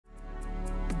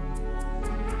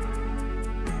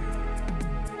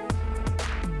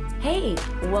Hey,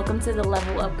 welcome to the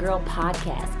Level Up Girl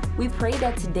podcast. We pray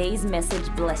that today's message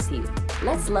bless you.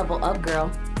 Let's level up,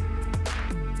 girl.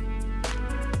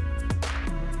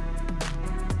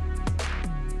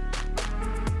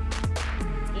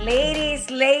 Ladies,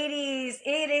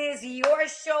 it is your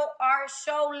show, our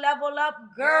show, Level Up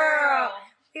Girl.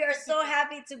 We are so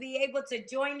happy to be able to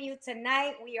join you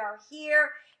tonight. We are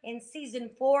here in season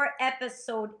 4,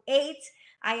 episode 8.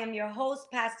 I am your host,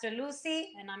 Pastor Lucy.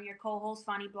 And I'm your co-host,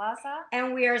 Fanny Blaza.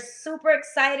 And we are super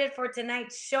excited for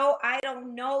tonight's show. I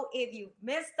don't know if you've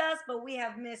missed us, but we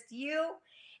have missed you.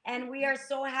 And we are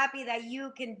so happy that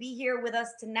you can be here with us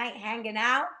tonight hanging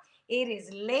out. It is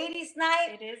ladies'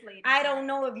 night. It is ladies' I don't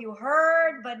know if you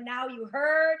heard, but now you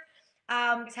heard.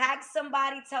 Tag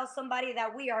somebody, tell somebody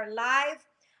that we are live.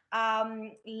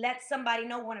 Let somebody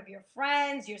know, one of your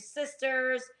friends, your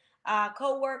sisters,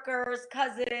 co-workers,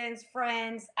 cousins,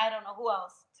 friends. I don't know who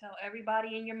else. Tell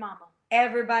everybody and your mama.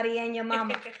 Everybody and your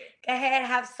mama. Go ahead,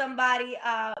 have somebody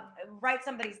write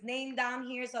somebody's name down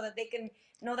here so that they can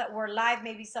know that we're live.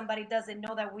 Maybe somebody doesn't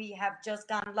know that we have just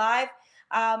gone live.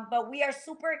 But we are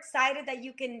super excited that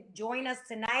you can join us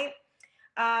tonight.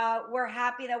 We're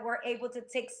happy that we're able to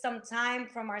take some time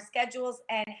from our schedules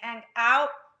and hang out.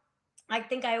 I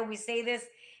think I always say this,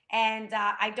 and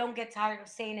I don't get tired of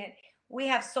saying it. We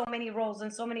have so many roles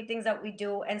and so many things that we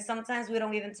do, and sometimes we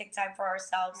don't even take time for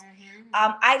ourselves.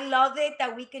 I love it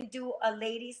that we can do a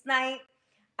ladies' night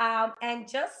and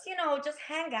just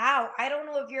hang out. I don't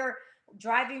know if you're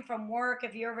driving from work,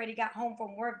 if you already got home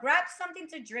from work, grab something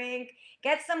to drink,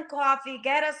 get some coffee,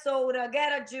 get a soda,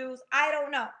 get a juice, I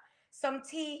don't know, some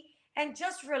tea, and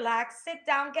just relax, sit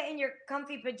down, get in your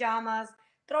comfy pajamas,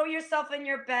 throw yourself in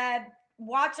your bed,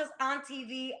 watch us on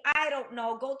TV. I don't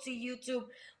know, go to YouTube,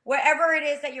 wherever it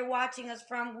is that you're watching us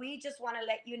from. We just want to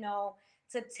let you know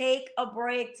to take a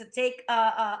break, to take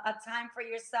a time for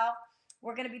yourself.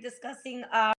 We're going to be discussing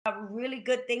really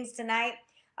good things tonight.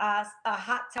 A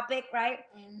hot topic, right?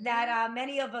 That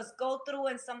many of us go through,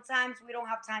 and sometimes we don't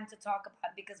have time to talk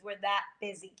about because we're that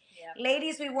busy.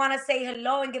 Ladies, we want to say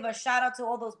hello and give a shout out to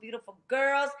all those beautiful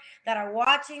girls that are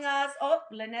watching us. Oh,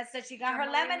 Lynette said she got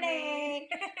her lemonade.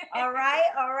 All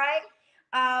right.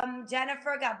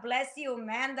 Jennifer, God bless you.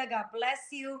 Amanda, God bless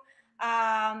you.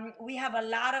 We have a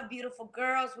lot of beautiful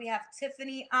girls. We have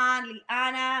Tiffany on,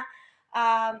 Liana,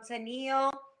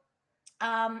 Tennille,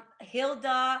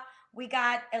 Hilda. We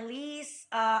got Elise,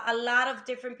 a lot of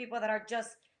different people that are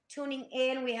just tuning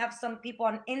in. We have some people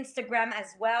on Instagram as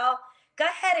well. Go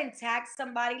ahead and tag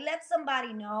somebody. Let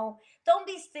somebody know. Don't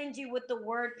be stingy with the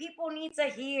word. People need to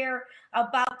hear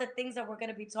about the things that we're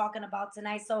going to be talking about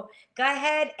tonight. So go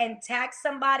ahead and tag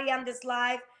somebody on this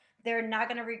live. They're not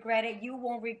going to regret it. You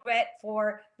won't regret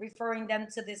for referring them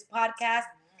to this podcast.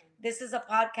 This is a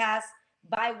podcast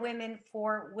by women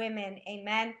for women.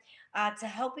 Amen. To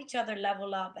help each other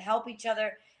level up, help each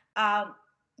other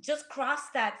just cross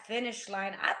that finish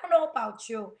line. I don't know about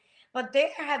you, but there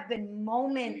have been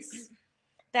moments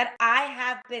that I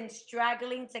have been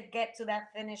struggling to get to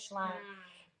that finish line.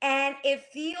 And it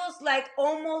feels like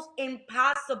almost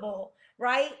impossible,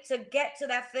 right? To get to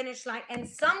that finish line. And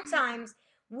sometimes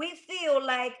we feel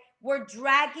like we're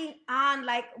dragging on,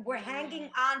 like we're hanging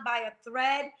on by a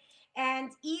thread.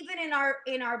 And even in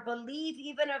our belief,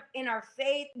 even in our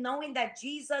faith, knowing that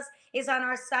Jesus is on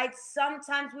our side,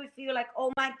 sometimes we feel like,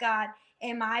 oh my God,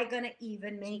 am I gonna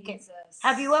even make it?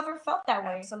 Have you ever felt that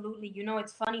way? Absolutely. You know,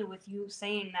 it's funny with you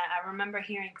saying that. I remember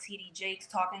hearing TD Jakes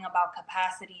talking about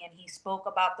capacity, and he spoke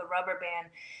about the rubber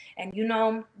band. And you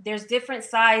know, there's different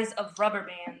size of rubber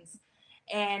bands,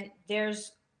 and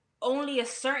there's only a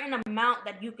certain amount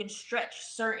that you can stretch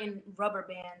certain rubber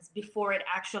bands before it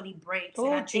actually breaks.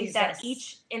 Oh, and I think that Jesus.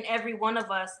 each and every one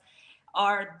of us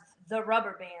are the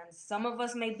rubber bands. Some of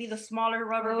us may be the smaller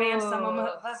rubber band, some of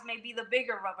us may be the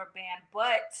bigger rubber band,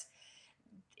 but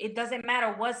it doesn't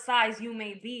matter what size you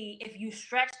may be. If you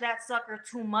stretch that sucker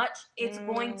too much, it's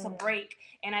going to break.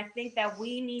 And I think that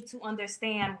we need to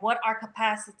understand what our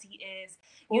capacity is.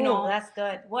 You know, that's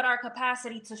good. what our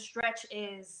capacity to stretch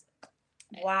is.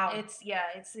 Wow.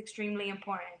 It's extremely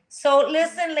important. So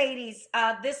listen, ladies,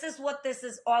 this is what this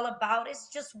is all about. It's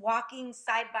just walking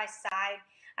side by side.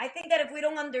 I think that if we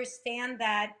don't understand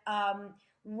that,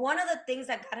 one of the things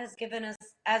that God has given us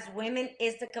as women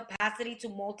is the capacity to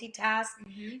multitask.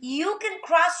 You can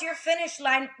cross your finish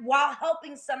line while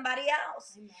helping somebody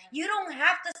else. You don't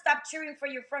have to stop cheering for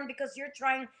your friend because you're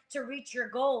trying to reach your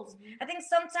goals. I think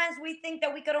sometimes we think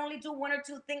that we could only do one or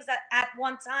two things at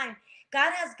one time.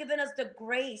 God has given us the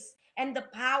grace and the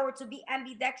power to be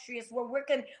ambidextrous, where we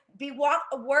can be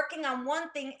working on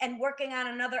one thing and working on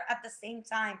another at the same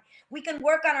time. We can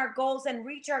work on our goals and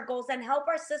reach our goals and help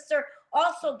our sister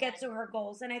also get to her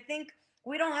goals. And I think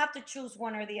we don't have to choose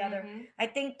one or the other. I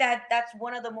think that that's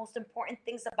one of the most important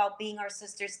things about being our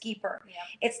sister's keeper. Yeah.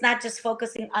 It's not just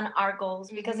focusing on our goals,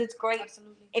 because it's great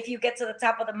Absolutely. if you get to the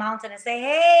top of the mountain and say,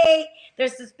 hey,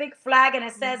 there's this big flag and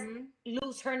it says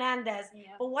Luz Hernandez.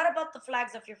 Yeah. But what about the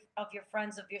flags of your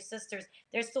friends, of your sisters?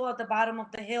 They're still at the bottom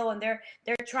of the hill, and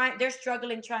they're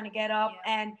struggling trying to get up,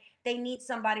 and they need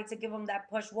somebody to give them that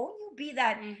push. Won't you be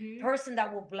that person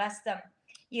that will bless them?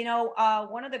 You know,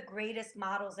 one of the greatest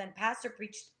models, and Pastor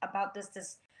preached about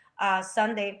this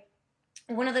Sunday.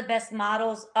 One of the best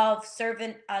models of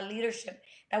servant leadership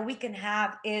that we can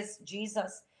have is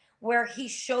Jesus, where he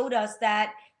showed us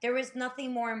that there is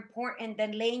nothing more important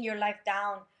than laying your life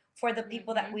down for the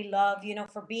people that we love, you know,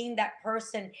 for being that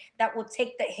person that will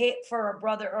take the hit for a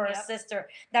brother or a sister,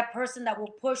 that person that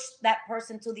will push that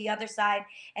person to the other side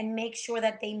and make sure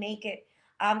that they make it.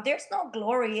 There's no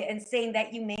glory in saying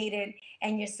that you made it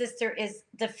and your sister is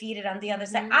defeated on the other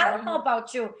side. I don't know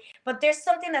about you, but there's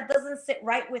something that doesn't sit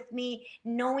right with me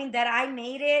knowing that I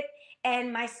made it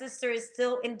and my sister is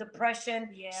still in depression.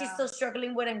 She's still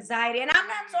struggling with anxiety. And I'm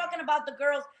not talking about the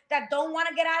girls that don't want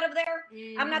to get out of there.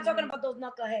 I'm not talking about those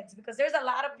knuckleheads, because there's a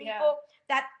lot of people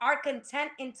that are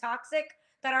content in toxic,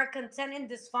 that are content in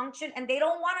dysfunction, and they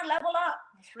don't want to level up.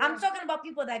 I'm talking about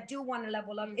people that do want to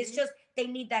level up. It's just they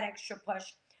need that extra push.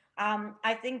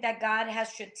 I think that God has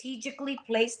strategically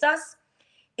placed us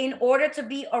in order to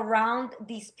be around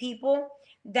these people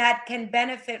that can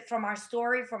benefit from our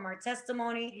story, from our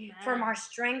testimony, from our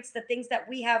strengths, the things that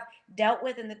we have dealt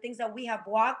with and the things that we have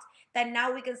walked, that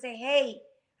now we can say, hey,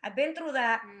 I've been through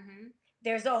that.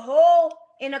 There's a hole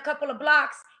in a couple of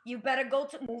blocks. You better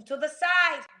move to the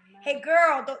side. Hey,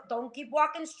 girl, don't keep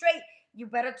walking straight. You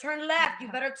better turn left.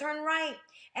 You better turn right.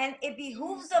 And it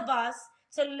behooves of us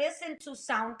to listen to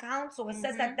sound counsel. It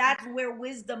says that that's where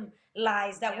wisdom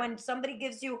lies, that when somebody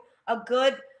gives you a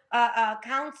good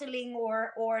counseling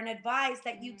or an advice,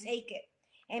 that you take it.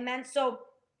 Amen. So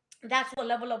that's what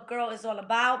Level Up Girl is all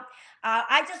about.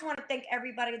 I just want to thank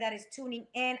everybody that is tuning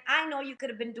in. I know you could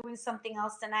have been doing something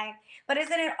else tonight, but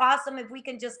isn't it awesome if we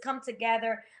can just come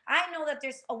together? I know that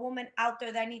there's a woman out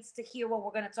there that needs to hear what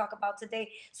we're going to talk about today.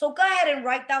 So go ahead and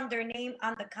write down their name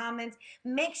on the comments.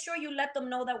 Make sure you let them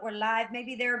know that we're live.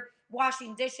 Maybe they're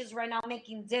washing dishes right now,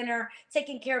 making dinner,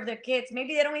 taking care of their kids.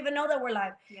 Maybe they don't even know that we're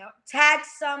live. Tag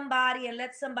somebody and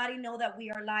let somebody know that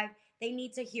we are live. They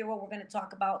need to hear what we're going to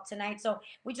talk about tonight. So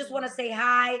we just want to say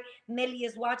hi. Millie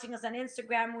is watching us on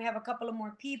Instagram. We have a couple of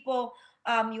more people.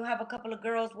 You have a couple of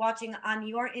girls watching on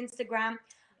your Instagram.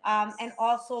 And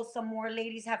also some more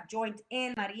ladies have joined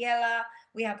in. Mariela,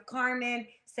 we have Carmen,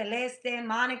 Celeste,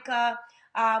 Monica.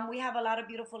 We have a lot of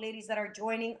beautiful ladies that are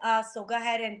joining us. So go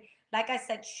ahead and, like I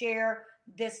said, share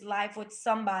this live with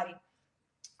somebody.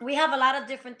 We have a lot of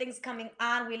different things coming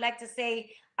on. We like to say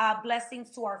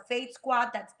blessings to our Faith Squad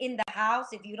that's in the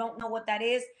house. If you don't know what that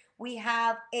is, we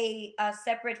have a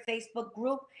separate Facebook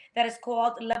group that is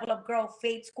called Level Up Girl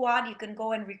Faith Squad. You can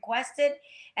go and request it,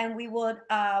 and we would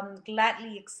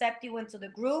gladly accept you into the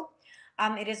group.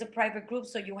 It is a private group,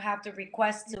 so you have to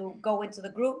request to go into the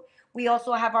group. We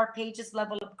also have our pages,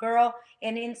 Level Up Girl,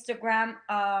 in Instagram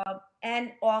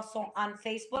and also on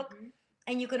Facebook.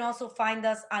 And you can also find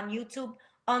us on YouTube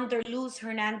under Luz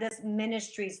Hernandez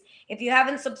Ministries. If you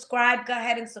haven't subscribed, go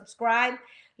ahead and subscribe.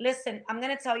 Listen, I'm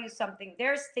going to tell you something.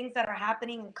 There's things that are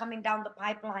happening and coming down the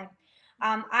pipeline.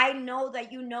 I know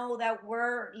that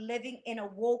we're living in a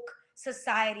woke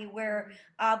society where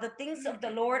the things of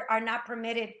the Lord are not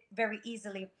permitted very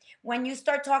easily. When you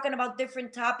start talking about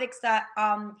different topics that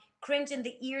cringe in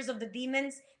the ears of the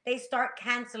demons, they start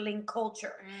canceling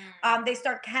culture. They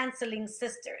start canceling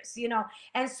sisters, you know.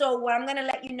 And so what I'm going to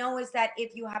let you know is that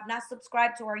if you have not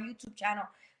subscribed to our YouTube channel,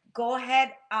 go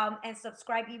ahead and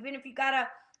subscribe. Even if you got to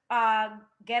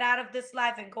get out of this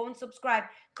live and go and subscribe,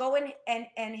 go in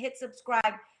and hit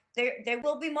subscribe. There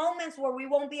will be moments where we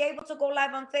won't be able to go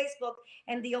live on Facebook,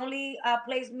 and the only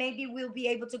place maybe we'll be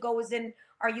able to go is in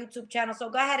our YouTube channel. So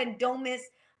go ahead and don't miss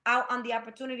out on the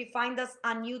opportunity. Find us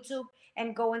on YouTube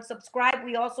and go and subscribe.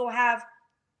 We also have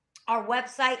our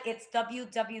website. It's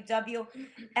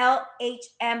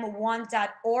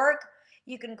www.lhm1.org.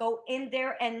 You can go in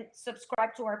there and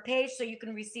subscribe to our page so you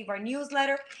can receive our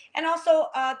newsletter, and also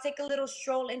take a little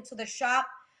stroll into the shop.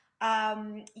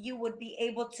 You would be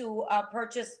able to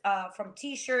purchase from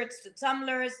t-shirts to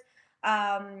tumblers,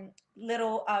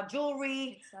 little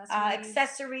jewelry,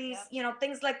 accessories, Yep. you know,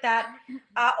 things like that.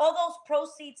 All those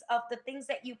proceeds of the things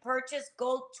that you purchase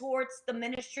go towards the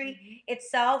ministry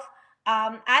itself.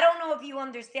 I don't know if you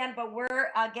understand, but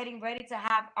we're getting ready to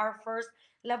have our first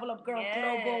Level Up Girl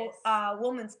Global Yes.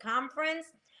 Women's Conference.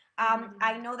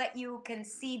 I know that you can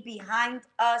see behind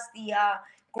us the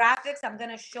graphics. I'm going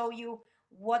to show you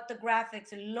what the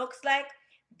graphics looks like.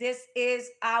 This is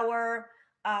our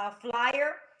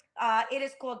flyer. It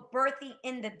is called Birthing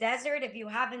in the Desert. If you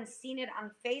haven't seen it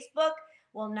on Facebook,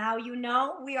 well, now you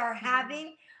know. We are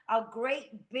having a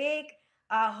great big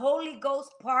Holy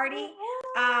Ghost party,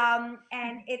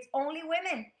 and it's only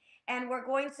women. And we're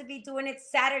going to be doing it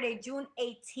Saturday, June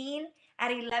 18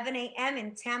 at 11 a.m.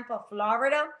 in Tampa,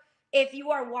 Florida. If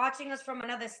you are watching us from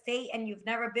another state and you've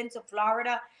never been to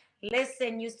Florida,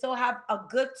 listen, you still have a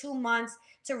good 2 months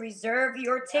to reserve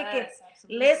your tickets.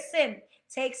 Absolutely. Listen,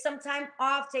 take some time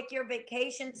off, take your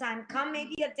vacation time, come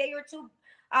maybe a day or two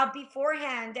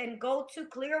beforehand and go to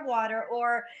Clearwater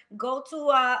or go to,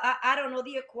 I don't know,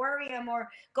 the aquarium or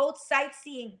go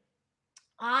sightseeing.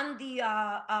 On the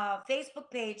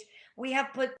Facebook page, we have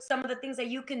put some of the things that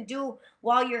you can do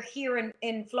while you're here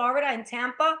in Florida, in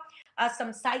Tampa.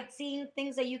 Some sightseeing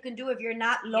things that you can do if you're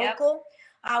not local.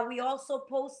 We also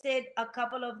posted a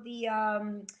couple of the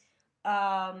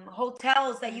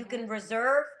hotels that you can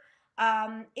reserve.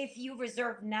 If you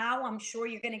reserve now, I'm sure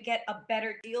you're going to get a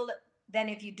better deal than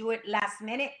if you do it last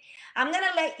minute. I'm going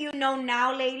to let you know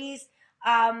now, ladies.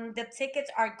 The tickets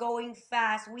are going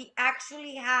fast. We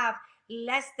actually have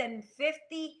less than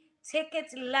 50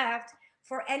 tickets left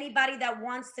for anybody that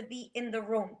wants to be in the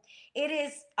room. It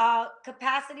is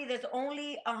capacity. There's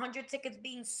only 100 tickets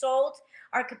being sold.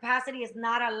 Our capacity is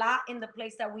not a lot in the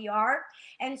place that we are.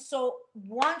 And so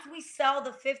once we sell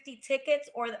the 50 tickets,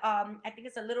 or I think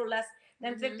it's a little less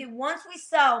than 50, once we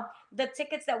sell the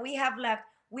tickets that we have left,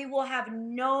 we will have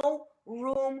no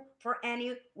room for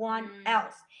anyone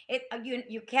else.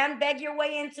 You can't beg your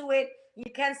way into it. You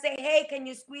can't say, hey, can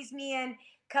you squeeze me in?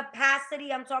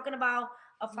 Capacity, I'm talking about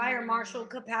a fire marshal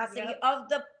capacity of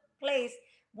the place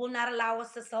will not allow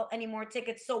us to sell any more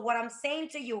tickets. So what I'm saying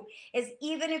to you is,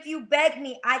 even if you beg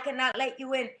me, I cannot let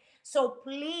you in. So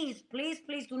please, please,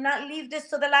 please do not leave this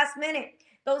to the last minute.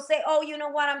 Don't say, oh, you know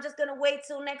what, I'm just going to wait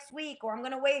till next week, or I'm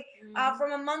going to wait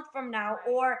from a month from now,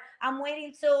 or I'm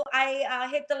waiting till I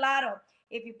hit the lotto.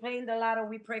 If you're playing the lotto,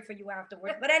 we pray for you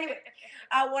afterwards. But anyway,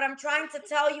 what I'm trying to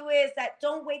tell you is that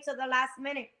don't wait till the last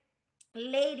minute.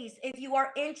 Ladies, if you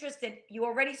are interested, you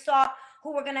already saw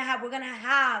who we're going to have. We're going to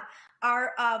have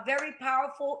our very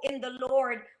powerful in the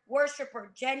Lord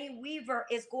worshiper, Jenny Weaver,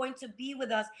 is going to be with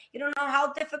us. You don't know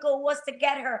how difficult it was to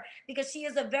get her, because she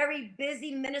is a very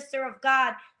busy minister of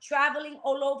God, traveling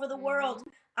all over the world,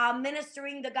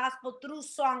 ministering the gospel through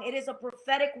song. It is a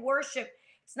prophetic worship.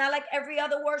 It's not like every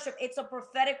other worship. It's a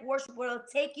prophetic worship where it'll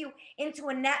take you into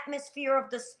an atmosphere of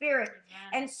the Spirit.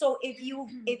 And so if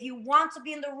you want to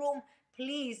be in the room,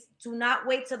 please do not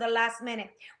wait till the last minute.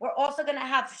 We're also going to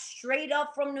have straight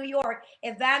up from New York,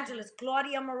 evangelist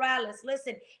Claudia Morales.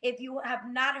 Listen, if you have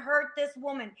not heard this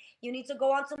woman, you need to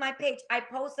go onto my page. I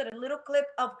posted a little clip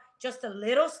of just a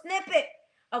little snippet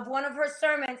of one of her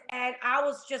sermons, and I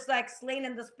was just like slain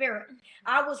in the spirit.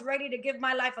 I was ready to give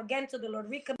my life again to the Lord,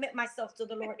 recommit myself to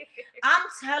the Lord. I'm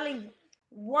telling you,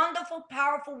 wonderful,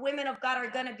 powerful women of God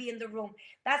are going to be in the room.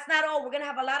 That's not all. We're going to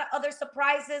have a lot of other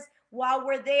surprises while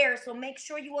we're there. So make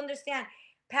sure you understand.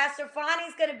 Pastor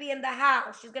Fonnie's going to be in the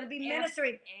house. She's going to be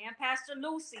ministering. And Pastor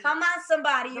Lucy. Come on,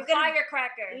 somebody. The You're gonna,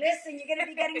 firecracker. listen, you're going to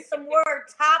be getting some word,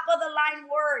 top of the line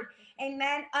word.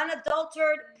 Amen.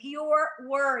 Unadulterated, pure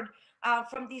word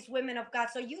from these women of God.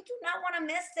 So you do not want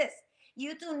to miss this.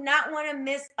 You do not want to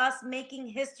miss us making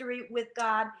history with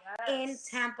God in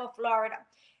Tampa, Florida.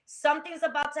 Something's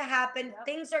about to happen.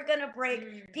 Things are going to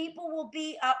break. People will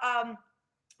be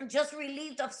just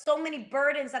relieved of so many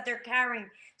burdens that they're carrying.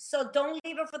 So don't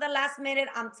leave it for the last minute.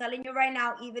 I'm telling you right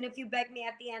now, even if you beg me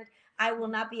at the end, I will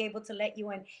not be able to let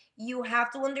you in. You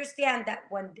have to understand that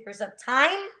when there's a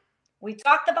time, we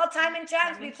talked about time and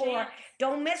chance before.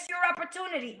 Don't miss your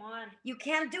opportunity. You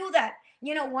can't do that.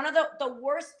 You know, one of the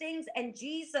worst things, and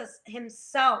Jesus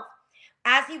himself,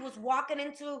 as he was walking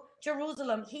into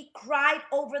Jerusalem, he cried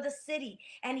over the city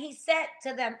and he said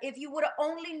to them, if you would have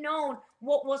only known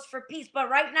what was for peace. But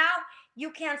right now,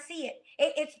 you can't see it.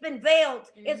 It's been veiled.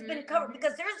 It's been covered,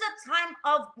 because there's a time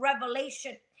of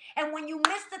revelation. And when you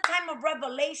miss the time of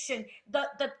revelation,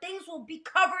 the things will be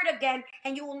covered again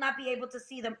and you will not be able to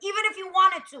see them, even if you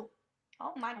wanted to.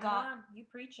 Oh my God. You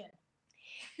preaching.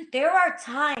 There are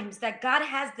times that God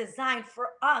has designed for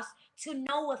us to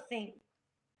know a thing,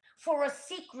 for a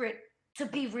secret to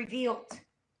be revealed,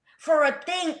 for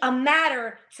a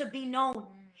matter to be known.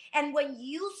 And when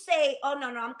you say, oh, no,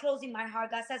 I'm closing my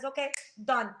heart, God says, okay,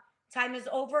 done. Time is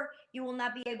over. You will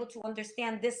not be able to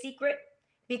understand this secret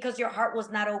because your heart was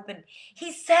not open.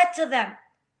 He said to them,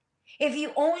 if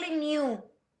you only knew,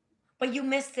 but you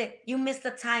missed it. You missed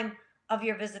the time of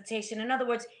your visitation. In other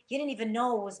words, you didn't even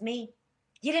know it was me.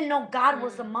 You didn't know God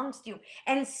was amongst you.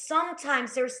 And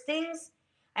sometimes there's things,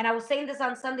 and I was saying this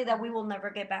on Sunday, that we will never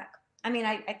get back. I mean,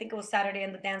 I think it was Saturday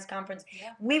in the dance conference.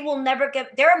 Yeah. We will never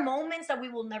get, there are moments that we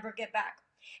will never get back.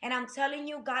 And I'm telling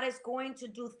you, God is going to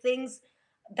do things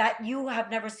that you have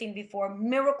never seen before.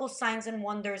 Miracle signs and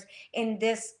wonders in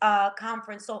this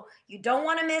conference. So you don't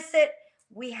want to miss it.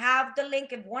 We have the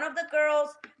link. If one of the girls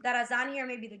that is on here,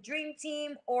 maybe the Dream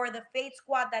Team or the Faith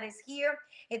Squad that is here,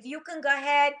 if you can go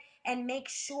ahead and make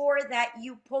sure that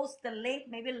you post the link,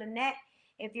 maybe Lynette,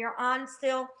 if you're on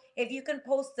still, if you can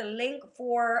post the link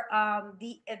for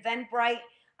the Eventbrite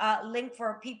link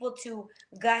for people to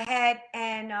go ahead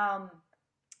and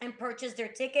purchase their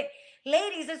ticket.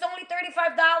 Ladies, it's only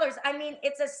 $35. I mean,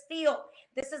 it's a steal.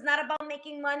 This is not about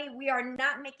making money. We are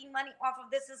not making money off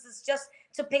of this. This is just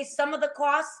to pay some of the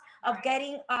costs of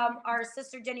getting our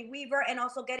sister Jenny Weaver and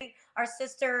also getting our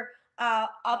sister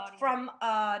up from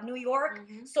New York.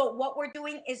 So what we're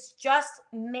doing is just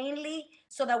mainly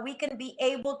so that we can be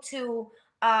able to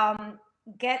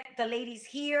get the ladies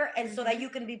here and so that you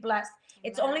can be blessed.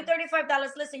 It's only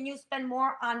 $35. Listen, you spend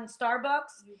more on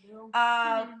Starbucks,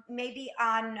 maybe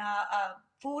on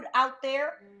food out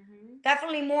there,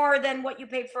 definitely more than what you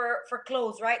pay for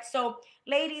clothes, right? So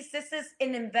ladies, this is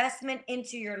an investment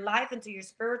into your life, into your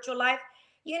spiritual life.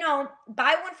 You know,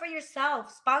 buy one for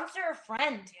yourself, sponsor a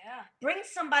friend, bring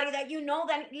somebody that you know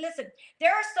that, listen,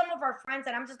 there are some of our friends,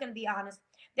 and I'm just going to be honest,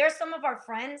 there are some of our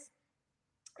friends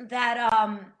that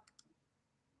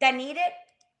that need it,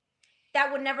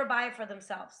 that would never buy it for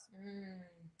themselves.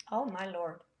 Oh my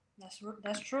Lord.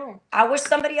 That's true. I wish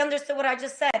somebody understood what I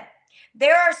just said.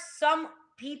 There are some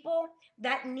people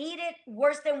that need it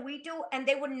worse than we do, and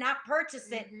they would not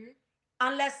purchase it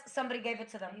unless somebody gave it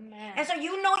to them. Amen. And so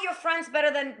you know your friends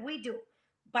better than we do.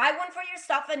 Buy one for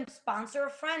yourself and sponsor a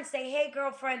friend. Say, hey,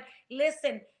 girlfriend,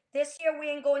 listen, this year we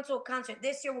ain't going to a concert.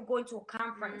 This year we're going to a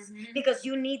conference because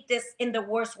you need this in the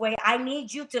worst way. I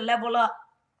need you to level up.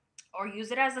 Or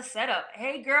use it as a setup.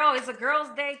 Hey, girl, it's a girl's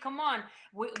day. Come on.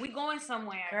 We going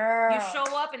somewhere. Girl. You show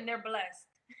up and they're blessed.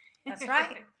 That's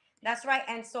right. That's right.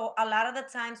 And so a lot of the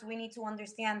times we need to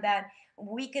understand that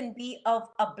we can be of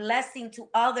a blessing to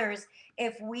others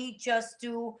if we just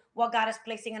do what God is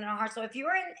placing in our heart. So if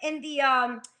you're in the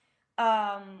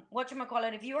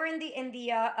whatchamacallit, if you're in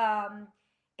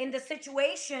the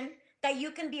situation that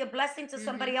you can be a blessing to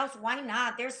somebody else, why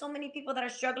not? There's so many people that are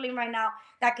struggling right now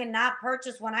that cannot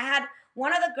purchase one. I had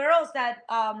one of the girls that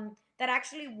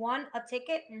actually won a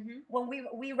ticket when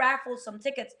we raffled some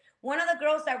tickets. One of the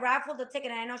girls that raffled the ticket,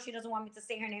 and I know she doesn't want me to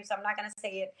say her name, so I'm not going to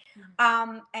say it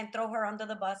and throw her under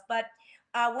the bus. But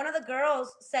one of the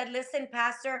girls said, listen,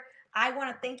 Pastor, I want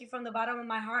to thank you from the bottom of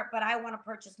my heart, but I want to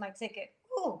purchase my ticket.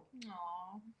 Ooh.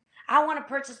 Aww. I want to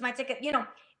purchase my ticket. You know,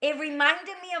 it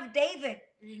reminded me of David.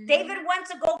 David went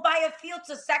to go buy a field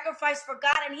to sacrifice for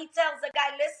God, and he tells the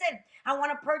guy, listen, I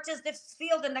want to purchase this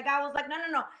field. And the guy was like,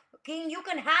 no, King, you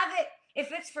can have it.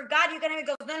 If it's for God, you can have it.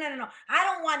 He goes, no. I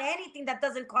don't want anything that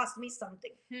doesn't cost me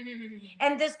something.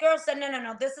 And this girl said,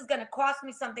 no, this is going to cost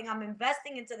me something. I'm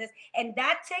investing into this. And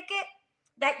that ticket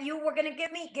that you were going to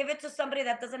give it to somebody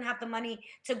that doesn't have the money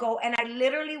to go. And I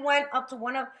literally went up to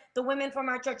one of the women from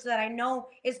our church that I know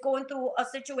is going through a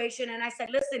situation. And I said,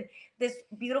 listen, this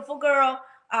beautiful girl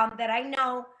that I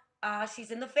know, she's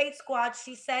in the Faith Squad.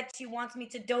 She said she wants me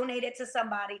to donate it to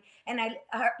somebody. And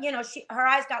her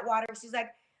eyes got watered. She's like,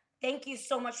 thank you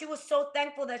so much. She was so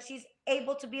thankful that she's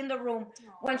able to be in the room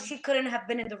when she couldn't have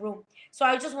been in the room. So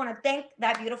I just want to thank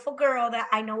that beautiful girl that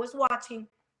I know is watching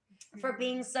for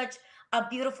being such a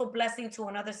beautiful blessing to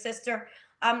another sister.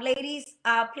 Ladies,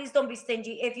 please don't be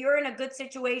stingy. If you're in a good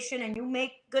situation and you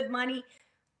make good money,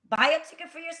 buy a ticket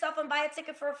for yourself and buy a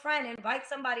ticket for a friend. Invite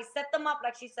somebody. Set them up,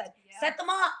 like she said. Yeah. Set them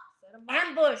up.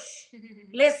 Ambush.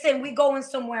 Listen, we going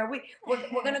somewhere.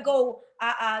 We're gonna go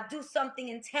do something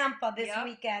in Tampa this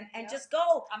weekend and just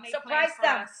go surprise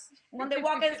them. When they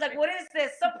walk in, it's like, what is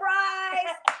this?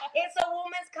 Surprise! It's a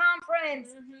women's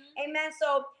conference. Amen.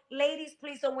 So, ladies,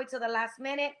 please don't wait till the last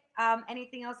minute.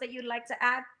 Anything else that you'd like to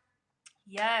add?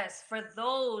 Yes, for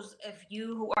those of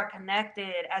you who are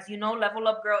connected, as you know, Level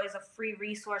Up Girl is a free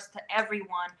resource to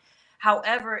everyone.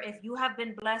 However, if you have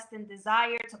been blessed and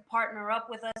desire to partner up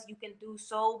with us, you can do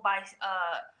so by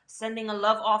sending a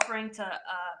love offering to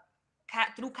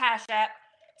through Cash App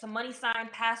to money sign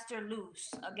Pastor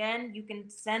Luce. Again, you can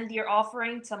send your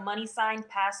offering to money sign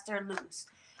Pastor Luce.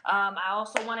 I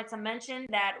also wanted to mention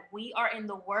that we are in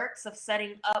the works of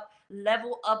setting up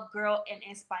Level Up Girl in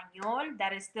Espanol.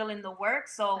 That is still in the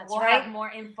works. So That's we'll right. have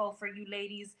more info for you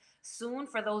ladies soon,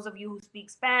 for those of you who speak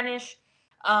Spanish.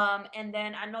 And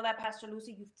then I know that Pastor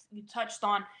Lucy, you touched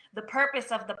on the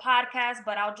purpose of the podcast,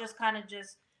 but I'll just kind of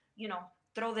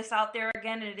throw this out there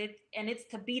again, and it's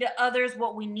to be to others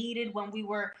what we needed when we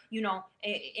were,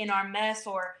 in our mess,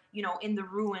 or in the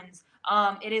ruins.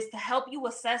 It is to help you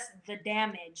assess the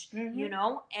damage,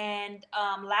 and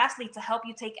lastly, to help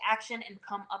you take action and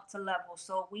come up to level.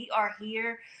 So we are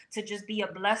here to just be a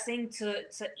blessing to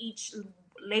each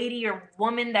lady or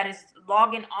woman that is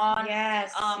logging on.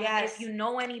 Yes. If you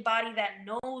know anybody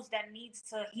that needs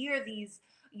to hear these,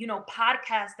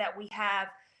 podcasts that we have,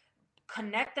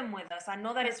 connect them with us. I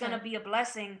know that it's going to be a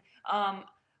blessing.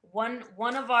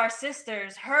 One of our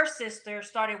sisters, her sister,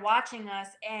 started watching us,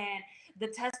 and the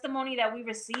testimony that we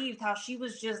received, how she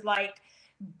was just like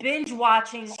binge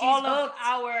watching all of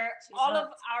our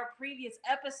previous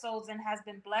episodes and has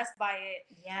been blessed by it.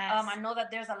 Yes. I know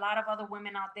that there's a lot of other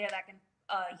women out there that can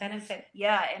benefit.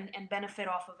 And benefit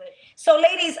off of it. So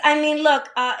ladies, I mean, look,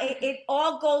 it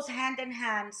all goes hand in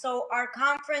hand. So our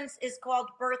conference is called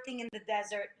Birthing in the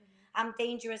Desert. I'm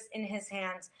dangerous in his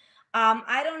hands.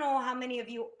 I don't know how many of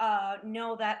you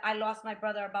know that I lost my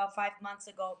brother about 5 months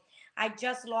ago. I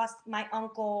just lost my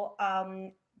uncle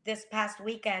this past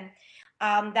weekend.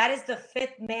 That is the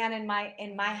 5th man in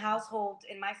my household,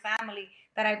 in my family,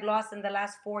 that I've lost in the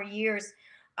last 4 years,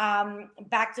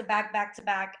 back to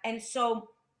back. And so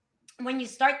when you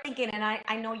start thinking, and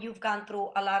I know you've gone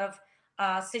through a lot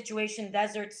of situation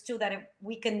deserts too, that if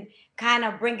we can kind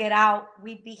of bring it out,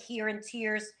 we'd be here in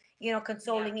tears,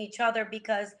 consoling each other,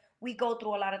 because we go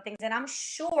through a lot of things. And I'm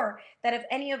sure that if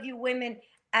any of you women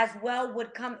as well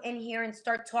would come in here and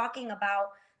start talking about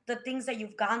the things that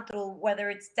you've gone through, whether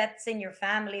it's deaths in your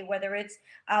family, whether it's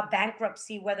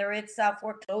bankruptcy, whether it's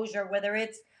foreclosure, whether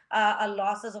it's a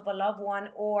losses of a loved one,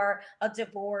 or a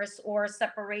divorce, or a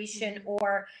separation,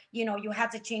 or you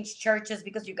had to change churches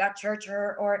because you got church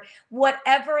hurt, or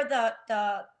whatever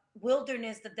the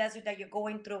wilderness, the desert that you're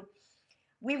going through,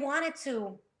 we wanted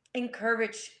to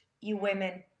encourage you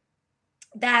women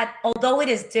that although it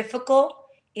is difficult,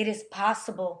 it is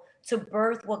possible to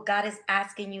birth what God is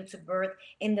asking you to birth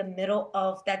in the middle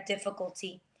of that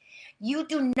difficulty. You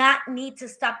do not need to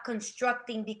stop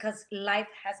constructing because life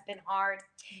has been hard.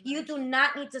 You do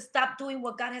not need to stop doing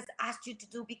what God has asked you to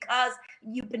do because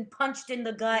you've been punched in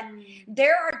the gut.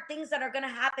 There are things that are going to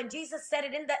happen. Jesus said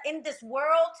it, in this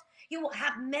world, you will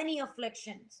have many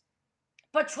afflictions.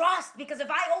 But trust, because if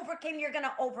I overcame, you're going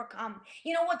to overcome.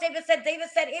 You know what David said? David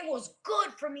said, it was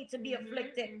good for me to be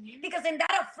afflicted, because in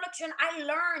that affliction, I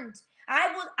learned.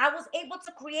 I was able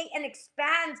to create and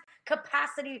expand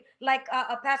capacity, like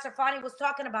Pastor Fani was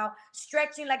talking about,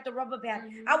 stretching like the rubber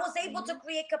band. I was able to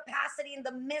create capacity in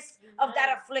the midst of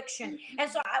that affliction.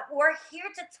 And so we're here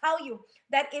to tell you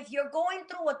that if you're going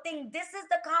through a thing, this is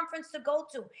the conference to go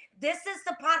to. This is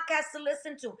the podcast to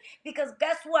listen to. Because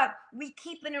guess what? We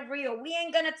keeping it real. We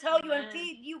ain't going to tell you and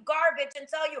feed you garbage and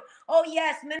tell you, oh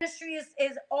yes, ministry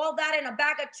is all that in a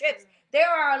bag of chips. There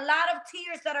are a lot of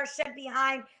tears that are shed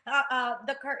behind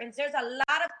the curtains. There's a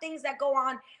lot of things that go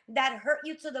on that hurt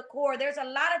you to the core. There's a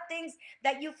lot of things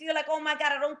that you feel like, oh my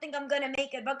God, I don't think I'm going to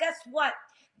make it. But guess what?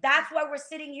 That's why we're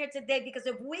sitting here today, because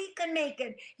if we can make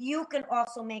it, you can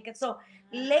also make it. So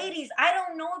ladies, I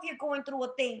don't know if you're going through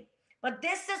a thing, but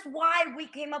this is why we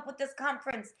came up with this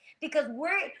conference, because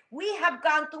we have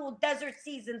gone through desert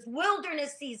seasons,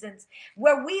 wilderness seasons,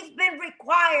 where we've been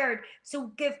required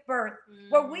to give birth,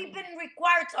 where we've been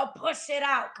required to push it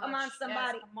out. Come on,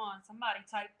 somebody. Yes, come on, somebody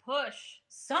type push.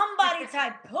 Somebody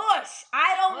type push.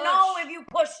 I don't know if you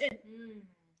pushing.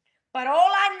 But all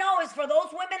I know is, for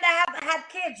those women that have had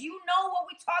kids, you know what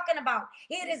we're talking about.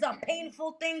 It is a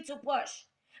painful thing to push.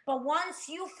 But once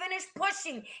you finish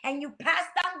pushing and you pass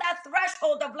down that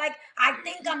threshold of like, I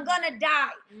think I'm gonna die.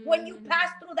 When you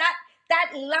pass through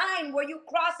that line where you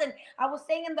cross, and I was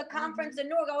saying in the conference in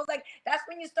Newark, I was like, that's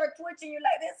when you start twitching. You're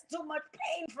like, this is too much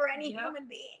pain for any human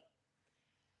being.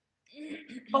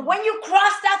 But when you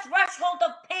cross that threshold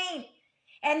of pain,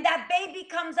 and that baby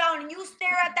comes out and you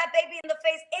stare at that baby in the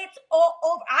face, it's all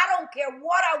over. I don't care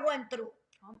what I went through.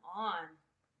 Come on.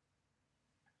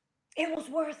 It was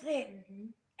worth it.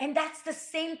 And that's the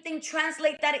same thing.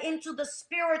 Translate that into the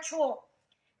spiritual.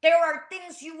 There are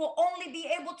things you will only be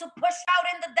able to push out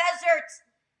in the desert.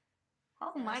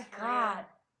 Oh my God.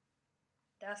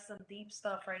 That's some deep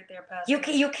stuff right there,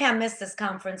 Pastor. You can't miss this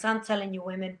conference. I'm telling you,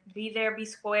 women. Be there, be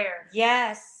square.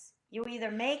 Yes. You either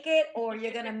make it or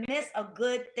you're going to miss a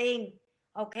good thing.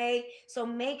 Okay? So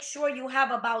make sure you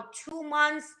have about 2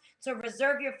 months to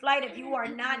reserve your flight if you are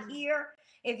not here.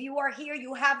 If you are here,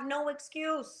 you have no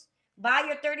excuse. Buy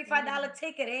your $35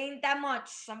 ticket. It ain't that much.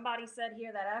 Somebody said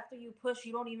here that after you push,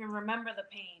 you don't even remember the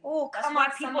pain. Oh, That's come why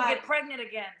on, people somebody. get pregnant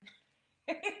again.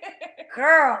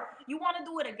 Girl. You want to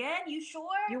do it again? You sure?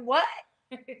 You what?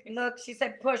 Look, she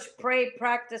said push, pray,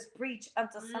 practice, preach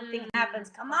until something happens.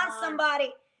 Come on,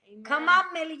 somebody. Amen. Come on,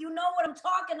 Millie. You know what I'm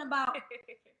talking about.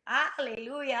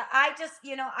 Hallelujah. I just,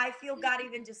 I feel God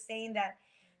even just saying that.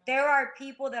 There are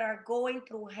people that are going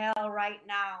through hell right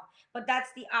now, but that's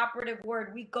the operative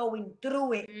word. We going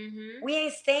through it. Mm-hmm. We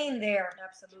ain't staying there.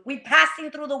 Absolutely. We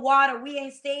passing through the water. We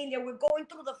ain't staying there. We're going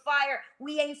through the fire.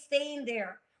 We ain't staying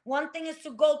there. One thing is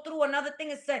to go through. Another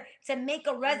thing is to make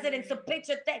a residence, to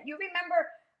picture that. You remember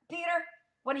Peter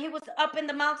when he was up in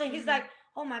the mountain? He's like,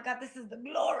 oh my God, this is the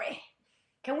glory.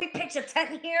 Can we pitch a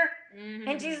tent here?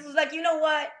 And Jesus was like, you know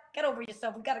what? Get over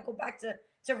yourself. We got to go back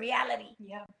to reality.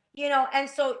 Yeah. And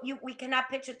so we cannot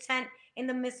pitch a tent in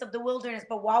the midst of the wilderness.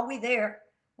 But while we're there,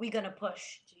 we're going to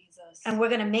push. Jesus. And we're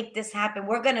going to make this happen.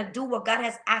 We're going to do what God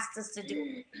has asked us to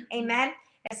do. Amen.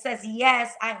 It says,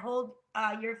 yes, I hold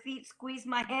your feet, squeeze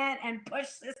my hand, and push,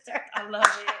 sister. I love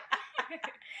it.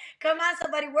 Come on,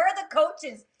 somebody. Where are the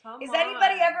coaches? Come Is on.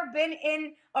 anybody ever been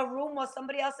in a room while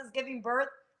somebody else is giving birth?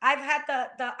 I've had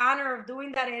the honor of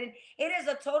doing that. And it is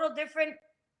a total different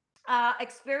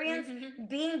experience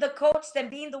being the coach than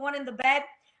being the one in the bed.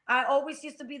 I always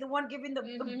used to be the one giving the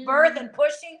birth and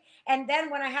pushing. And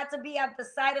then when I had to be at the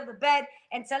side of the bed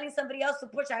and telling somebody else to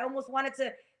push, I almost wanted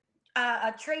to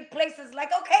trade places,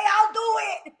 like, okay, I'll do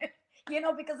it.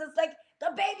 Because it's like the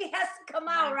baby has to come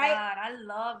out, right? God, I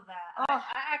love that. Oh.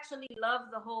 I actually love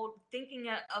the whole thinking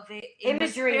of it in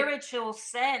Imagery. the spiritual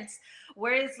sense,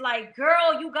 where it's like,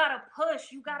 girl, you gotta push.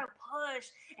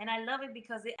 And I love it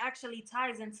because it actually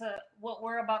ties into what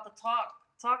we're about to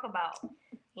talk about.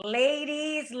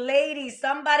 Ladies,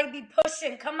 somebody be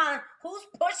pushing. Come on. Who's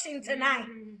pushing tonight?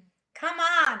 Come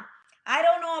on. I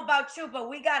don't know about you, but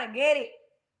we gotta get it.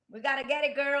 We gotta get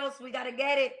it, girls. We gotta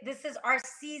get it. This is our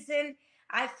season.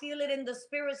 I feel it in the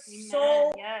spirit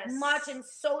so much and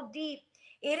so deep.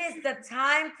 It is the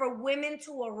time for women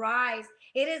to arise.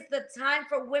 It is the time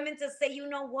for women to say, you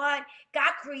know what?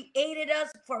 God created us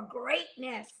for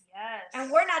greatness. Yes. And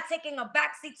we're not taking a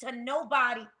backseat to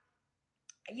nobody.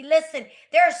 You listen,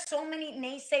 there are so many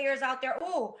naysayers out there.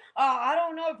 I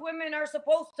don't know if women are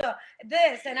supposed to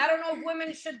this, and I don't know if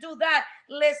women should do that.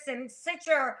 Listen, sit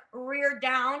your rear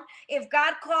down. If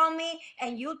God called me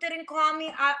and you didn't call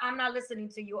me, I'm not listening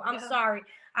to you. I'm sorry.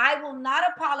 I will not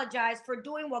apologize for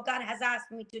doing what God has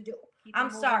asked me to do. I'm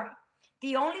sorry.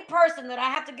 The only person that I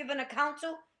have to give an account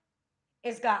to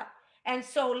is God. And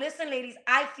so, listen, ladies,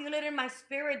 I feel it in my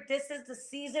spirit. This is the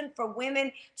season for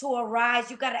women to arise.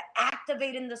 You got to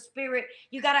activate in the spirit.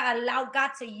 You got to allow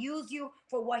God to use you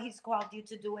for what he's called you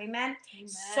to do. Amen.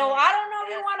 So I don't know if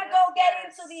you want to go get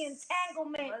into the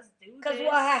entanglement. Because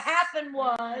what had happened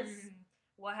was...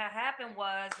 What had happened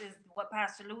is what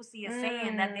Pastor Lucy is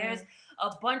saying, that there's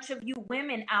a bunch of you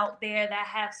women out there that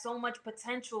have so much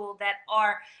potential, that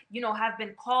are, have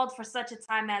been called for such a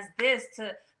time as this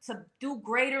to do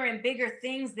greater and bigger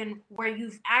things than where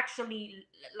you've actually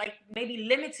maybe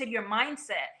limited your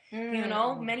mindset.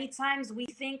 Many times we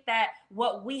think that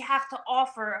what we have to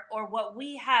offer or what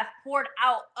we have poured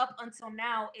out up until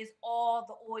now is all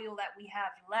the oil that we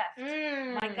have left.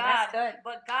 My God.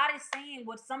 But God is saying,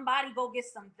 would somebody go get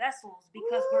some vessels?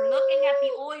 Because we're looking at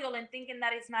the oil and thinking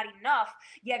that it's not enough.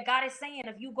 Yet God is saying,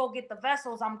 if you go get the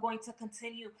vessels, I'm going to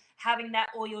continue having that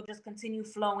oil just continue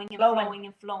flowing and flowing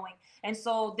and flowing. And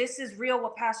so this is real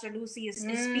what Pastor Lucy is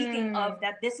speaking of,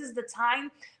 that this is the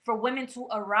time for women to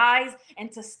arise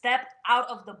and to step out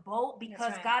of the boat,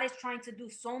 because God is trying to do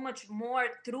so much more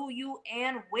through you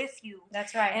and with you.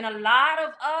 That's right. And a lot of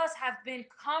us have been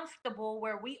comfortable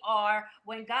where we are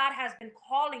when God has been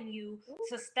calling you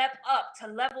to step up, to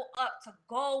level up, to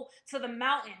go to the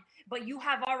mountain, but you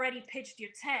have already pitched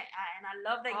your tent. And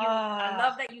I love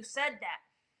that you said that.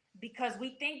 Because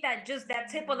we think that just that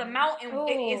tip of the mountain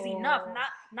is enough,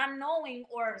 not knowing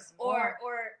or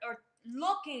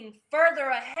looking further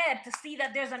ahead to see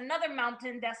that there's another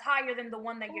mountain that's higher than the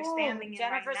one that you're standing in.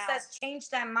 Jennifer right now. says, change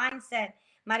that mindset.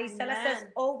 Maricela says,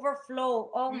 overflow.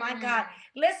 Oh my God.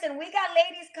 Listen, we got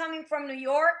ladies coming from New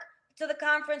York, to the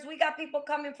conference. We got people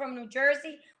coming from New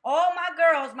Jersey. All my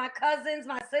girls, my cousins,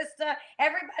 my sister,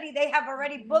 everybody, they have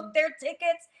already booked their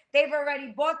tickets. They've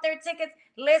already bought their tickets.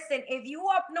 Listen, if you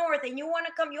up north and you want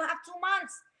to come, you have 2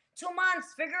 months. 2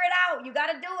 months. Figure it out. You got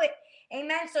to do it.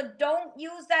 Amen. So don't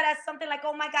use that as something like,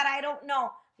 oh my God, I don't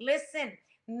know. Listen,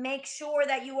 make sure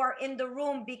that you are in the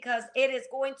room because it is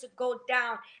going to go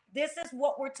down. This is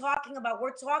what we're talking about.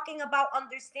 We're talking about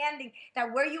understanding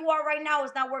that where you are right now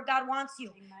is not where God wants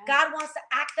you. Amen. God wants to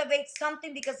activate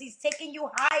something because he's taking you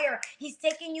higher. He's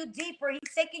taking you deeper.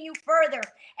 He's taking you further.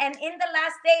 And in the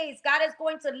last days, God is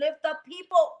going to lift up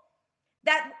people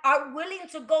that are willing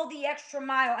to go the extra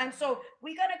mile. And so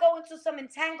we're going to go into some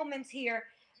entanglements here.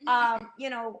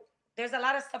 There's a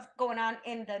lot of stuff going on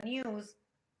in the news,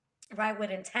 right, with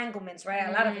entanglements, right?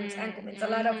 A lot of entanglements,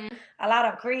 a lot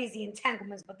of crazy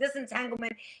entanglements. But this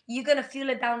entanglement, you're gonna feel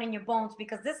it down in your bones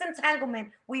because this entanglement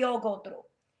we all go through.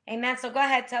 Amen. So go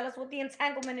ahead, tell us what the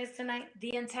entanglement is tonight.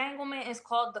 The entanglement is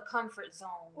called the comfort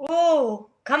zone. Oh,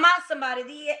 come on, somebody.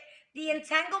 The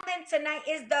entanglement tonight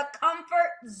is the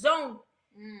comfort zone.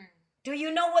 Do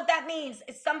you know what that means?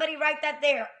 Somebody write that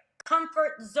there.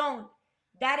 Comfort zone.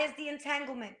 That is the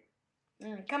entanglement.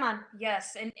 Come on.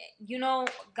 Yes. And,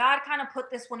 God kind of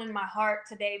put this one in my heart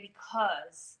today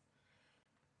because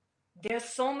there's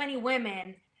so many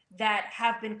women that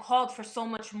have been called for so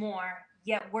much more,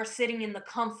 yet we're sitting in the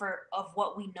comfort of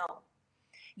what we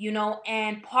know.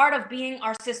 And part of being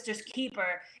our sister's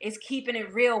keeper is keeping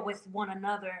it real with one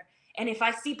another. And if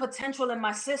I see potential in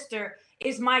my sister,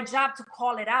 it's my job to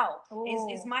call it out.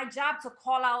 It's my job to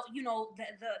call out,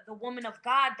 the woman of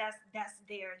God that's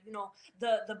there,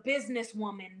 the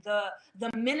businesswoman, the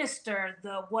minister,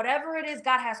 the whatever it is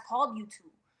God has called you to.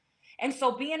 And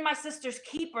so being my sister's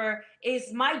keeper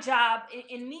is my job.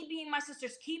 In me being my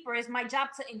sister's keeper is my job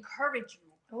to encourage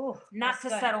you, not to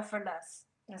settle for less.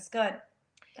 That's good.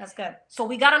 That's good. So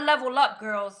we got to level up,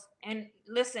 girls. And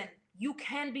listen, you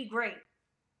can be great.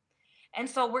 And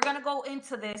so we're going to go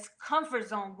into this comfort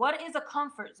zone. What is a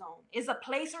comfort zone? It's a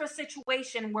place or a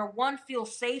situation where one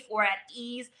feels safe or at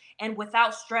ease and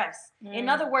without stress. In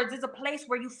other words, it's a place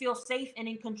where you feel safe and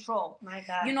in control. My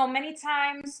God. Many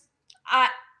times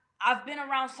I've been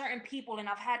around certain people and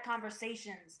I've had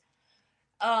conversations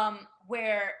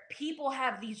where people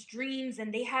have these dreams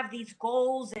and they have these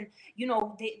goals and,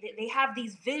 they have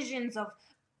these visions of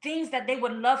things that they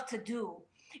would love to do,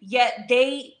 yet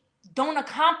they don't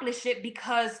accomplish it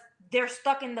because they're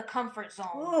stuck in the comfort zone.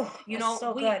 Ooh,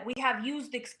 we have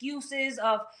used excuses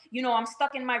of, I'm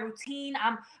stuck in my routine.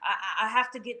 I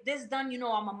have to get this done.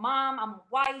 I'm a mom, I'm a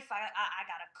wife. I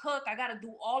gotta cook. I gotta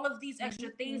do all of these extra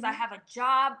things. I have a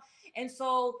job. And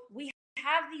so we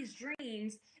have these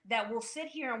dreams that we'll sit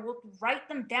here and we'll write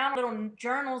them down in little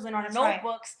journals in our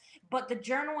notebooks, but the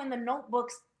journal and the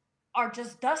notebooks are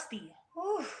just dusty.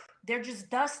 Ooh. They're just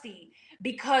dusty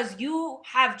because you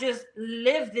have just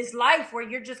lived this life where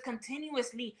you're just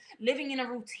continuously living in a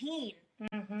routine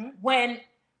when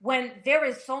there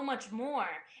is so much more.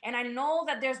 And I know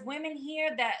that there's women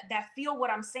here that feel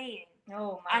what I'm saying.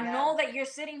 I know that you're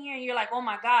sitting here and you're like, oh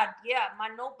my God, yeah, my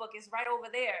notebook is right over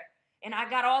there. And I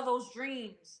got all those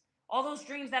dreams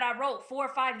that I wrote 4 or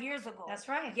 5 years ago. That's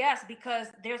right. Yes, because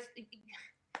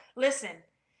listen,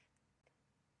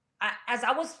 as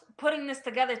I was putting this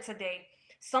together today,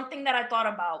 something that I thought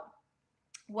about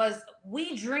was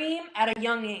we dream at a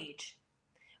young age.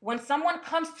 When someone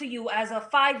comes to you as a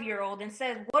 5-year-old and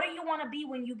says, what do you want to be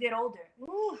when you get older?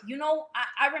 Ooh.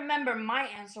 I remember my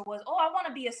answer was, I want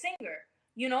to be a singer.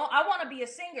 I want to be a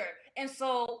singer. And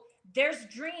so there's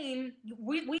dream.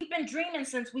 We've been dreaming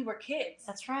since we were kids.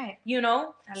 That's right.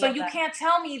 So you can't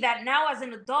tell me that now as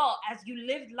an adult, as you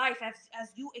lived life, as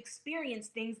you experience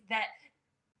things, that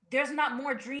there's not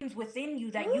more dreams within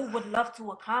you that you would love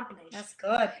to accomplish. That's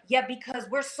good. Yeah, because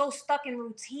we're so stuck in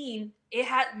routine,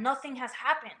 nothing has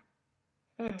happened.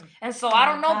 And so I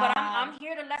don't know, but I'm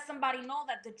here to let somebody know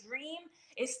that the dream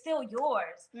is still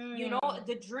yours.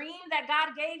 The dream that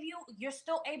God gave you, you're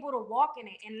still able to walk in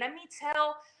it. And let me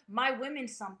tell my women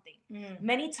something.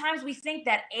 Many times we think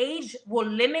that age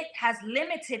has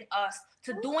limited us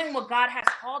to doing what God has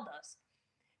called us.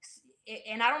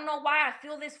 And I don't know why I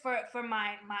feel this for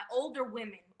my older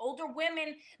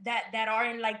women that are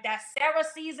in like that Sarah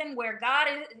season where God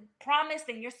is promised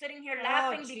and you're sitting here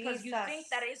laughing because you think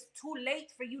that it's too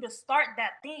late for you to start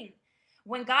that thing.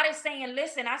 When God is saying,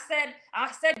 listen, I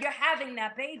said you're having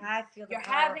that baby. I feel you're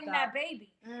having that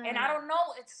baby. And I don't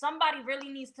know if somebody really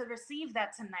needs to receive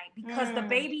that tonight because the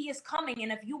baby is coming.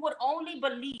 And if you would only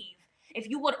believe If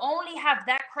you would only have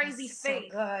that crazy That's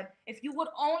faith, so good. if you would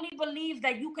only believe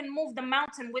that you can move the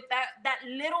mountain with that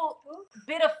little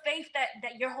bit of faith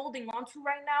that you're holding on to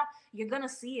right now, you're gonna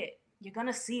see it. You're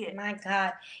gonna see it. My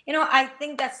God. I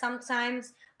think that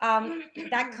sometimes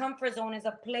that comfort zone is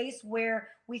a place where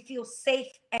we feel safe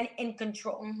and in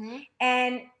control. Mm-hmm.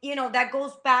 And, that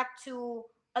goes back to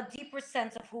a deeper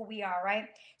sense of who we are, right?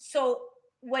 So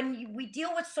when we deal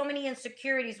with so many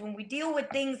insecurities, when we deal with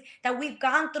things that we've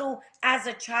gone through as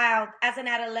a child, as an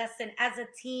adolescent, as a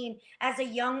teen, as a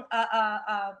young,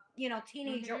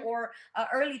 teenager, Mm-hmm. or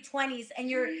early 20s, and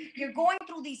you're going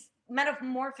through these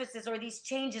metamorphoses or these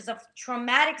changes of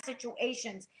traumatic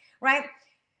situations, right?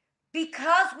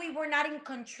 Because we were not in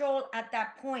control at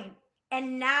that point,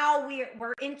 and now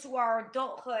we're into our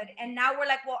adulthood, and now we're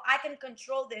like, well, I can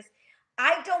control this.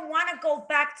 I don't want to go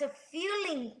back to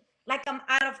feeling like I'm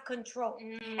out of control.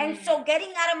 And so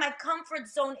getting out of my comfort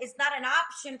zone is not an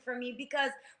option for me,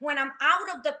 because when I'm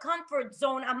out of the comfort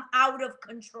zone, I'm out of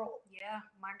control. Yeah,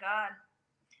 my God,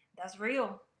 that's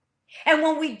real. And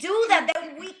when we do that,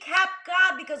 then we cap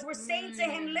God, because we're saying to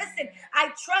him, listen, I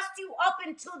trust you up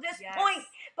until this point.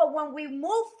 But when we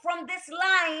move from this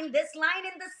line in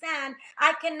the sand,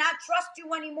 I cannot trust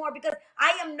you anymore, because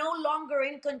I am no longer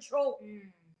in control.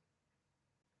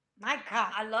 My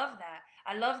God. I love that.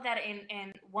 I love that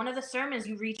in one of the sermons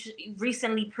you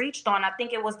recently preached on. I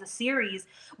think it was the series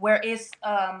where it's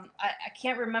I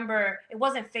can't remember. It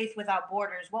wasn't Faith Without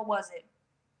Borders. What was it?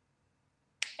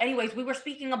 Anyways, we were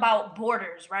speaking about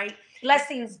borders, right?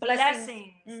 Blessings. Yes.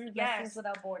 Blessings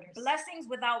without borders. Blessings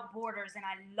without borders. And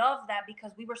I love that,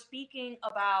 because we were speaking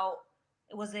about,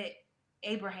 was it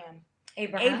Abraham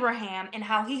and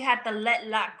how he had to let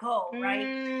Lot go, right?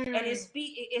 And it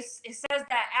says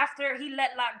that after he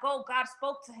let Lot go, God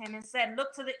spoke to him and said,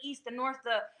 look to the east, the north,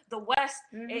 the west,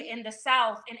 and the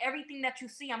south, and everything that you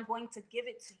see, I'm going to give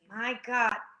it to you. My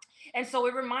God. And so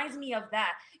it reminds me of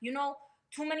that.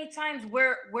 Too many times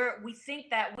where we think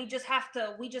that we just have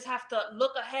to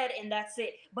look ahead and that's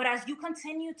it. But as you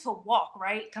continue to walk,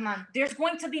 right? Come on. There's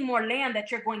going to be more land that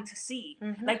you're going to see.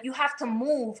 Like you have to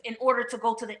move in order to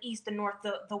go to the east, the north,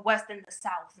 the west, and the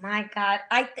south. My God.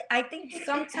 I think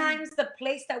sometimes the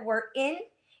place that we're in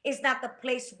is not the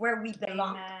place where we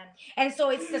belong. Amen. And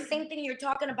so it's the same thing you're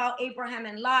talking about, Abraham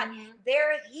and Lot.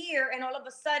 They're here, and all of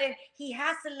a sudden he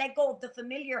has to let go of the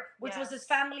familiar, which was his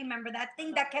family member, that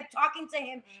thing that kept talking to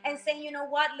him and saying, you know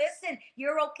what, listen,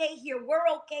 you're okay here, we're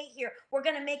okay here, we're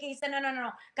gonna make it. He said,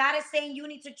 no. God is saying you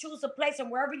need to choose a place,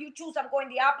 and wherever you choose, I'm going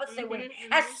the opposite way.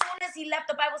 As soon as he left,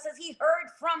 the Bible says he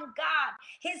heard from God.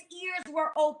 His ears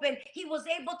were open. He was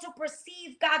able to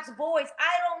perceive God's voice.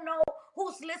 I don't know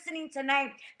who's listening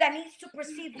tonight that needs to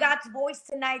perceive God's voice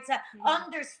tonight, to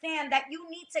understand that you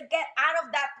need to get out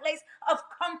of that place of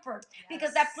comfort,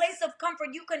 because that place of comfort,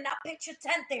 you cannot pitch a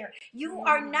tent there. You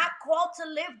are not called to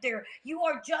live there. You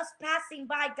are just passing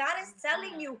by. God is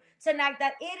telling you tonight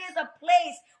that it is a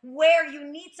place where you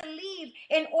need to leave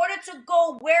in order to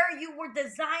go where you were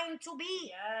designed to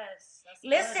be. Yes.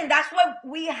 Listen, that's what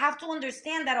we have to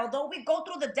understand, that although we go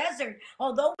through the desert,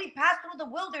 although we pass through the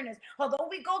wilderness, although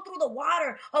we go through the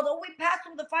water, although we pass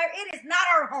through the fire, it is not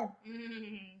our home.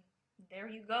 There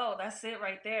you go. That's it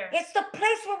right there. It's the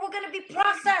place where we're going to be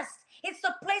processed. It's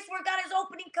the place where God is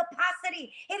opening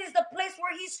capacity. It is the place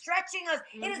where he's stretching us.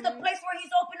 It is the place where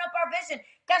he's opening up our vision.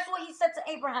 Guess what he said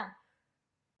to Abraham?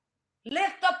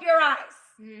 Lift up your eyes.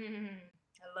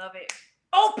 I love it.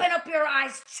 Open up your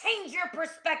eyes. Change your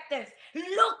perspective.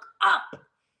 Look up.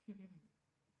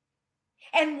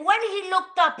 And when he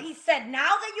looked up, he said, now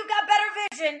that you got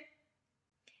better vision,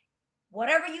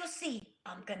 whatever you see,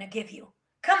 I'm going to give you.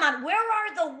 Come on, where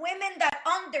are the women that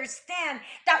understand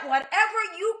that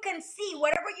whatever you can see,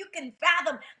 whatever you can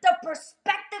fathom, the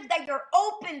perspective that you're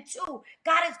open to,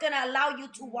 God is going to allow you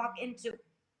to walk into?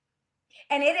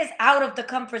 And it is out of the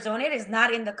comfort zone. It is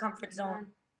not in the comfort zone.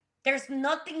 There's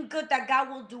nothing good that God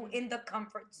will do in the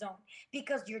comfort zone,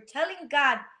 because you're telling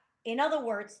God, in other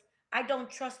words, I don't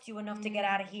trust you enough to get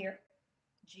out of here.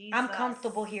 Jesus. I'm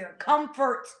comfortable here.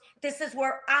 Comfort. This is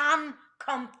where I'm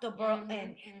comfortable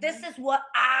in. This is what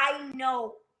I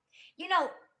know.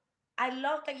 I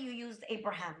love that you used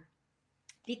Abraham,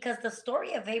 because the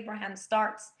story of Abraham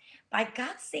starts by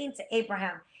God saying to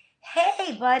Abraham,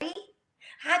 hey, buddy,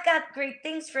 I got great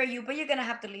things for you, but you're going to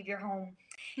have to leave your home.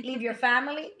 Leave your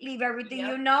family, leave everything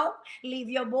you know, leave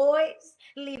your boys,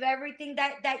 leave everything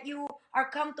that you are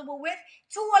comfortable with,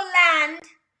 to a land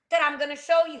that I'm going to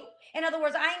show you. In other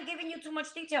words, I ain't giving you too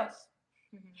much details.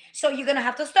 So you're going to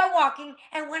have to start walking.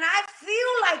 And when I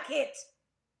feel like it,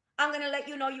 I'm going to let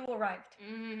you know you arrived.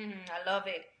 I love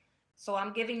it. So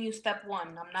I'm giving you step 1.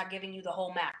 I'm not giving you the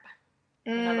whole map.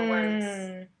 In other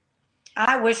words.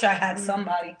 I wish I had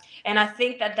somebody. And I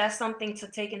think that that's something to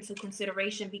take into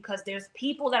consideration, because there's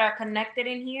people that are connected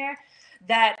in here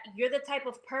that you're the type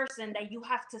of person that you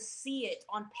have to see it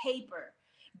on paper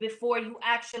before you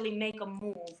actually make a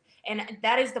move. And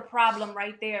that is the problem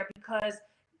right there, because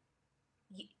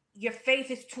your faith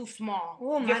is too small.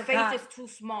 Oh my your faith God. is too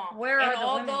small. Where and are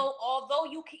the women? although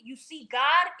you see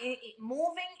God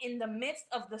moving in the midst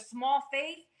of the small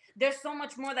faith, there's so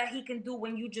much more that he can do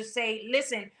when you just say,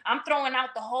 listen, I'm throwing out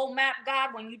the whole map,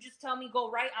 God. When you just tell me go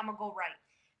right, I'm going to go right.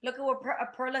 Look at what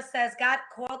Perla says. God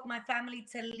called my family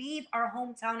to leave our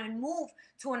hometown and move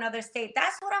to another state.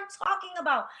 That's what I'm talking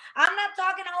about. I'm not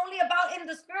talking only about in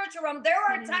the spiritual realm. There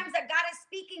are times that God is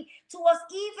speaking to us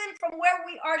even from where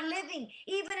we are living,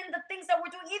 even in the things that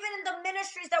we're doing, even in the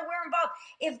ministries that we're involved.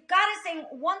 If God is saying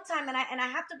one time, and I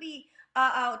have to be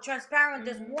transparent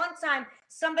with this. One time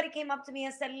somebody came up to me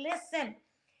and said, listen,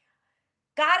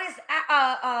 God is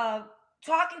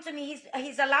talking to me.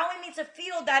 He's allowing me to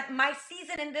feel that my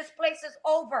season in this place is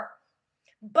over.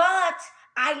 But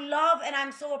I love and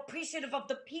I'm so appreciative of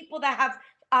the people that have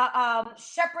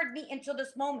shepherded me into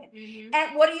this moment.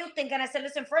 And what do you think? And I said,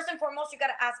 listen, first and foremost, you got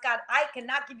to ask God. I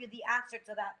cannot give you the answer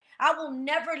to that. I will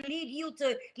never lead you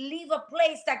to leave a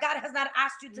place that God has not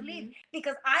asked you to leave,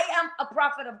 because I am a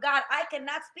prophet of God. I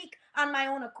cannot speak on my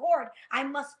own accord. I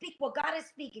must speak what God is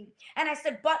speaking. And I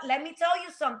said, but let me tell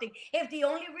you something. If the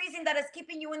only reason that is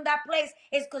keeping you in that place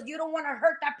is because you don't want to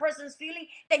hurt that person's feeling,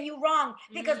 then you're wrong.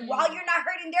 Because while you're not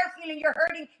hurting their feeling, you're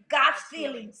hurting God's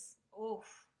feelings.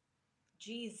 Oof.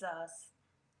 Jesus.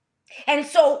 And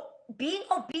so being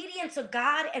obedient to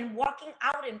God and walking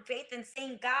out in faith and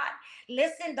saying, God,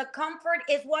 listen, the comfort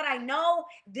is what I know.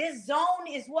 This zone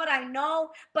is what I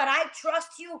know, but I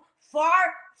trust you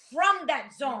far from that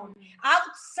zone,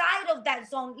 outside of that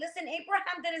zone. Listen,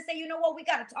 Abraham didn't say, you know what, we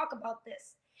got to talk about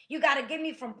this. You got to give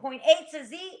me from point A to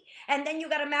Z, and then you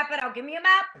got to map it out. Give me a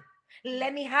map.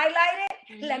 Let me highlight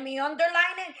it. Let me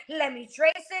underline it. Let me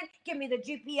trace it. Give me the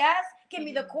GPS. Give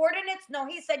me the coordinates. No,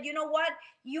 he said, you know what?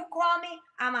 You call me,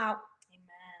 I'm out.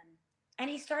 Amen. And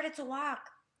he started to walk.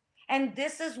 And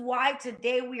this is why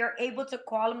today we are able to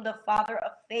call him the father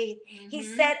of faith. He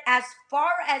said, as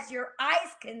far as your eyes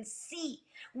can see.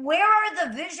 Where are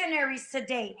the visionaries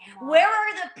today? Where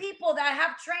are the people that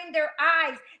have trained their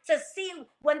eyes to see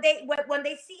when they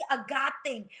see a God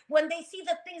thing, when they see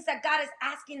the things that God is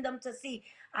asking them to see?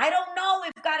 I don't know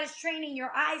if God is training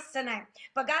your eyes tonight,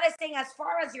 but God is saying, as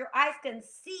far as your eyes can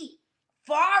see,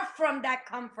 far from that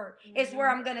comfort is where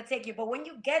I'm going to take you. But when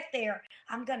you get there,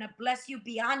 I'm going to bless you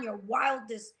beyond your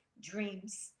wildest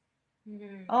dreams.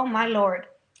 Oh, my Lord.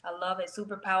 I love it.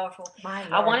 Super powerful. My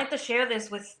Lord. I wanted to share this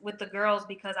with the girls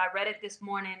because I read it this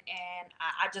morning and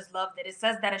I just loved it. It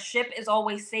says that a ship is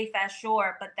always safe at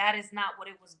shore, but that is not what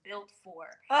it was built for.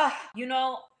 You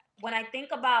know, when I think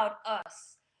about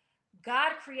us,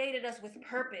 God created us with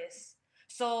purpose.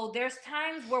 So there's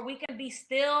times where we can be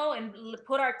still and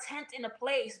put our tent in a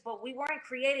place, but we weren't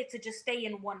created to just stay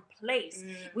in one place.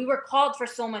 We were called for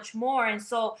so much more. And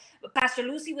so Pastor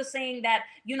Lucy was saying that,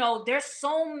 you know, there's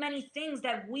so many things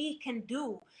that we can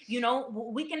do. You know,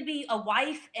 we can be a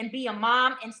wife and be a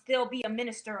mom and still be a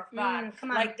minister of God.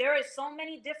 Come on. Like there is so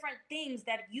many different things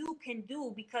that you can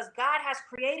do because God has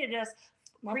created us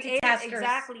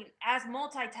exactly as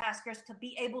multitaskers to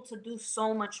be able to do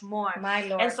so much more. My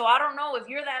Lord. And so I don't know if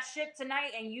you're that ship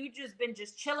tonight and you just been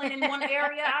chilling in one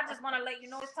area. I just want to let you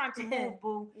know it's time to move,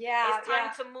 boo. Yeah, it's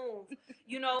time to move.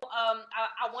 You know,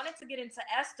 I wanted to get into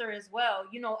Esther as well.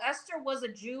 You know, Esther was a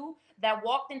Jew that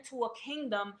walked into a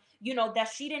kingdom, you know, that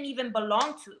she didn't even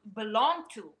belong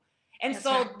to. And that's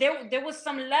so right. there was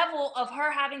some level of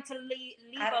her having to leave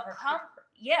a comfort.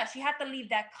 Yeah, she had to leave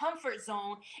that comfort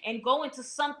zone and go into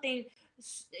something,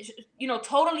 you know,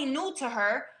 totally new to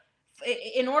her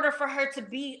in order for her to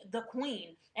be the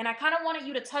queen. And I kind of wanted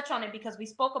you to touch on it because we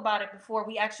spoke about it before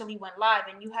we actually went live,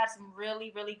 and you had some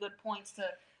really, really good points to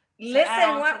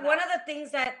listen. One of the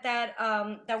things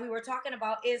that we were talking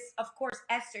about is, of course,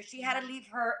 Esther. She had to leave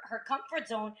her comfort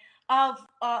zone of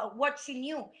what she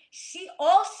knew.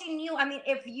 All she knew. I mean,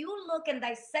 if you look and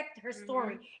dissect her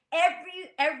story,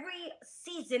 every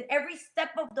season, every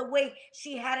step of the way,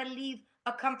 she had to leave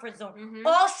a comfort zone.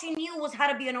 All she knew was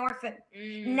how to be an orphan.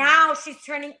 Now she's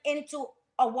turning into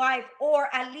a wife, or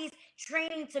at least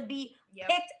training to be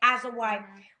picked as a wife.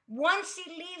 Once she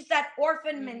leaves that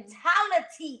orphan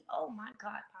mentality, oh my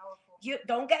God, powerful. You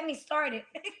don't get me started.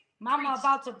 Mama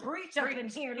about to preach up in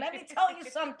here. Let me tell you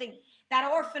something. that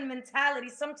orphan mentality.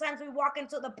 Sometimes we walk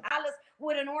into the palace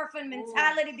with an orphan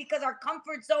mentality because our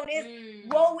comfort zone is,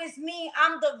 woe is me,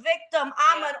 I'm the victim,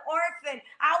 I'm an orphan,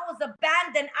 I was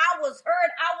abandoned, I was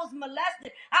hurt, I was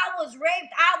molested, I was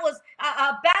raped, I was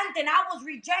abandoned, I was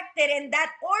rejected. And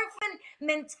that orphan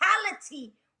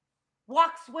mentality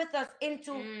walks with us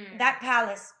into that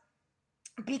palace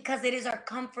because it is our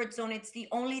comfort zone. It's the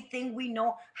only thing we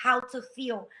know how to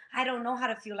feel. I don't know how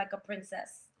to feel like a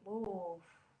princess.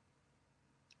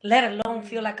 Let alone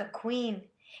feel like a queen.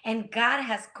 And God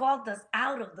has called us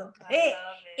out of the pit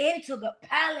into the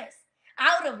palace,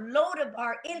 out of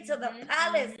Lodabar into the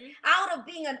palace, out of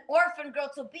being an orphan girl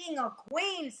to being a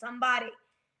queen. Somebody,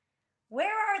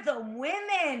 where are the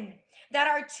women that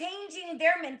are changing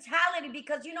their mentality?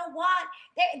 Because you know what?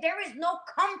 There is no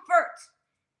comfort.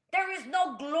 There is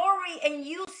no glory in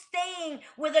you staying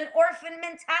with an orphan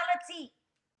mentality.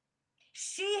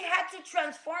 She had to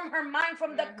transform her mind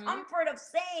from the comfort of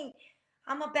saying,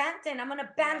 I'm abandoned. I'm an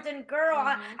abandoned girl.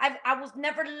 I was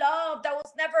never loved. I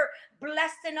was never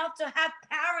blessed enough to have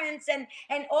parents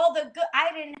and all the good.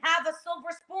 I didn't have a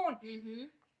silver spoon.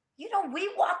 You know, we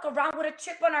walk around with a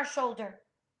chip on our shoulder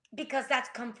because that's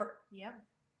comfort. Yeah.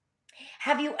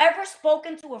 Have you ever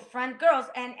spoken to a friend, girls,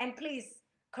 and please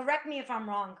correct me if I'm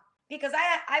wrong, because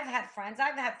I've had friends,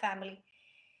 I've had family,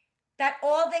 that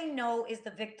all they know is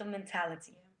the victim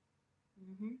mentality.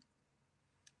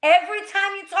 Every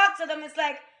time you talk to them, it's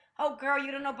like, oh, girl,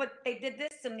 you don't know, but they did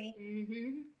this to me.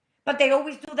 But they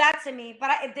always do that to me.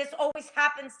 But this always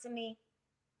happens to me.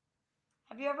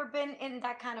 Have you ever been in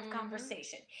that kind of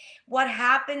conversation? What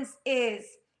happens is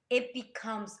it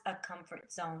becomes a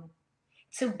comfort zone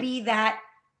to be that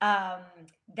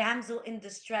damsel in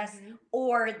distress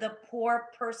or the poor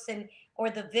person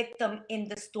or the victim in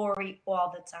the story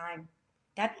all the time.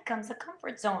 That becomes a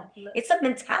comfort zone. It's a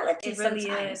mentality. It really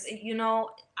sometimes. is. You know,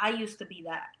 I used to be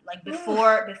that. Like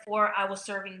before I was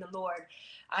serving the Lord,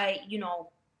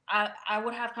 I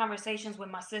would have conversations with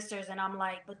my sisters and I'm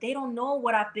like, but they don't know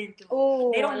what I've been through.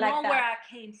 Ooh, they don't like know that. where I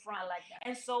came from. I like that.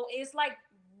 And so it's like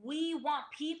we want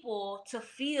people to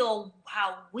feel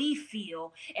how we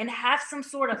feel and have some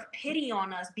sort of pity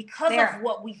on us because of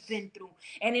what we've been through.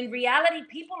 And in reality,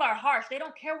 people are harsh. They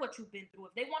don't care what you've been through.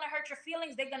 If they want to hurt your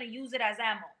feelings, they're going to use it as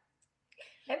ammo.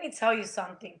 Let me tell you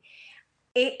something.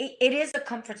 It is a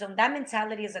comfort zone. That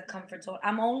mentality is a comfort zone.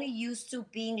 I'm only used to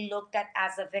being looked at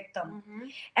as a victim.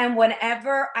 And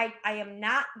whenever I am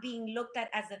not being looked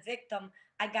at as a victim,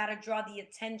 I got to draw the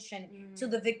attention to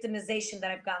the victimization that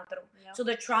I've gone through, to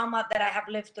the trauma that I have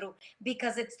lived through,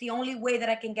 because it's the only way that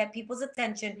I can get people's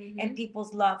attention and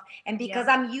people's love. And because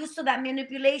I'm used to that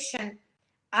manipulation,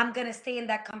 I'm going to stay in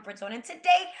that comfort zone. And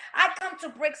today, I come to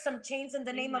break some chains in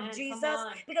the name of Jesus,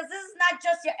 because this is not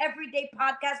just your everyday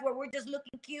podcast where we're just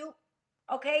looking cute.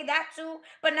 Okay, that too.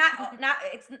 But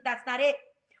that's not it.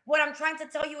 What I'm trying to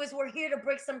tell you is we're here to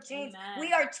break some chains.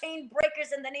 We are chain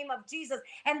breakers in the name of Jesus.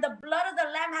 And the blood of the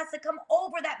Lamb has to come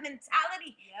over that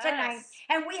mentality tonight.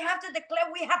 And we have to declare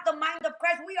we have the mind of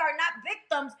Christ. We are not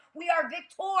victims. We are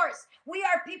victors. We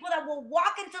are people that will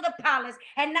walk into the palace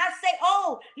and not say,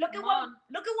 oh, look at what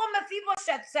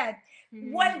Mephibosheth said.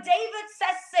 When David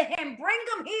says to him, bring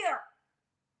him here.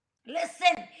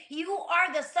 Listen, you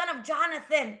are the son of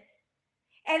Jonathan.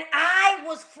 And I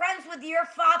was friends with your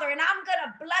father, and I'm going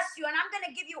to bless you, and I'm going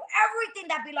to give you everything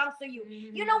that belongs to you.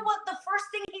 You know what? The first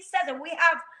thing he says, and we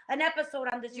have an episode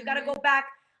on this. You got to go back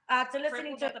to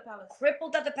listening to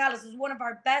Crippled at the Palace. Is one of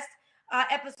our best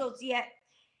episodes yet.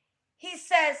 He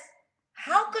says,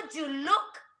 how could you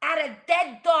look at a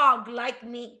dead dog like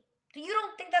me? Do you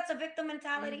don't think that's a victim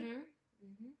mentality?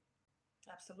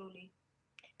 Absolutely.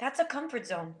 That's a comfort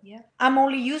zone. Yeah. I'm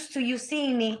only used to you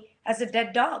seeing me as a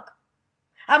dead dog.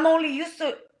 I'm only used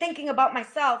to thinking about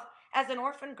myself as an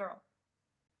orphan girl.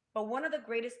 But one of the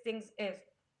greatest things is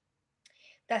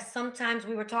that sometimes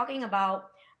we were talking about,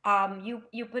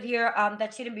 you put here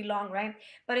that she didn't belong, right?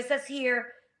 But it says here,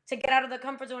 to get out of the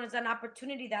comfort zone is an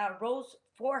opportunity that arose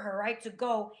for her, right? To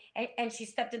go, and she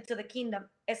stepped into the kingdom.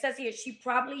 It says here, she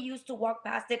probably used to walk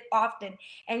past it often.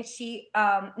 And she,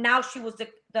 now she was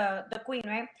the queen,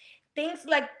 right? Things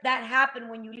like that happen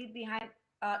when you leave behind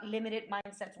limited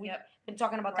mindsets. We've been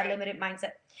talking about that limited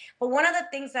mindset. But one of the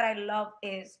things that I love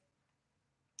is,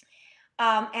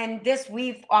 and this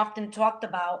we've often talked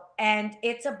about, and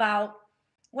it's about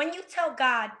when you tell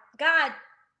God,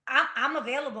 I'm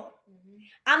available.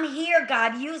 I'm here,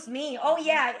 God, use me. Oh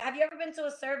yeah, have you ever been to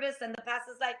a service and the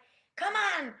pastor's like, come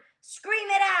on, scream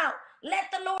it out. Let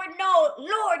the Lord know,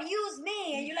 Lord, use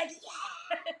me. And you're like,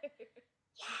 yeah.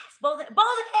 Yes, both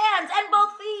hands and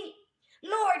both feet.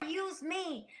 Lord, use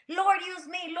me. Lord, use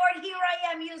me. Lord, here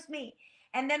I am, use me.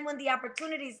 And then when the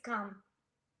opportunities come,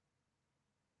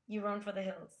 you run for the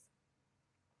hills.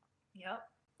 Yep.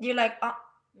 You're like,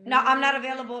 no, I'm not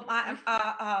available.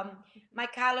 My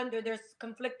calendar, there's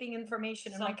conflicting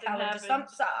information in my calendar.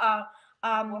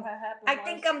 I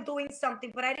think I'm doing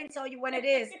something, but I didn't tell you when it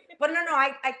is. But no,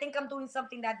 I think I'm doing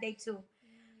something that day too.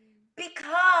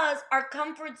 Because our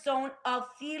comfort zone of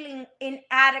feeling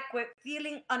inadequate,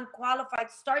 feeling unqualified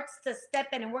starts to step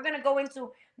in. And we're going to go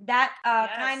into that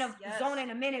kind of zone in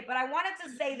a minute. But I wanted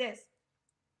to say this.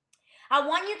 I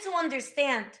want you to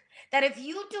understand that if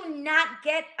you do not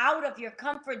get out of your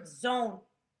comfort zone,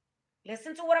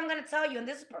 listen to what I'm going to tell you, and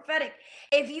this is prophetic.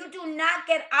 If you do not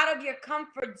get out of your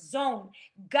comfort zone,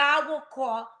 God will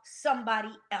call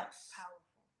somebody else.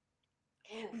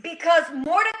 Because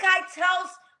Mordecai tells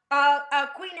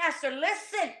Queen Esther,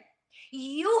 listen,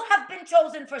 you have been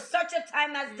chosen for such a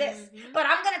time as this. But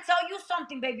I'm going to tell you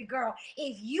something, baby girl.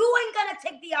 If you ain't going to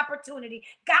take the opportunity,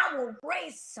 God will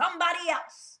raise somebody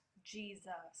else.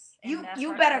 Jesus.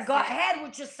 You better go ahead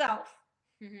with yourself.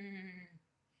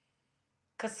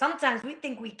 Because sometimes we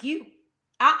think we cute.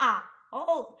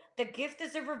 Oh, the gift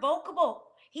is irrevocable.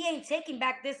 He ain't taking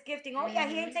back this gifting. Oh, yeah,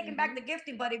 he ain't taking back the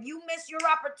gifting. But if you miss your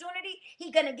opportunity,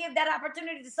 he's going to give that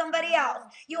opportunity to somebody else.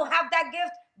 You'll have that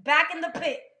gift back in the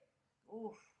pit.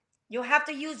 Oof. You'll have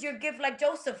to use your gift like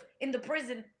Joseph in the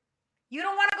prison. You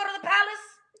don't want to go to the palace?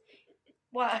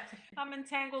 What? I'm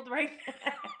entangled right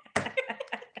now.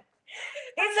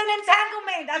 It's an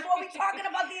entanglement. That's what we're talking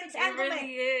about, the entanglement. It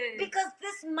really is. Because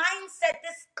this mindset,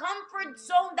 this comfort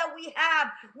zone that we have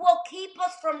will keep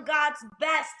us from God's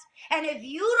best. And if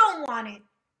you don't want it,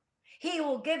 he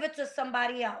will give it to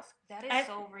somebody else. That is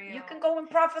so real. You can go and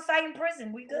prophesy in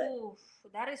prison. We good. Oof,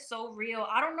 that is so real.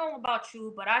 I don't know about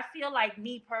you, but I feel like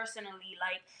me personally,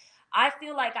 I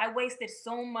feel like I wasted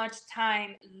so much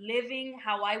time living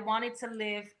how I wanted to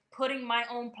live, putting my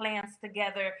own plans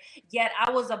together, yet I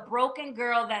was a broken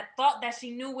girl that thought that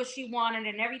she knew what she wanted,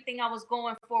 and everything I was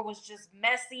going for was just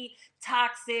messy,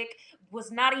 toxic,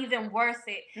 was not even worth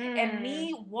it. And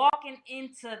me walking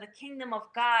into the kingdom of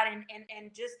God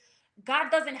and just,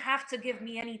 God doesn't have to give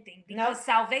me anything, because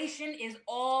salvation is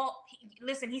all.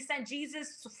 Listen, he sent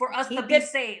Jesus for us to be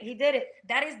saved. He did it.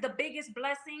 That is the biggest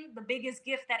blessing, the biggest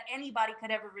gift that anybody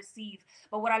could ever receive.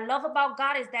 But what I love about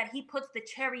God is that he puts the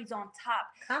cherries on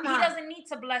top. He doesn't need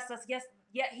to bless us,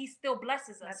 yet he still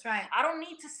blesses us. That's right. I don't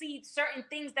need to see certain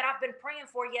things that I've been praying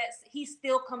for, yet he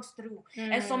still comes through.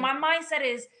 And so my mindset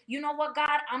is, you know what,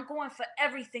 God, I'm going for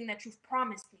everything that you've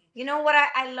promised me. You know what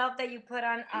I love that you put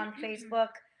on Facebook?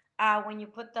 When you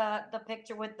put the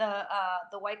picture with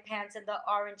the white pants and the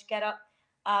orange getup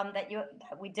that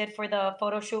we did for the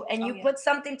photo shoot, and you put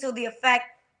something to the effect,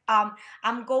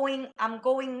 I'm going,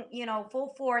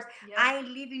 full force. Yep. I ain't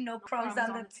leaving no crumbs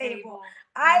on the table.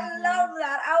 I love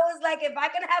that. I was like, if I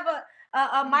can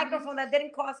have a microphone that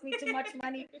didn't cost me too much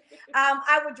money,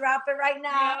 I would drop it right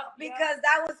now, because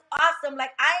that was awesome.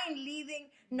 Like, I ain't leaving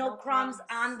no crumbs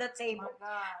on the table.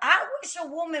 I wish a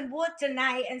woman would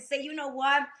tonight and say, you know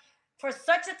what? For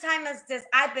such a time as this,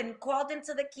 I've been called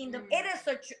into the kingdom. It is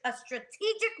a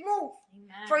strategic move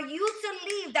for you to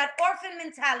leave that orphan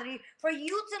mentality, for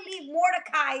you to leave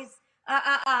Mordecai's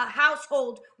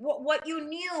household, what you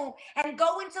knew, and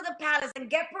go into the palace and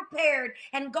get prepared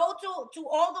and go to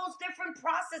all those different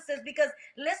processes. Because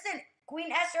listen,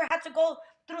 Queen Esther had to go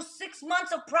through 6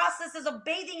 months of processes of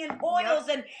bathing in oils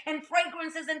and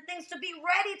fragrances and things to be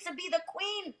ready to be the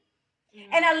queen.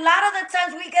 And a lot of the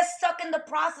times we get stuck in the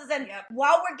process, and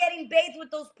while we're getting bathed with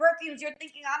those perfumes, you're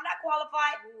thinking, I'm not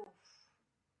qualified.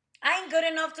 I ain't good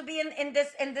enough to be in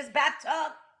this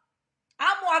bathtub.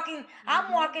 I'm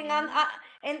walking on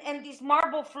in these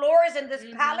marble floors in this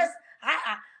palace.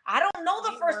 I don't know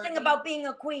the first thing about being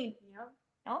a queen.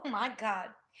 Oh my God.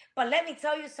 But let me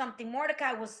tell you something.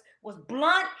 Mordecai was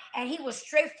blunt, and he was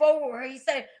straightforward. He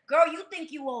said, girl, you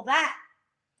think you owe that.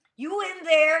 You in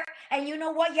there, and you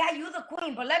know what? Yeah, you the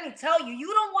queen, but let me tell you,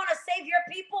 you don't want to save your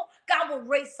people, God will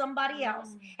raise somebody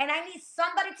else. And I need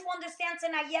somebody to understand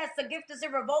tonight, yes, the gift is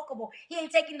irrevocable. He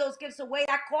ain't taking those gifts away.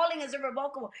 That calling is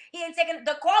irrevocable. He ain't taking,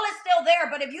 the call is still there,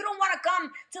 but if you don't want to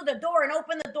come to the door and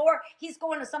open the door, he's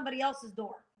going to somebody else's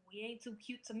door. We ain't too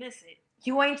cute to miss it.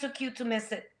 You ain't too cute to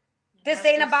miss it. This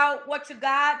ain't about what you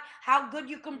got, how good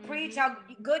you can preach, how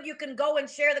good you can go and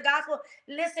share the gospel.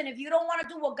 Listen, if you don't want to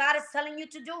do what God is telling you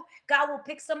to do, God will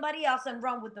pick somebody else and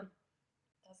run with them.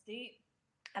 That's deep.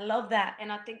 I love that.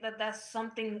 And I think that's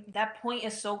something, that point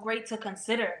is so great to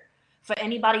consider for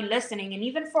anybody listening, and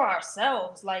even for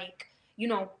ourselves. Like,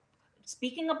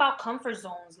 speaking about comfort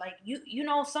zones, like you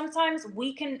know, sometimes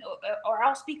we can, or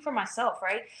I'll speak for myself,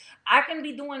 right? I can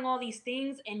be doing all these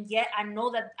things, and yet I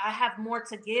know that I have more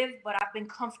to give, but I've been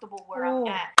comfortable where I'm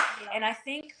at. And I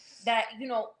think that, you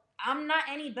know, I'm not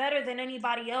any better than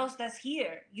anybody else that's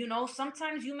here. You know,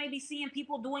 sometimes you may be seeing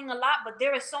people doing a lot, but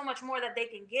there is so much more that they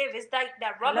can give. It's like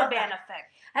that rubber band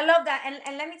effect. I love that.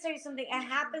 And let me tell you something. It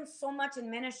happens so much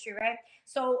in ministry, right?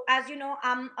 So, as you know,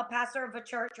 I'm a pastor of a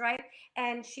church, right?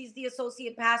 And she's the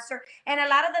associate pastor. And a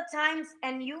lot of the times,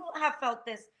 and you have felt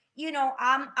this, you know,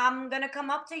 I'm gonna come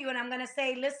up to you and I'm gonna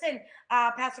say, listen,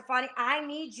 Pastor Fanny, I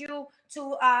need you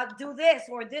to do this,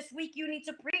 or this week you need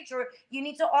to preach, or you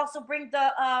need to also bring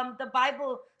the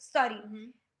Bible study. Mm-hmm.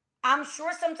 I'm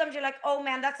sure sometimes you're like, oh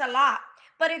man, that's a lot.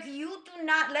 But if you do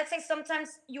not, let's say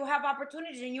sometimes you have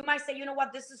opportunities and you might say, you know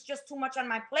what, this is just too much on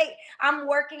my plate. I'm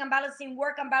working, I'm balancing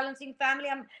work, I'm balancing family,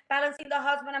 I'm balancing the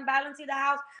husband, I'm balancing the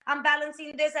house, I'm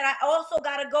balancing this. And I also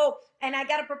got to go and I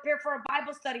got to prepare for a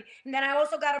Bible study. And then I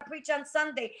also got to preach on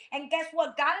Sunday. And guess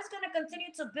what? God is going to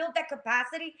continue to build that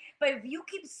capacity. But if you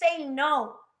keep saying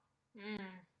no,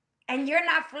 and you're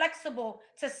not flexible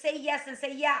to say yes and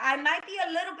say, yeah, I might be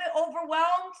a little bit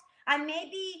overwhelmed. I may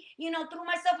be, you know, threw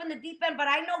myself in the deep end, but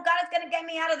I know God is going to get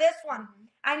me out of this one.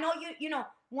 I know you know,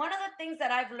 one of the things that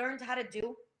I've learned how to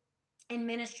do in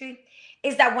ministry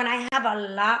is that when I have a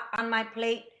lot on my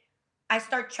plate, I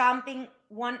start chomping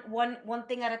one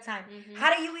thing at a time.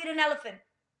 How do you eat an elephant?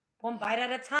 One bite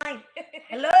at a time.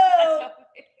 Hello.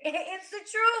 It's the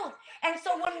truth. And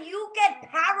so when you get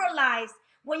paralyzed,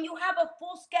 when you have a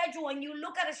full schedule and you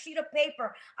look at a sheet of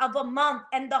paper of a month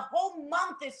and the whole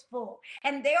month is full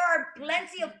and there are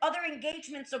plenty of other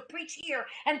engagements, so preach here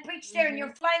and preach there, and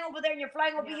you're flying over there and you're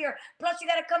flying over here, plus you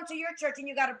got to come to your church and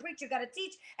you got to preach, you got to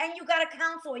teach, and you got to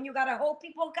counsel, and you got to hold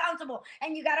people accountable,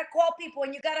 and you got to call people,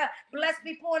 and you got to bless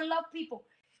people and love people.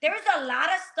 There's a lot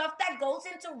of stuff that goes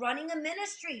into running a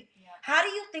ministry. How do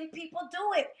you think people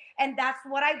do it? And that's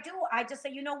what I do. I just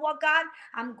say, you know what, God,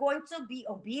 I'm going to be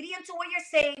obedient to what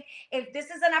you're saying. If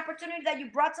this is an opportunity that you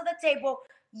brought to the table,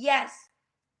 yes,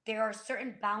 there are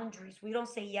certain boundaries. We don't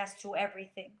say yes to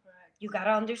everything. You got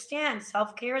to understand,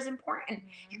 self-care is important.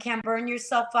 You can't burn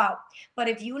yourself out. But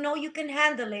if you know you can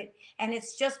handle it, and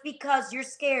it's just because you're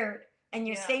scared, and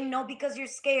you're saying no because you're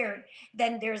scared,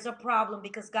 then there's a problem,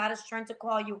 because God is trying to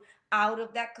call you out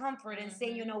of that comfort and say,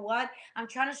 you know what, I'm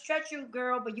trying to stretch you,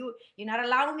 girl, but you're not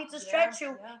allowing me to stretch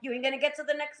you. You ain't gonna get to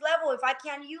the next level if I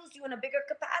can't use you in a bigger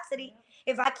capacity.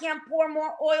 If I can't pour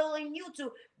more oil in you to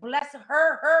bless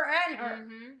her and her.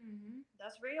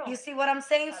 That's real. You see what I'm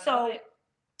saying? So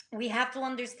we have to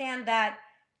understand that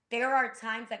there are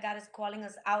times that God is calling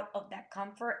us out of that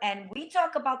comfort, and we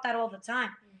talk about that all the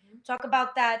time. Talk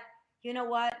about that. You know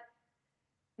what?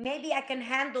 Maybe I can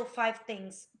handle 5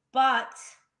 things, but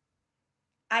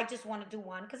I just want to do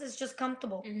one because it's just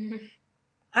comfortable.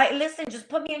 I listen, just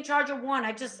put me in charge of one.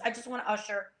 I just want to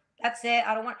usher. That's it.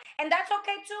 I don't want, and that's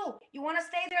okay too. You want to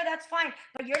stay there, that's fine.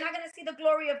 But you're not going to see the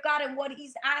glory of God and what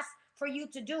He's asked for you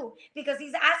to do, because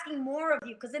He's asking more of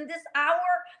you. Because in this hour,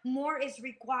 more is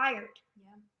required.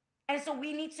 And so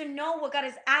we need to know what God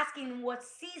is asking in what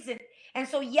season. And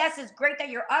so, yes, it's great that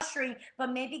you're ushering,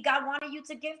 but maybe God wanted you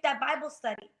to give that Bible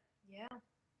study.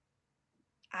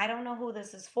 I don't know who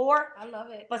this is for. I love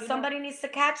it. But somebody needs to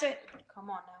catch it. Come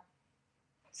on now.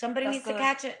 Somebody needs to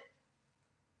catch it.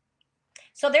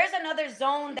 So there's another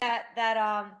zone that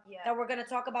we're going to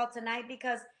talk about tonight,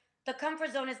 because the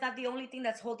comfort zone is not the only thing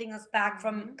that's holding us back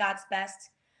from God's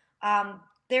best.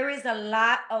 There is a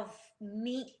lot of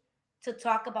meat to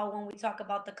talk about when we talk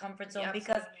about the comfort zone,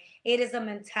 because it is a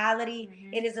mentality,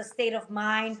 it is a state of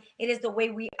mind, it is the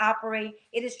way we operate,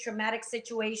 it is traumatic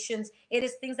situations, it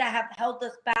is things that have held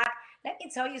us back. Let me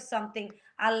tell you something.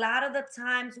 A lot of the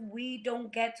times we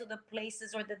don't get to the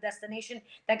places or the destination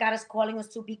that God is calling us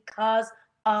to because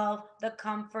of the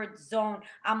comfort zone.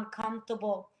 I'm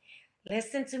comfortable.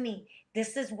 Listen to me.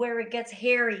 This is where it gets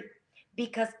hairy,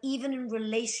 because even in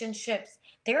relationships,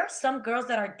 there are some girls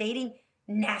that are dating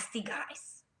nasty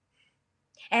guys.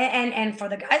 And for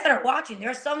the guys that are watching, there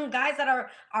are some guys that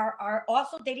are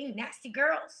also dating nasty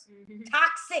girls.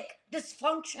 Toxic,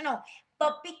 dysfunctional.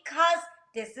 But because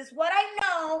this is what I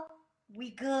know,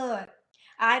 we good.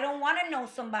 I don't want to know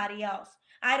somebody else.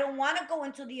 I don't want to go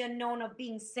into the unknown of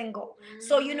being single.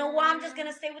 So you know what? I'm just going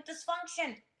to stay with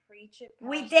dysfunction. Preach it.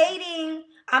 We dating.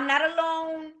 I'm not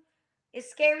alone. It's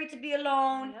scary to be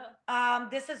alone.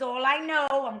 This is all I know.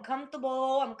 I'm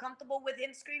comfortable. I'm comfortable with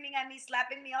him screaming at me,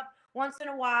 slapping me up once in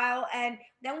a while. And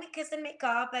then we kiss and make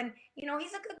up. And, you know,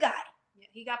 he's a good guy. Yeah,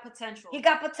 he got potential. He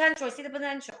got potential. I see the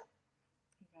potential.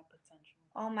 He got potential.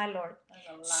 Oh, my Lord. That's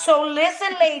a lot. So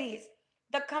listen, ladies.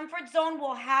 The comfort zone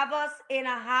will have us in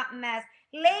a hot mess.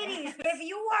 Ladies, if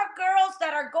you are girls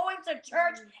that are going to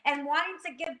church and wanting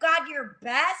to give God your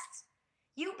best,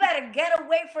 you better get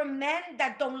away from men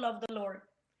that don't love the Lord.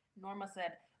 Norma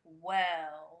said,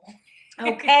 well.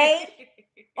 Okay?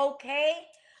 Okay?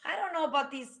 I don't know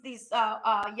about these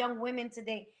young women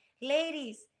today.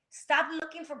 Ladies, stop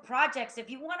looking for projects. If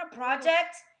you want a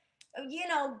project,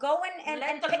 go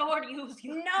Let the Lord use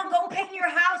you. No, go paint your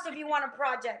house if you want a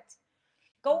project.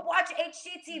 Go watch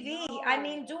HGTV. No. I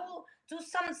mean, do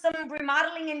some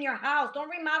remodeling in your house. Don't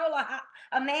remodel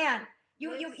a man.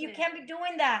 You can't be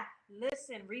doing that.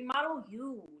 Listen, remodel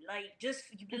you. Like, just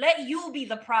let you be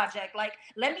the project. Like,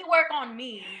 let me work on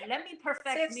me. Let me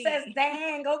perfect Tiff me. says,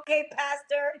 dang, okay,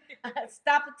 Pastor.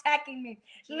 Stop attacking me.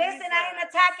 Jesus. Listen, I ain't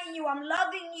attacking you. I'm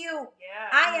loving you. Yeah,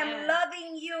 I amen. am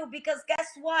loving you because guess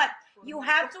what? You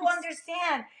have to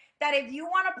understand that if you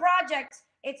want a project,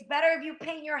 it's better if you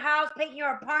paint your house, paint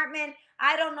your apartment.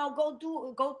 I don't know,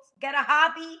 go get a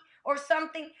hobby or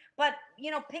something. But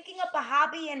picking up a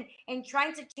hobby and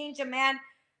trying to change a man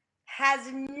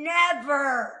has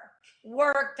never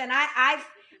worked. And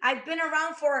I've been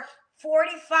around for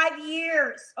 45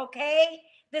 years, okay?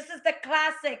 This is the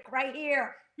classic right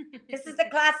here. This is the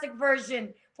classic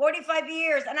version. 45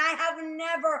 years, and I have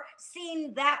never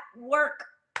seen that work.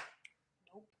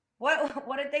 Nope.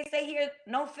 What did they say here?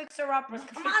 No fixer-uppers.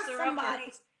 Come on,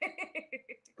 somebody.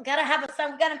 Gotta have a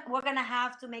son. We're gonna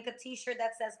have to make a t-shirt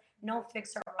that says no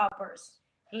fixer-uppers.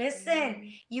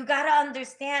 Listen, you got to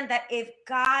understand that if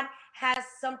God has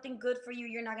something good for you,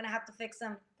 you're not going to have to fix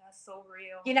him. That's so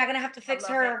real. You're not going to have to fix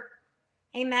her.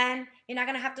 Amen. You're not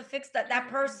going to have to fix that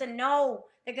person. No,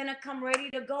 they're going to come ready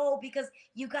to go because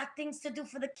you got things to do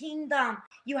for the kingdom.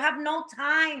 You have no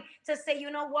time to say, you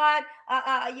know what,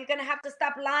 you're going to have to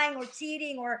stop lying or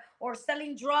cheating or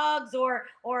selling drugs or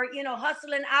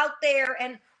hustling out there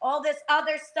and all this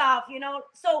other stuff,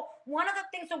 So one of the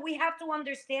things that we have to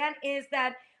understand is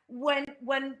that when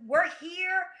we're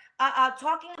here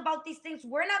talking about these things,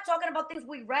 we're not talking about things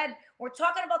we read. We're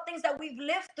talking about things that we've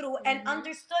lived through and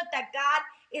understood that God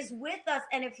is with us.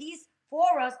 And if he's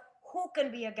for us, who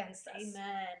can be against us?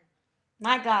 Amen.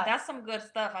 My God. That's some good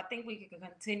stuff. I think we can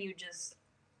continue just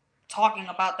talking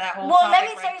about that whole Well, let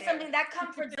me topic tell you there. something. That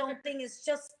comfort zone thing is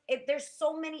just, there's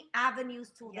so many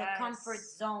avenues to the comfort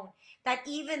zone that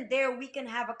even there we can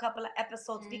have a couple of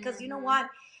episodes because you know what?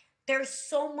 There's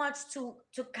so much to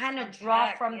kind of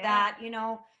draw from that,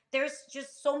 There's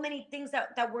just so many things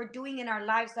that we're doing in our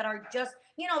lives that are just,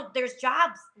 there's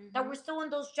jobs that we're still in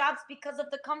those jobs because of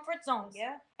the comfort zones.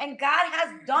 Yeah. And God has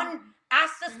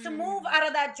asked us to move out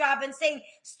of that job and saying,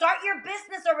 start your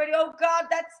business already. Oh God,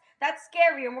 that's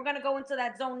scary. And we're going to go into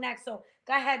that zone next. So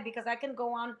go ahead, because I can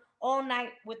go on all night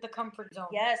with the comfort zone.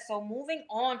 Yes. So moving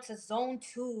on to zone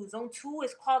 2. Zone 2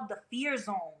 is called the fear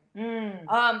zone.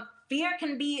 Fear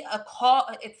can be a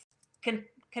cause. It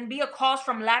can be a cause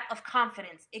from lack of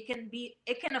confidence. It can be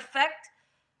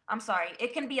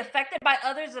affected by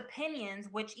others' opinions,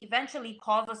 which eventually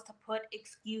cause us to put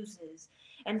excuses.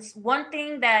 And one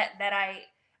thing that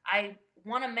I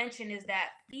want to mention is that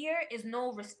fear is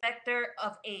no respecter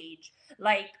of age.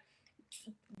 Like,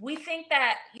 we think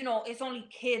that, it's only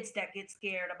kids that get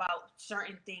scared about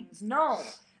certain things. No,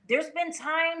 there's been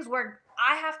times where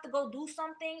I have to go do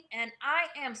something and I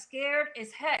am scared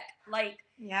as heck. Like,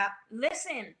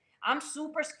 listen, I'm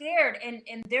super scared.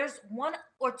 And there's one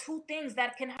or two things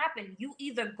that can happen. You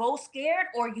either go scared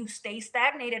or you stay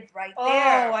stagnated right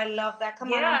there. Oh, I love that.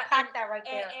 Come on, unpack that right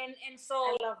there. And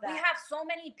so we have so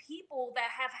many people that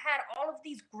have had all of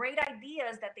these great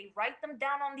ideas that they write them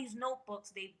down on these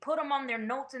notebooks. They put them on their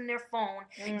notes in their phone.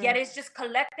 Yet it's just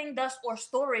collecting dust or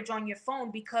storage on your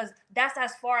phone because that's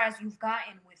as far as you've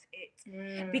gotten with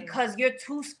it. Because you're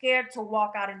too scared to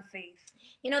walk out in faith.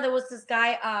 There was this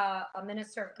guy, a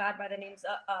minister of God by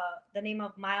the name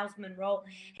of Miles Monroe,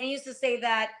 and he used to say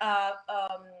that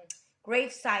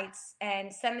grave sites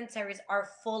and cemeteries are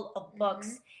full of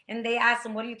books. And they asked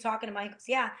him, what are you talking about? He goes,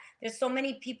 yeah, there's so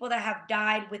many people that have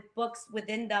died with books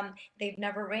within them. They've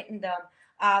never written them.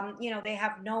 They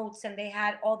have notes and they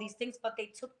had all these things, but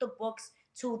they took the books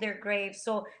to their grave.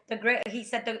 So he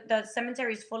said the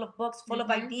cemetery is full of books, full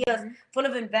of ideas, full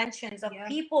of inventions of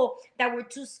people that were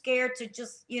too scared to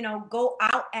just, go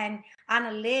out and on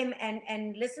a limb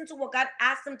and listen to what God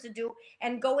asked them to do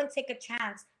and go and take a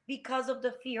chance because of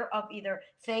the fear of either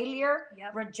failure,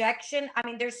 rejection. I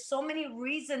mean, there's so many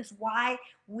reasons why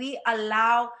we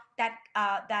allow that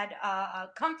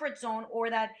comfort zone or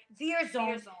that fear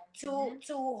zone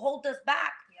to hold us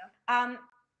back.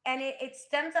 And it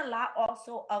stems a lot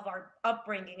also of our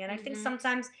upbringing. And I think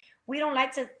sometimes we don't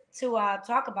like to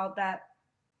talk about that.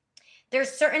 there's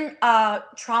certain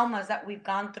traumas that we've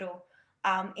gone through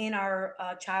in our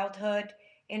childhood,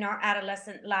 in our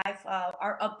adolescent life,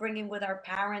 our upbringing with our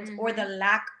parents, or the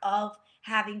lack of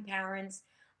having parents,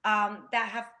 that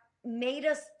have made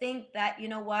us think that, you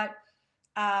know what,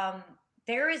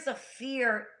 there is a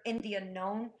fear in the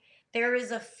unknown. There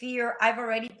is a fear. I've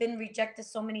already been rejected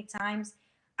so many times.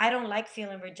 I don't like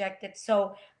feeling rejected,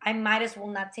 so I might as well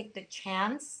not take the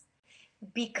chance,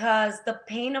 because the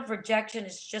pain of rejection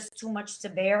is just too much to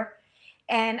bear.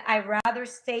 And I rather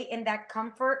stay in that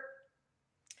comfort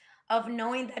of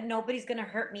knowing that nobody's gonna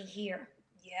hurt me here.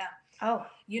 Yeah. Oh,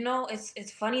 You know,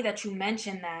 it's funny that you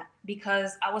mentioned that,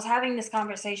 because I was having this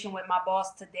conversation with my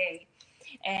boss today,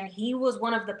 and he was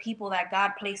one of the people that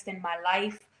God placed in my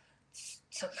life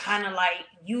to kind of like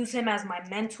use him as my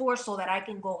mentor so that I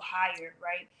can go higher,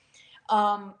 right?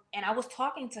 And I was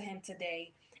talking to him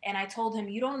today, and I told him,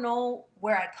 you don't know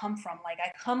where I come from. Like,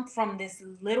 I come from this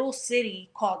little city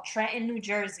called Trenton, New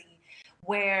Jersey,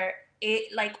 where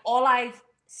it, like, all I've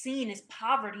seen is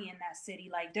poverty in that city.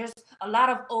 Like, there's a lot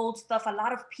of old stuff. A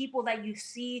lot of people that you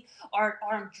see are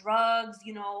on drugs,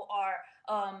 you know, are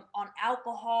on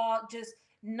alcohol, just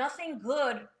nothing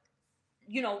good.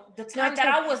 You know, the time that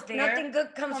I was there, nothing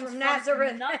good comes from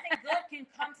Nazareth. Nothing good can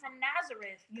come from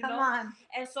Nazareth. You Come know, on.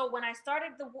 and so when I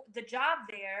started the job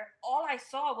there, all I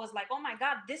saw was like, oh my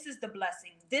God, this is the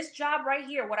blessing. This job right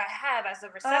here, what I have as a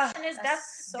receptionist,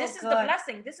 this is the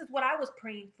blessing. This is what I was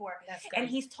praying for. And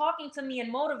he's talking to me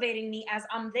and motivating me as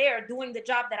I'm there doing the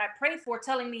job that I prayed for,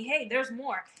 telling me, hey, there's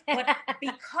more. But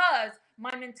because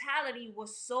my mentality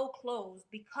was so closed,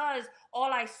 because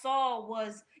all I saw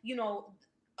was, you know,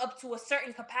 up to a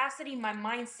certain capacity, my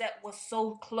mindset was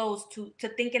so close to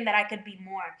thinking that I could be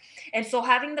more. And so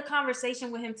having the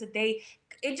conversation with him today,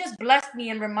 it just blessed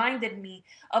me and reminded me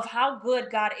of how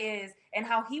good God is, and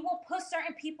how he will put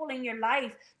certain people in your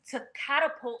life to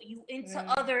catapult you into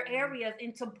other areas,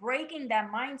 into breaking that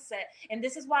mindset. And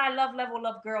this is why I love Level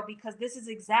Up Girl, because this is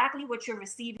exactly what you're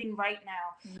receiving right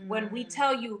now. When we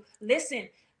tell you, listen,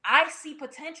 I see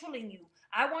potential in you.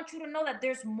 I want you to know that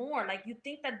there's more. Like, you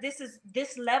think that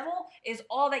this level is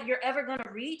all that you're ever going to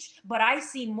reach, but I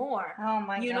see more. Oh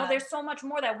my God. You know, there's so much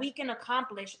more that we can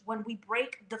accomplish when we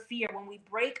break the fear, when we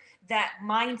break that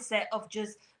mindset of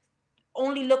just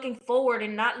only looking forward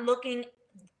and not looking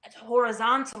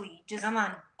horizontally, just Come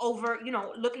on. over, you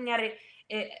know, looking at it,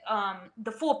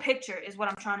 the full picture is what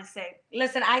I'm trying to say.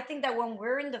 Listen, I think that when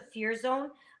we're in the fear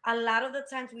zone, a lot of the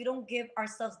times we don't give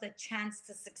ourselves the chance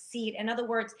to succeed. In other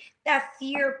words, that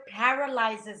fear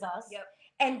paralyzes us. Yep.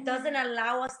 And doesn't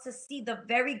allow us to see the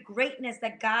very greatness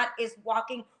that God is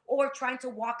walking or trying to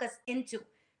walk us into.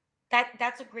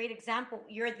 That's a great example.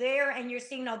 You're there and you're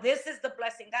seeing, no, this is the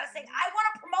blessing. God is saying, I want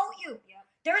to promote you. Yep.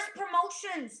 There's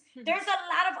promotions. There's a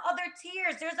lot of other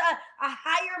tiers. There's a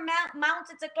higher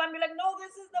mountain to climb. You're like, no,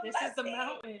 this is the blessing. This is the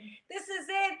mountain. This is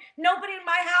it. Nobody in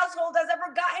my household has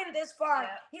ever gotten this far. Yeah.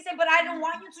 He said, but I don't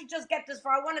want you to just get this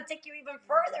far. I want to take you even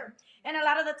further. And a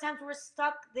lot of the times we're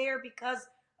stuck there because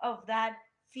of that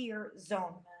fear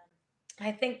zone.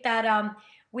 I think that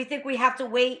we think we have to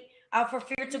wait for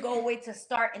fear to go away to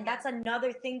start. And that's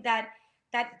another thing that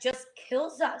just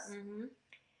kills us. Mm-hmm.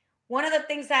 One of the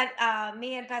things that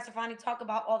me and Pastor Fanny talk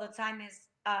about all the time is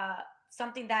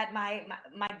something that my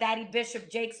daddy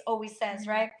Bishop Jakes always says,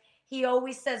 mm-hmm. right? He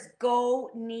always says, go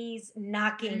knees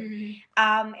knocking.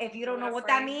 Mm-hmm. If you don't know what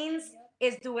that means,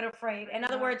 is do it afraid. In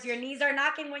other words, your knees are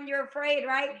knocking when you're afraid,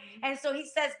 right? Mm-hmm. And so he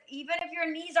says, even if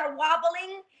your knees are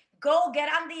wobbling, go get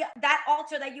on that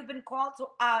altar that you've been called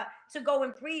to go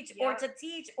and preach, or to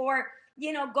teach, or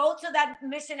go to that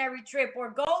missionary trip, or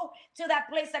go to that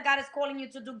place that God is calling you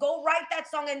to do. Go write that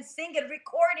song and sing it,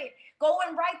 record it. Go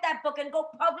and write that book and go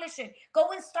publish it.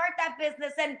 Go and start that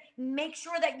business and make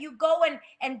sure that you go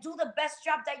and do the best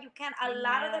job that you can. A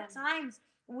lot of the times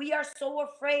we are so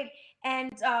afraid,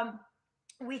 and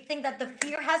we think that the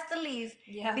fear has to leave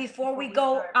before we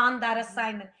go on that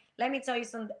assignment. Let me tell you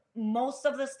something. Most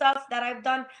of the stuff that I've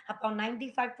done, about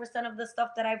 95% of the stuff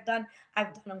that I've done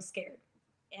them scared.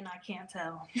 And I can't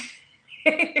tell.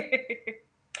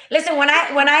 Listen, when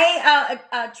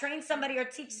I train somebody or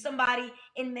teach somebody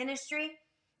in ministry,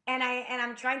 and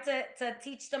I'm trying to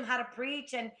teach them how to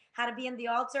preach and how to be in the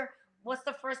altar, what's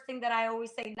the first thing that I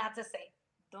always say not to say?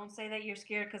 Don't say that you're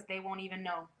scared, because they won't even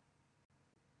know.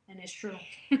 And it's true.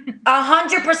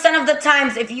 100% of the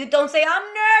times, if you don't say, I'm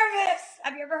nervous.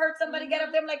 Have you ever heard somebody get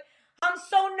up there and like, I'm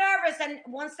so nervous? And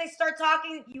once they start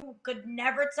talking, you could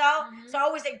never tell. Mm-hmm. So I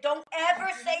always say, don't ever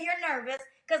say you're nervous,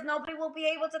 because nobody will be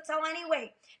able to tell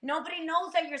anyway. Nobody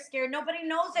knows that you're scared. Nobody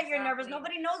knows that you're nervous.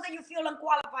 Nobody knows that you feel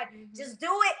unqualified. Mm-hmm. Just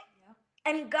do it.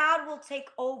 and God will take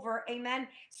over. Amen.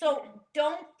 So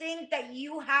don't think that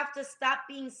you have to stop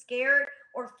being scared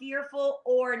or fearful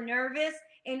or nervous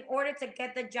in order to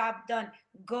get the job done.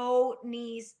 Go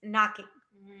knees knocking.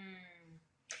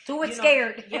 Do it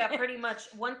scared. Yeah, pretty much.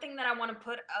 One thing that I want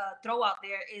to throw out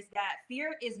there is that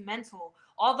fear is mental.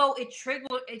 Although it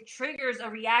triggers a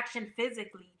reaction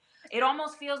physically, it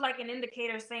almost feels like an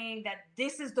indicator saying that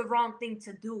this is the wrong thing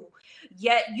to do.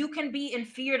 Yet you can be in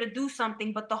fear to do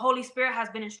something, but the Holy Spirit has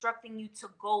been instructing you to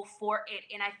go for it.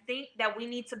 And I think that we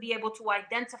need to be able to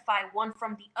identify one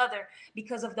from the other,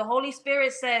 because if the Holy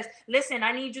Spirit says, listen,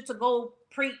 I need you to go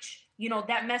preach,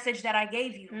 that message that I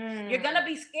gave you, you're gonna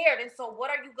be scared. And so what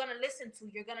are you gonna listen to?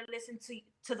 You're gonna listen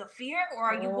to the fear, or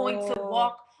are you going to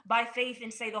walk by faith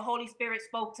and say, the Holy Spirit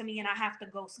spoke to me and I have to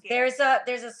go scared?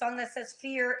 There's a song that says,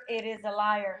 fear, it is a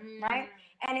liar, right?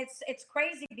 And it's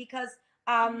crazy because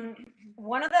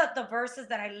one of the verses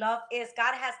that I love is,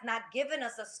 God has not given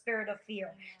us a spirit of fear.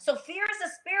 So fear is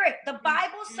a spirit. The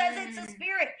Bible says it's a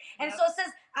spirit. And so it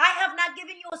says, I have not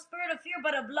given you a spirit of fear,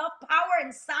 but of love, power,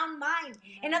 and sound mind.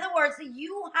 In other words,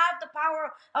 you have the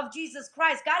power of Jesus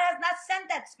Christ. God has not sent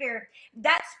that spirit.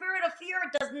 That spirit of fear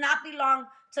does not belong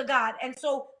to God. And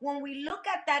so when we look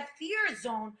at that fear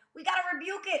zone, we got to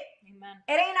rebuke it. Amen.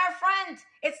 It ain't our friend.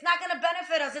 It's not going to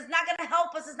benefit us. It's not going to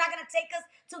help us. It's not going to take us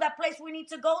to that place we need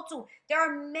to go to. There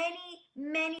are many,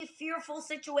 many fearful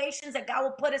situations that God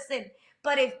will put us in.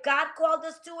 But if God called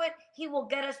us to it, he will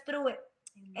get us through it.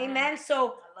 Amen.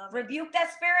 So rebuke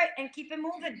that spirit and keep it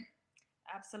moving.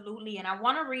 Absolutely. And I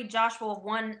want to read Joshua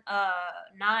 1:9.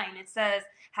 It says,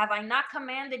 have I not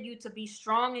commanded you to be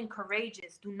strong and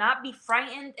courageous? Do not be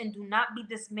frightened and do not be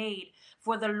dismayed,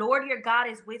 for the Lord your God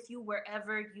is with you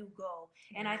wherever you go.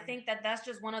 And I think that that's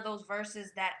just one of those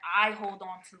verses that I hold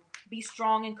on to. Be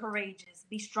strong and courageous.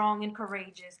 Be strong and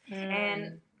courageous.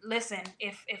 And listen,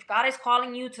 if God is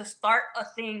calling you to start a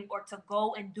thing or to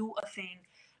go and do a thing,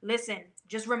 listen,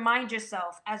 just remind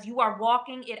yourself as you are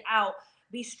walking it out,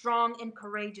 be strong and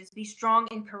courageous. Be strong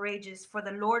and courageous, for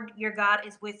the Lord your God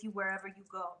is with you wherever you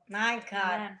go. My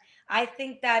God. Amen. I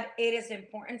think that it is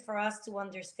important for us to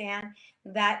understand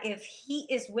that if he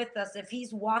is with us, if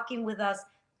he's walking with us,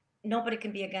 nobody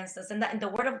can be against us. And the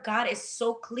word of God is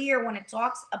so clear when it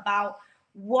talks about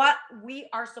what we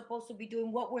are supposed to be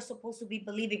doing, what we're supposed to be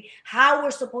believing, how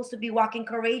we're supposed to be walking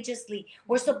courageously.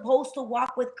 We're supposed to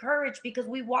walk with courage because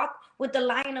we walk with the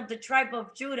Lion of the tribe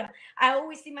of Judah. I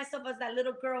always see myself as that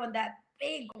little girl and that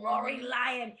big roaring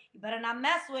lion. You better not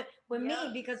mess with me,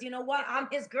 because you know what? I'm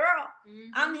his girl.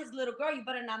 I'm his little girl. You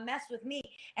better not mess with me.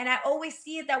 And I always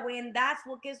see it that way. And that's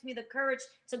what gives me the courage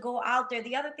to go out there.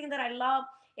 The other thing that I love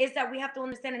is that we have to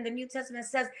understand, in the New Testament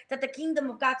says that the kingdom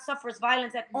of God suffers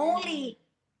violence, and only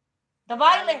the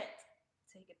violent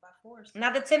take it by force.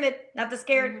 Not the timid, not the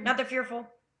scared, not the fearful.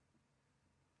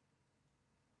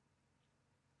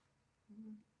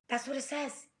 That's what it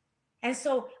says. And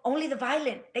so only the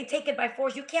violent, they take it by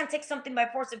force. You can't take something by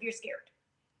force if you're scared.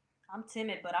 I'm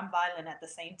timid, but I'm violent at the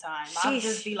same time. I'll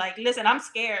just be like, listen, I'm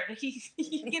scared.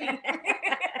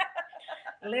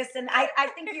 Listen, I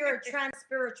think you're a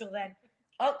trans-spiritual then.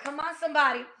 Oh, come on,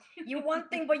 somebody. You one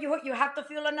thing, but you have to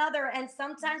feel another. And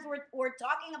sometimes we're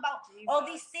talking about all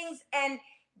these things, and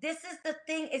this is the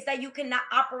thing, is that you cannot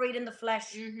operate in the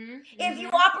flesh. If you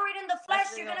operate in the flesh,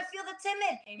 you're going to feel the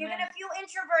timid. Amen. You're going to feel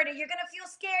introverted. You're going to feel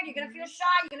scared. You're going to feel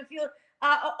shy. You're going to feel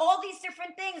all these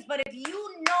different things. But if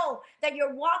you know that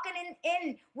you're walking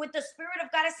in with the Spirit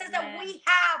of God, it says that we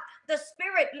have the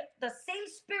Spirit, the same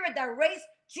Spirit that raised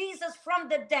Jesus from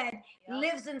the dead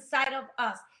lives inside of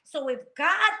us. So if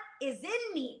God is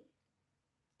in me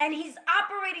and he's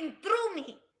operating through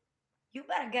me, you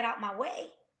better get out my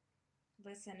way.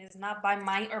 Listen, it's not by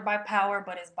might or by power,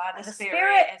 but it's by the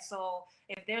Spirit. And so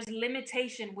if there's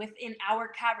limitation within our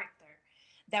character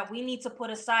that we need to put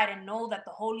aside and know that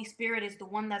the Holy Spirit is the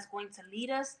one that's going to lead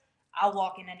us, I'll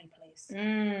walk in any place.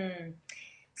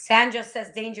 Sandra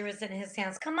says dangerous in his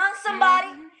hands. Come on, somebody.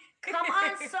 Come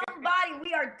on, somebody.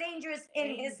 We are dangerous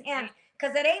in his hands.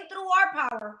 Because it ain't through our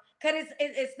power. Because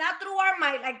it's not through our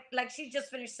might, like she just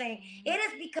finished saying. It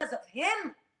is because of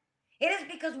him. It is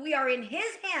because we are in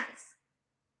his hands.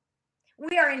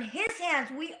 We are in his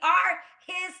hands. We are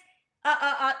his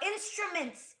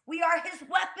instruments. We are his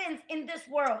weapons in this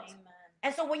world. Amen.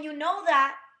 And so when you know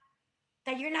that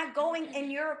you're not going in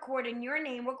your accord, in your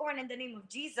name, we're going in the name of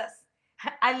Jesus.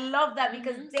 I love that,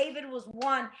 because David was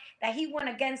one that he went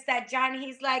against that giant.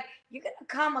 He's like, you're going to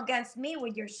come against me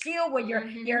with your shield, with your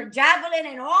javelin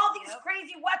and all these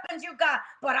crazy weapons you got.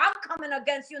 But I'm coming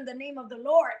against you in the name of the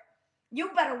Lord.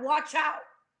 You better watch out.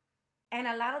 And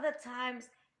a lot of the times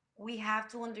we have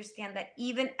to understand that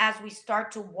even as we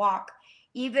start to walk,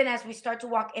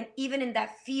 and even in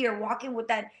that fear, walking with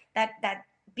that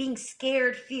being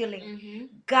scared feeling,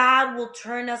 God will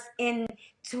turn us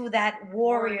into that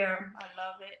warrior. I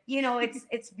love it. You know,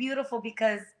 it's beautiful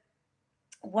because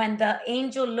when the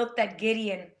angel looked at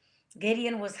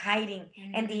Gideon was hiding,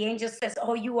 and the angel says,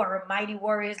 "Oh, you are a mighty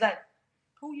warrior." It's like,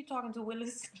 who you talking to,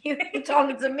 Willis? you ain't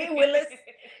talking to me, Willis,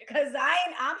 because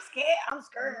I'm scared. I'm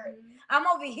scared. I'm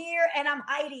over here and I'm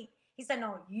hiding. He said,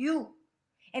 "No, you."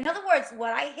 In other words,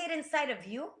 what I hid inside of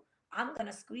you, I'm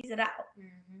gonna squeeze it out.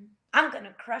 I'm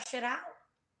gonna crush it out.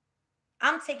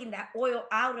 I'm taking that oil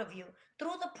out of you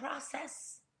through the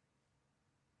process.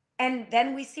 And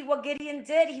then we see what Gideon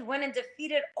did. He went and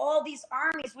defeated all these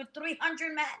armies with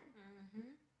 300 men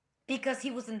because he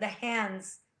was in the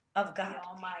hands of God.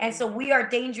 And so we are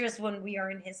dangerous when we are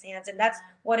in his hands. And that's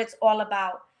what it's all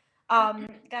about. Go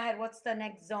ahead. What's the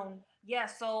next zone? Yeah,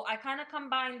 so I kind of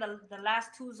combine the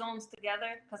last two zones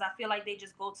together because I feel like they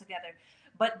just go together.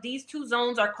 But these two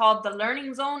zones are called the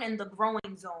learning zone and the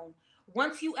growing zone.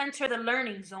 Once you enter the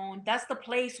learning zone, that's the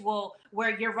place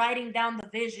where you're writing down the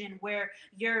vision, where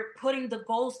you're putting the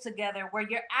goals together, where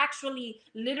you're actually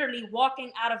literally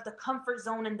walking out of the comfort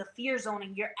zone and the fear zone,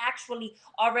 and you're actually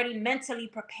already mentally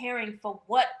preparing for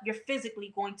what you're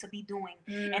physically going to be doing.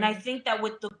 And I think that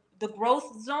with the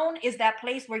growth zone is that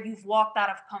place where you've walked out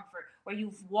of comfort, where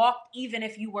you've walked even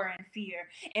if you were in fear,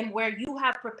 and where you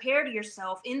have prepared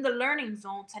yourself in the learning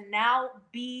zone to now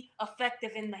be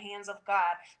effective in the hands of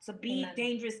God, to be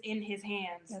dangerous in his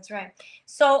hands. That's right.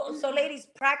 So ladies,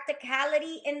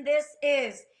 practicality in this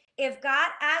is, if God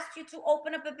asked you to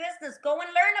open up a business, go and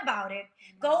learn about it.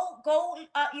 Go,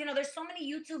 there's so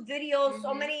many YouTube videos,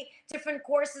 so many different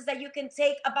courses that you can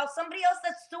take about somebody else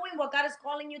that's doing what God is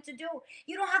calling you to do.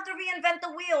 You don't have to reinvent the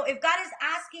wheel. If God is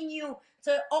asking you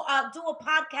to do a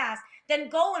podcast, then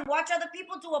go and watch other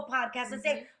people do a podcast and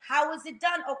say, how is it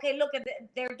done? Okay, look,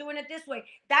 they're doing it this way.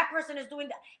 That person is doing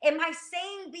that. Am I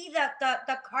saying be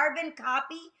the carbon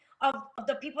copy of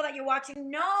the people that you're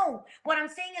watching? No. What I'm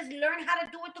saying is learn how to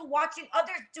do it through watching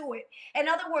others do it. In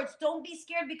other words, don't be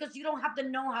scared because you don't have the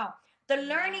know-how. The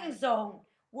learning zone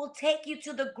will take you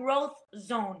to the growth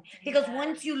zone, because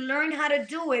once you learn how to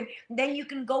do it, then you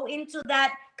can go into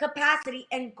that capacity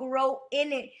and grow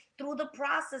in it through the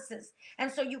processes.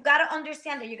 And so you got to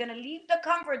understand that you're going to leave the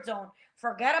comfort zone,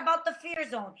 forget about the fear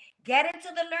zone, get into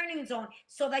the learning zone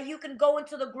so that you can go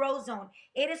into the growth zone.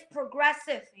 It is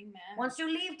progressive. Once you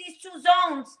leave these two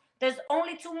zones, there's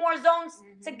only two more zones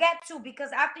to get to,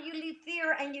 because after you leave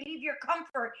fear and you leave your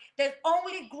comfort, there's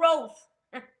only growth.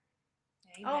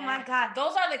 Oh my God.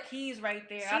 Those are the keys right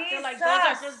there. Jesus. I feel like those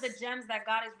are just the gems that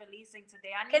God is releasing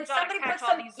today. I need y'all to catch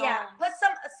all these zones. Put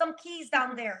some keys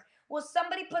down there. Will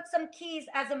somebody put some keys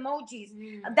as emojis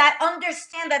that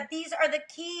understand that these are the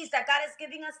keys that God is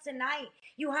giving us tonight?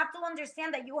 You have to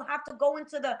understand that you have to go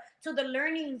into the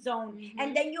learning zone,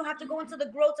 and then you have to go into the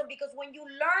growth zone, because when you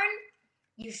learn,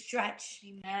 you stretch.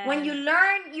 When you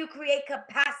learn, you create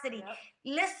capacity.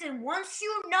 Listen, once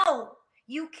you know,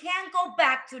 you can't go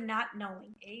back to not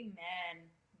knowing. Amen.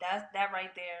 That's that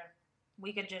right there.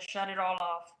 We could just shut it all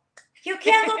off. You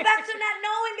can't go back to not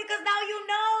knowing, because now you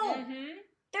know.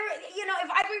 There,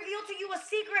 if I reveal to you a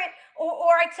secret,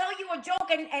 or I tell you a joke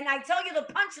and I tell you the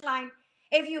punchline,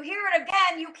 if you hear it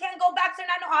again, you can't go back to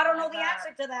not know. I don't know the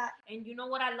answer to that. And you know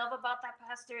what I love about that,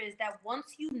 Pastor, is that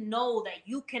once you know that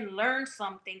you can learn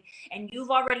something and you've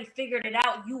already figured it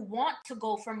out, you want to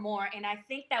go for more. And I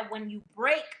think that when you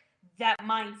break that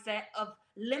mindset of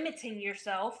limiting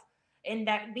yourself and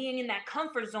that being in that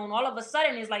comfort zone, all of a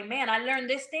sudden it's like, man, I learned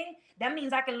this thing. That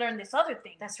means I can learn this other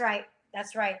thing. That's right.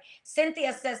 That's right.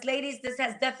 Cynthia says, ladies, this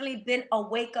has definitely been a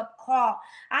wake-up call.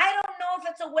 I don't know if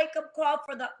it's a wake-up call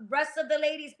for the rest of the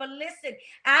ladies, but listen,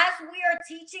 as we are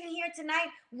teaching here tonight,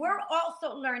 we're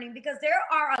also learning, because there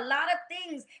are a lot of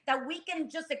things that we can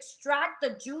just extract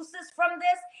the juices from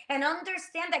this and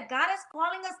understand that God is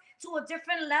calling us to a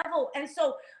different level. And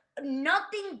so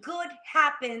nothing good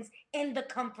happens in the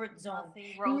comfort zone.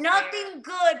 Nothing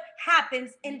good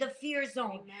happens in the fear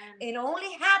zone. It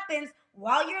only happens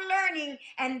while you're learning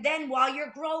and then while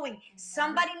you're growing.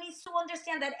 Somebody needs to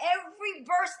understand that every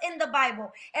verse in the Bible,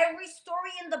 every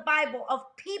story in the Bible of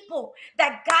people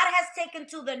that God has taken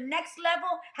to the next level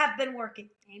have been working.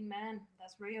 Amen.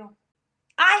 That's real.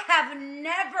 I have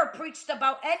never preached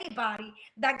about anybody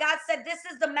that God said, this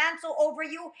is the mantle over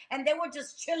you, and they were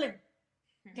just chilling.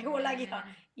 They were like,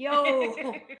 yo,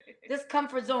 this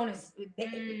comfort zone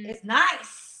is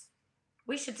nice.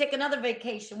 We should take another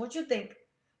vacation. What you think?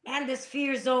 And this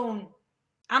fear zone,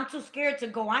 I'm too scared to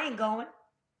go. I ain't going.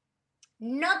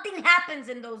 Nothing happens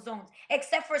in those zones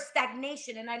except for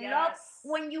stagnation. And I love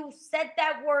when you said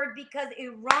that word because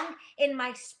it rung in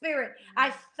my spirit. I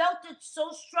felt it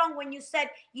so strong when you said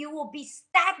you will be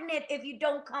stagnant if you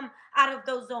don't come out of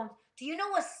those zones. Do you know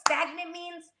what stagnant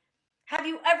means? Have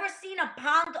you ever seen a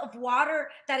pond of water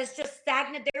that is just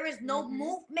stagnant? There is no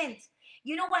movement.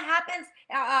 You know what happens?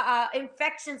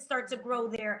 Infections start to grow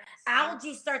there.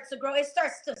 Algae starts to grow. It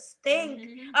starts to stink.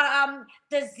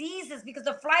 Diseases, because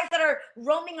the flies that are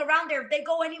roaming around there, if they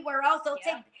go anywhere else, they'll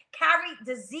carry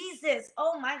diseases.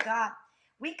 Oh my God.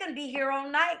 We can be here all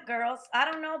night, girls. I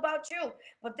don't know about you,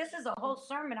 but this is a whole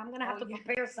sermon. I'm gonna have to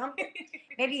prepare something,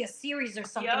 maybe a series or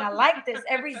something. I like this.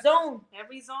 Every zone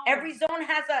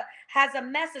has a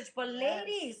message. But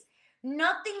ladies,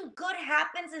 nothing good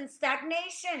happens in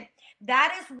stagnation.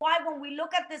 That is why when we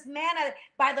look at this man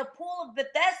by the pool of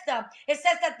Bethesda, it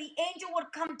says that the angel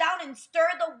would come down and stir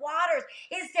the waters.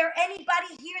 Is there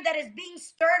anybody here that is being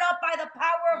stirred up by the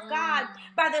power of God,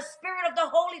 by the Spirit of the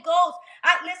Holy Ghost?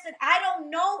 Listen, I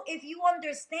don't know if you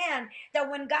understand that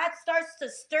when God starts to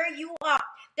stir you up,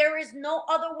 there is no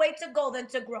other way to go than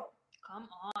to grow. Come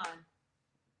on.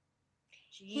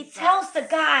 Jesus. He tells the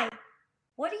guy,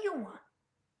 what do you want?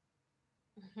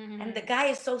 And the guy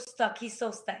is so stuck. He's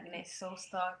so stagnant. He's so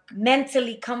stuck.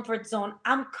 Mentally, comfort zone.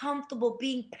 I'm comfortable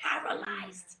being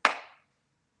paralyzed.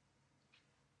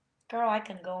 Girl, I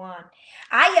can go on.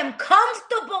 I am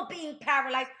comfortable being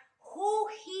paralyzed. Who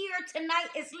here tonight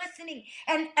is listening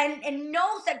and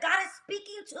knows that God is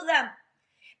speaking to them?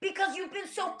 Because you've been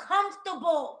so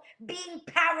comfortable being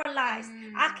paralyzed.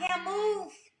 I can't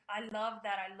move. I love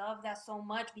that. I love that so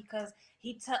much because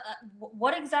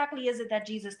what exactly is it that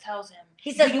Jesus tells him?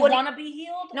 He says, do you want to be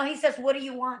healed? No, he says, what do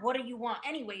you want? What do you want?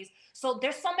 Anyways, so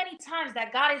there's so many times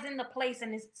that God is in the place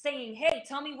and is saying, hey,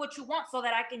 tell me what you want so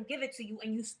that I can give it to you.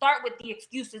 And you start with the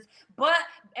excuses, but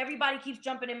everybody keeps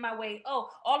jumping in my way. Oh,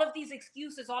 all of these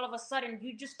excuses, all of a sudden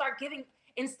you just start giving,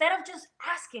 instead of just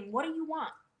asking, what do you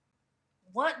want?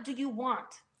 What do you want?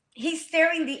 He's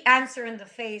staring the answer in the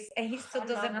face and he still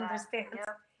doesn't understand. Yep.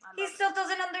 He still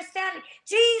doesn't understand.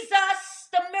 Jesus,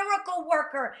 the miracle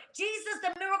worker. Jesus,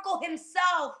 the miracle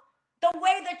himself. The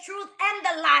way, the truth, and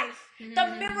the life.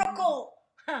 The miracle.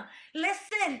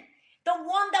 Listen, the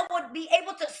one that would be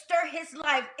able to stir his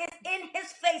life is in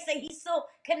his face and he still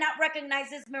cannot recognize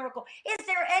his miracle. Is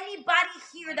there anybody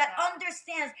here that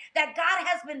understands that God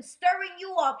has been stirring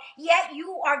you up, yet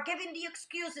you are giving the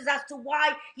excuses as to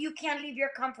why you can't leave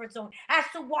your comfort zone, as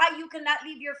to why you cannot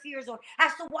leave your fear zone,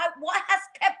 as to what has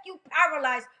kept you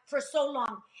paralyzed for so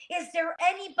long? Is there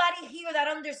anybody here that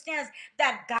understands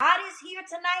that God is here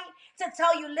tonight to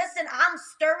tell you, listen, I'm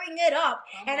stirring it up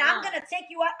and I'm going to take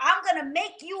you out. I'm going to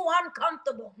make you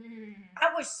uncomfortable.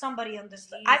 I wish somebody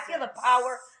understood. Jesus. I feel the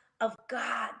power of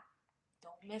God.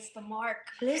 Don't miss the mark.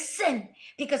 Listen,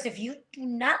 because if you do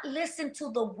not listen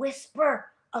to the whisper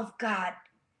of God,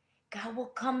 God will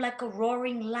come like a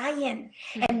roaring lion.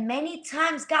 And many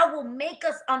times God will make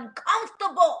us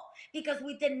uncomfortable because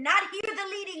we did not hear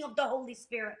the leading of the Holy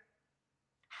Spirit.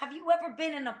 Have you ever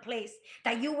been in a place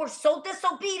that you were so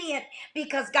disobedient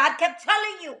because God kept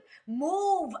telling you,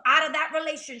 move out of that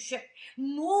relationship,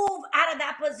 move out of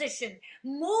that position,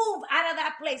 move out of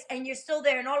that place, and you're still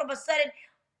there, and all of a sudden,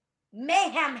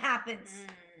 mayhem happens.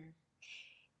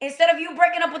 Instead of you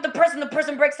breaking up with the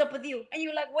person breaks up with you. And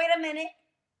you're like, wait a minute.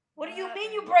 What do you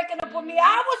mean you breaking up with me?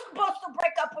 I was supposed to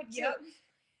break up with you.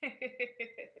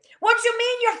 What you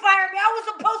mean you're firing me? I was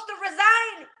supposed to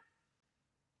resign.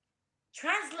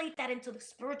 Translate that into the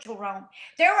spiritual realm.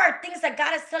 There are things that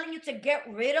God is telling you to get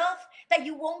rid of that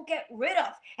you won't get rid of.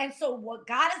 And so what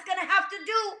God is going to have to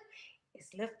do is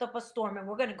lift up a storm. And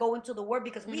we're going to go into the word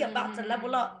because we about to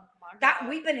level up. That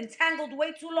we've been entangled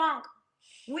way too long.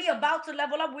 We about to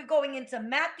level up. We're going into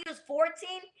Matthew 14,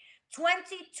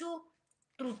 22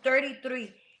 through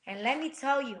 33. And let me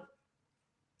tell you,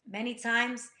 many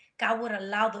times God would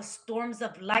allow the storms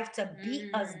of life to beat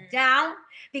us down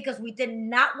because we did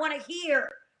not want to hear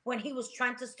when he was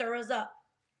trying to stir us up.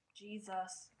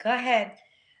 Jesus. Go ahead.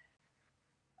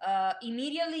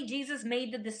 Immediately, Jesus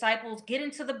made the disciples get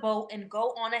into the boat and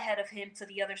go on ahead of him to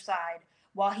the other side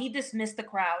while he dismissed the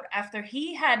crowd. After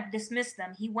he had dismissed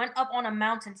them, he went up on a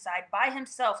mountainside by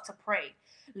himself to pray.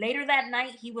 Later that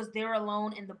night, he was there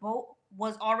alone, and the boat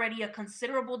was already a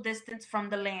considerable distance from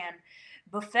the land,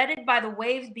 buffeted by the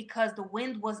waves because the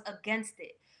wind was against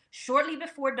it. Shortly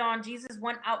before dawn, Jesus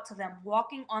went out to them,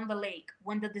 walking on the lake.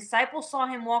 When the disciples saw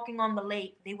him walking on the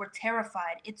lake, they were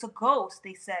terrified. "It's a ghost,"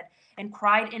 they said, and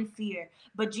cried in fear.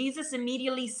 But Jesus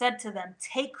immediately said to them,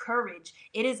 "Take courage.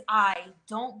 It is I.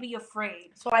 Don't be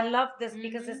afraid." So I love this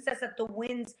because it says that the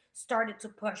winds started to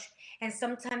push. And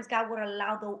sometimes God would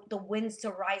allow the winds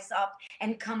to rise up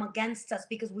and come against us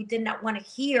because we did not want to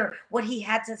hear what he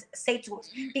had to say to us,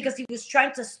 because he was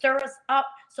trying to stir us up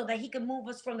so that he could move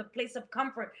us from the place of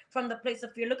comfort, from the place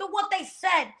of fear. Look at what they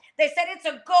said. They said it's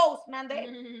a ghost, man.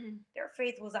 Their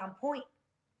faith was on point.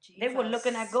 Jesus. They were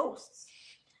looking at ghosts,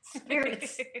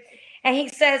 spirits. And he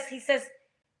says,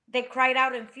 they cried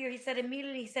out in fear. He said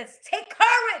immediately, he says, take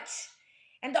courage.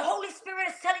 And the Holy Spirit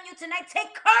is telling you tonight,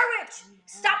 take courage.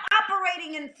 Stop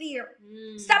operating in fear.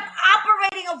 Stop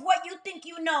operating of what you think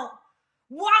you know.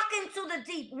 Walk into the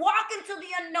deep. Walk into the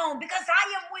unknown, because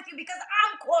I am with you, because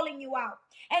I'm calling you out.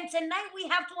 And tonight we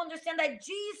have to understand that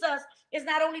Jesus is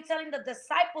not only telling the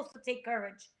disciples to take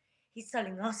courage, he's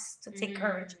telling us to take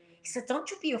courage. He said, don't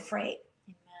you be afraid.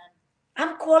 Amen.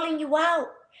 I'm calling you out.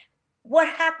 What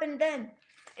happened then?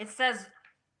 It says,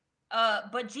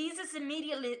 but Jesus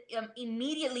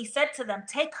immediately said to them,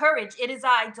 take courage, it is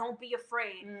I, don't be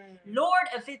afraid. Lord,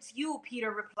 if it's you,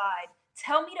 Peter replied,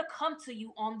 tell me to come to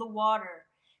you on the water.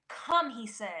 Come, he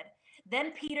said.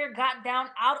 Then Peter got down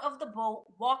out of the boat,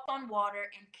 walked on water,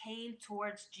 and came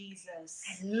towards Jesus.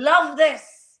 I love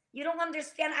this. You don't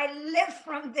understand. I live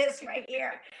from this right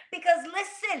here. Because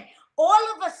listen, all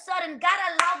of a sudden, God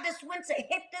allowed this wind to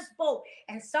hit this boat.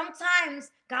 And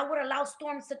sometimes God would allow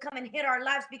storms to come and hit our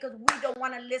lives because we don't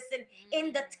want to listen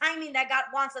in the timing that God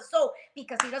wants us. So,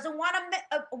 because he doesn't want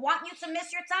you to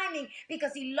miss your timing,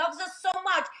 because he loves us so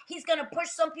much, he's going to push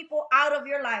some people out of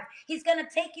your life. He's going to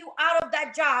take you out of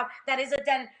that job that is a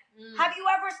den. Have you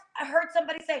ever heard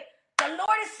somebody say, the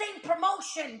Lord is saying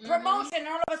promotion, and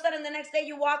all of a sudden the next day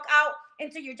you walk out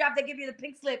into your job, they give you the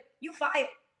pink slip. You fired.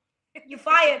 You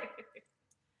fired.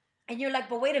 And you're like,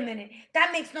 but wait a minute.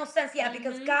 That makes no sense. Yeah,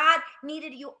 because God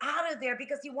needed you out of there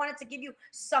because he wanted to give you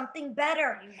something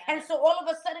better. Amen. And so all of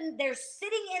a sudden they're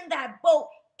sitting in that boat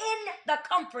in the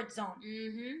comfort zone.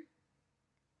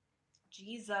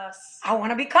 Jesus. I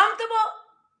want to be comfortable.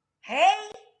 Hey,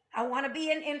 I want to be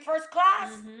in first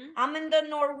class. I'm in the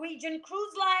Norwegian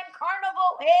Cruise Line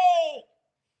Carnival. Hey,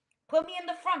 put me in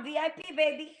the front, VIP,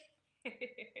 baby.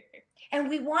 And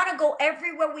we want to go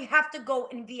everywhere we have to go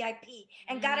in VIP.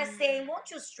 And God is saying, won't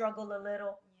you struggle a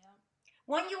little?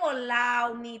 Won't you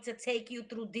allow me to take you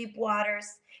through deep waters?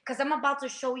 Because I'm about to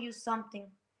show you something.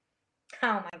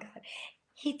 Oh my God.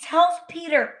 He tells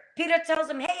Peter tells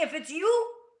him, hey, if it's you,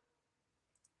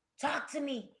 talk to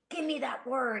me. Give me that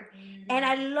word. And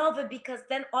I love it because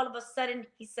then all of a sudden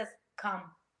he says, come.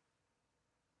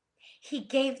 He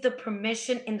gave the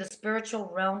permission in the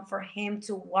spiritual realm for him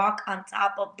to walk on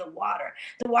top of the water.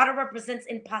 The water represents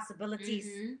impossibilities.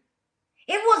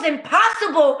 It was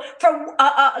impossible for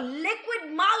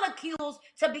liquid molecules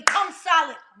to become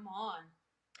solid. Come on.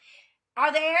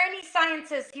 Are there any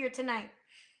scientists here tonight?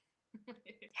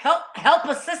 Help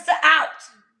a sister out.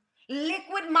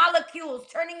 Liquid molecules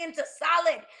turning into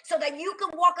solid so that you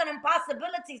can walk on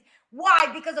impossibilities.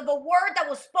 Why? Because of a word that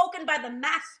was spoken by the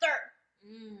master.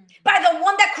 By the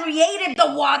one that created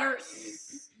the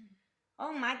waters.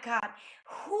 Oh my God.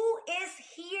 Who is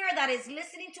here that is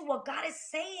listening to what God is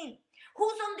saying?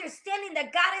 Who's understanding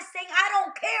that God is saying, I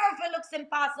don't care if it looks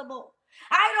impossible.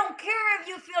 I don't care if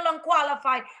you feel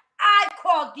unqualified. I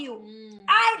called you.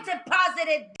 I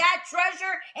deposited that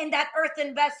treasure in that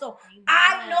earthen vessel. Amen.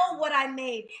 I know what I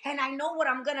made, and I know what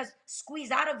I'm going to squeeze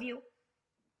out of you.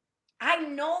 I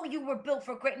know you were built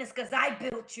for greatness because I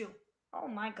built you. Oh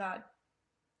my God.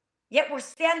 Yet we're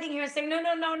standing here and saying,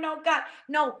 no, God.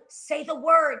 No, say the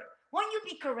word. Won't you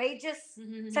be courageous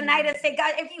tonight and say,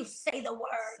 God, if you say the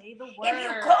word, if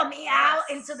you call me out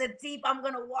into the deep, I'm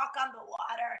going to walk on the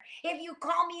water. If you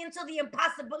call me into the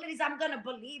impossibilities, I'm going to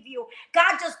believe you.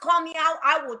 God, just call me out.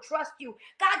 I will trust you.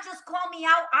 God, just call me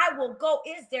out. I will go.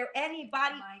 Is there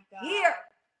anybody here?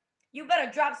 You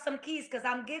better drop some keys because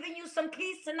I'm giving you some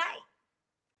keys tonight.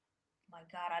 My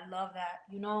God, I love that.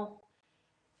 You know,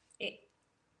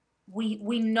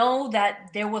 we know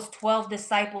that there was 12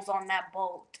 disciples on that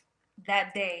boat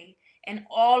that day, and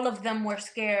all of them were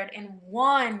scared, and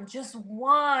just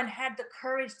one had the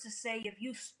courage to say, if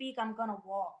you speak, I'm gonna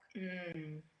walk.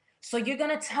 So you're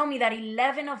gonna tell me that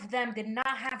 11 of them did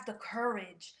not have the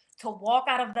courage to walk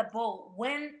out of the boat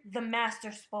when the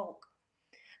master spoke?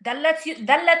 That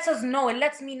lets us know, it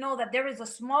lets me know that there is a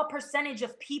small percentage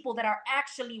of people that are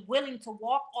actually willing to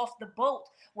walk off the boat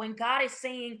when God is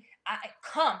saying,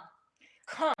 come.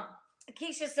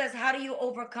 Keisha says, how do you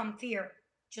overcome fear?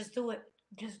 Just do it.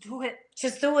 Just do it.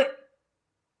 Just do it.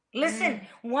 Listen,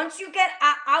 once you get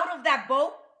out of that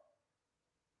boat,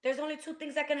 there's only two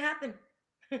things that can happen.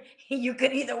 You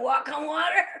could either walk on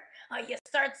water or you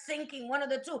start sinking, one of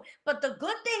the two. But the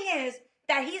good thing is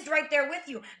that he's right there with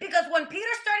you. Because when Peter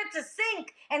started to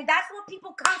sink, and that's what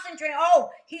people concentrate, oh,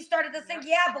 he started to sink.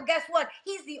 Yeah, but guess what?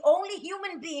 He's the only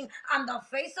human being on the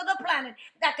face of the planet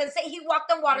that can say he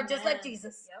walked on water just like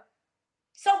Jesus. Yep.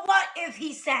 So what if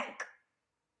he sank?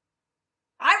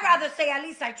 I'd rather say at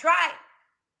least I tried.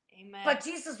 Amen. But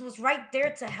Jesus was right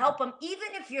there to help him. Even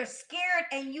if you're scared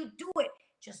and you do it,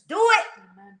 just do it.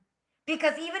 Amen.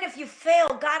 Because even if you fail,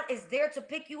 God is there to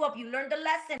pick you up. You learned the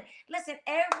lesson. Listen,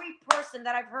 every person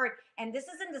that I've heard, and this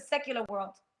is in the secular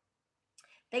world.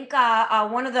 I think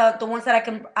one of the ones that I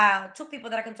can, two people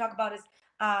that I can talk about is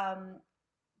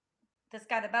this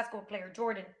guy, the basketball player,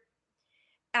 Jordan.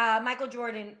 Michael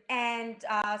Jordan and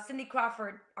Cindy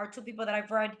Crawford are two people that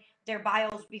I've read their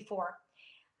bios before.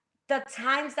 The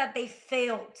times that they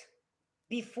failed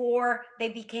before they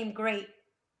became great,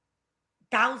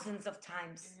 thousands of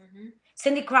times. Mm-hmm.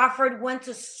 Cindy Crawford went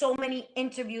to so many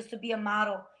interviews to be a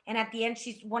model, and at the end,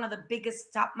 she's one of the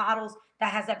biggest top models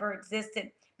that has ever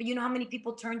existed. But you know how many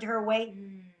people turned her away?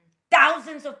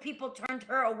 Thousands of people turned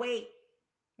her away.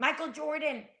 Michael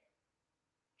Jordan.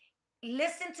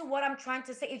 Listen to what I'm trying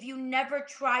to say. If you never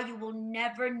try, you will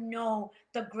never know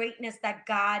the greatness that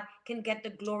God can get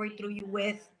the glory through you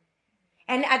with.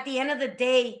 And at the end of the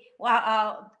day,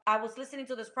 I was listening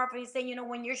to this prophet. He's saying, you know,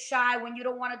 when you're shy, when you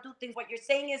don't want to do things, what you're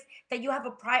saying is that you have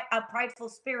a prideful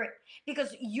spirit,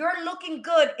 because you're looking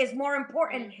good is more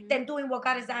important than doing what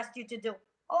God has asked you to do.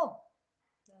 Oh,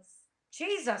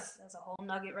 Jesus. That's a whole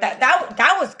nugget right there.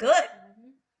 That was good.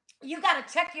 You got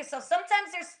to check yourself.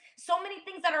 Sometimes there's so many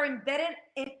things that are embedded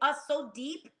in us so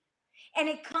deep, and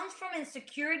it comes from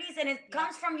insecurities, and it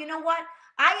comes from, you know what?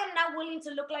 I am not willing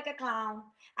to look like a clown.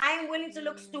 I am willing to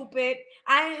look stupid.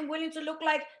 I am willing to look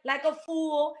like a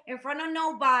fool in front of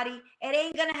nobody. It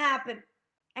ain't gonna happen.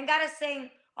 And God is saying,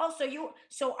 oh,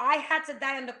 so I had to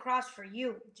die on the cross for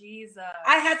you. Jesus.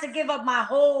 I had to give up my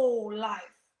whole life.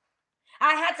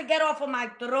 I had to get off of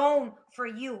my throne for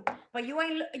you. But you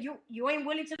ain't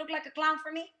willing to look like a clown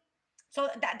for me? So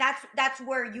that's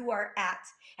where you are at.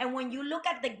 And when you look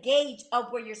at the gauge of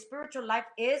where your spiritual life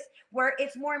is, where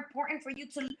it's more important for you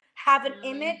to have an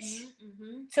image,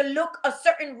 to look a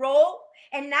certain role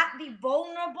and not be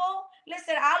vulnerable.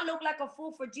 Listen, I'll look like a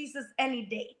fool for Jesus any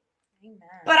day. Amen.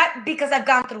 But because I've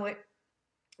gone through it.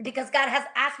 Because God has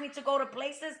asked me to go to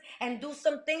places and do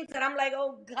some things that I'm like,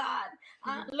 oh God,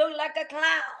 I look like a clown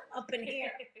up in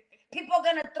here. People are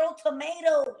going to throw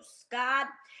tomatoes, God.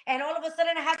 And all of a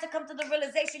sudden I had to come to the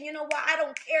realization, you know what? I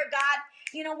don't care, God.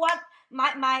 You know what?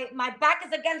 My back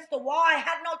is against the wall. I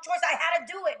had no choice. I had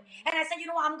to do it. And I said, you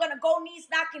know what? I'm going to go knees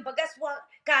knocking. But guess what,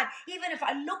 God? Even if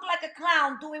I look like a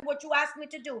clown doing what you asked me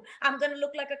to do, I'm going to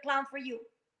look like a clown for you.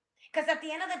 Because at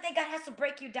the end of the day, God has to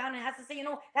break you down and has to say, you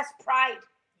know, that's pride.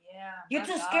 Yeah. You're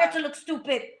too scared to look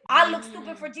stupid. I look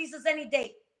stupid for Jesus any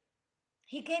day.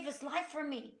 He gave his life for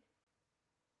me.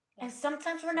 And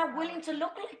sometimes we're not willing to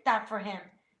look like that for him,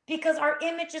 because our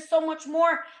image is so much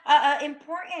more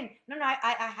important. No,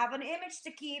 I have an image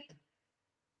to keep.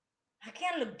 I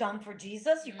can't look dumb for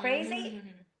Jesus. You crazy?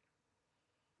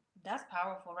 That's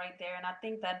powerful right there. And I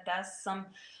think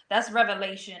that's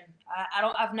revelation.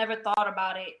 I've never thought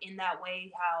about it in that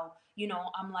way, how, you know,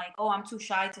 I'm like, oh, I'm too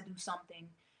shy to do something.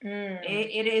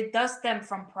 It does stem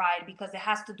from pride, because it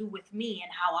has to do with me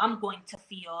and how I'm going to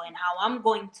feel and how I'm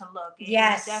going to look.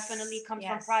 It definitely comes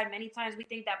from pride. Many times we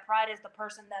think that pride is the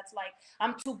person that's like,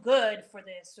 I'm too good for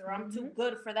this, or I'm too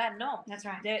good for that. No, that's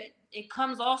right. It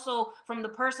comes also from the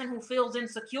person who feels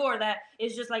insecure, that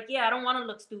is just like, yeah, I don't want to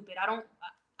look stupid. I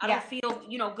don't feel,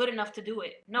 you know, good enough to do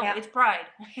it. No, it's pride.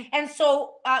 And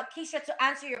so, Keisha, to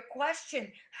answer your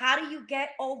question, how do you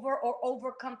get over or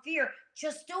overcome fear?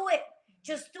 Just do it.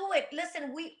 Just do it.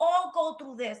 Listen, we all go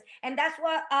through this. And that's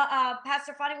what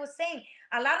Pastor Fanny was saying.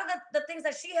 A lot of the things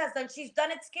that she has done, she's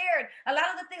done it scared. A lot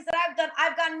of the things that I've done,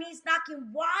 I've got knees knocking.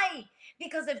 Why?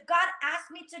 Because if God asked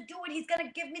me to do it, he's going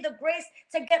to give me the grace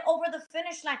to get over the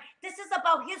finish line. This is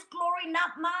about his glory,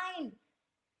 not mine.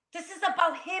 This is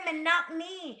about him and not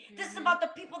me. This is about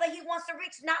the people that he wants to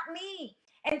reach, not me.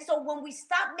 And so when we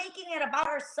stop making it about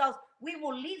ourselves, we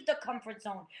will leave the comfort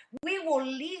zone. We will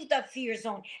leave the fear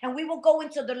zone, and we will go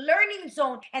into the learning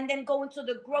zone and then go into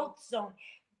the growth zone.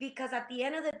 Because at the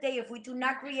end of the day, if we do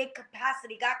not create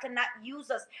capacity, God cannot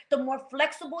use us. The more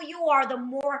flexible you are, the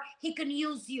more he can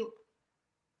use you.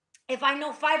 If I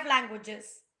know 5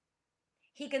 languages,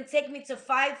 He can take me to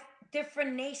 5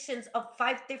 different nations of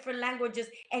 5 different languages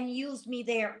and use me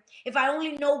there. If I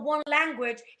only know one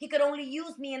language, he could only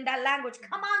use me in that language.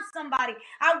 Come on, somebody.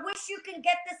 I wish you can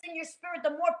get this in your spirit. The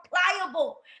more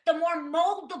pliable, the more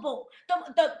moldable,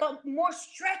 the more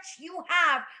stretch you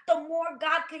have, the more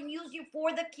God can use you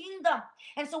for the kingdom.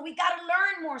 And so we got to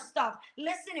learn more stuff.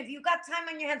 Listen, if you got time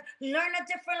on your hands, learn a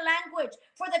different language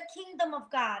for the kingdom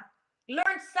of God. Learn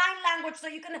sign language so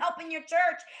you can help in your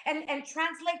church and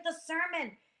translate the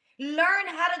sermon. Learn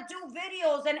how to do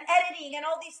videos and editing and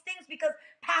all these things, because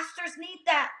pastors need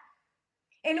that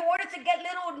in order to get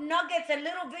little nuggets and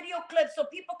little video clips so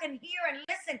people can hear and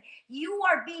listen. You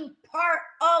are being part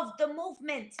of the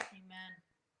movement. Amen.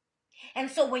 And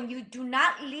so when you do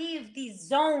not leave these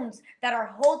zones that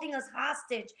are holding us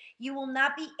hostage, you will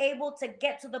not be able to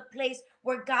get to the place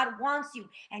where God wants you.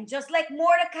 And just like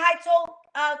Mordecai told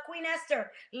Queen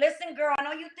Esther, listen, girl, I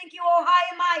know you think you're all high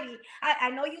and mighty. I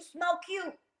know you smell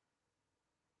cute.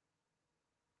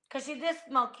 Because she did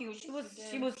smell cute. She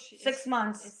was 6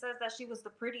 months. It says that she was the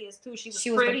prettiest too. She was She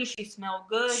was pretty. She smelled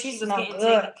good. She was smelled getting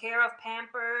good. taken care of,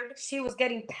 pampered. She was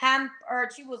getting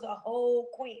pampered. She was a whole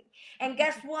queen. And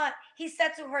guess what? He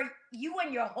said to her, you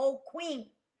and your whole queen,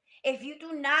 if you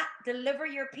do not deliver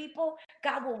your people,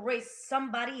 God will raise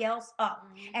somebody else up.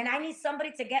 Mhm. And I need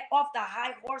somebody to get off the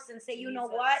high horse and say, you know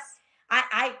what?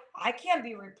 I can't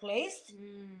be replaced.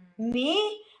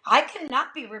 Me? I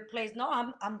cannot be replaced. No,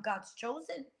 I'm God's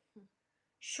chosen.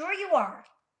 Sure you are.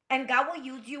 And God will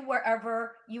use you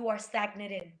wherever you are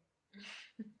stagnant in.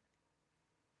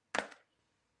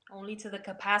 Only to the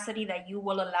capacity that you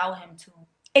will allow him to.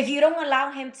 If you don't allow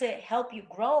him to help you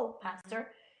grow,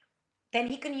 Pastor, then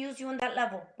he can use you in that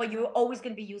level. But you're always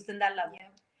going to be used in that level. Yeah.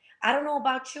 I don't know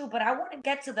about you, but I want to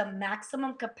get to the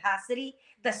maximum capacity,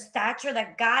 the stature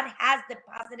that God has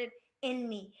deposited in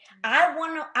me. I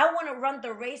want to run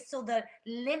the race to the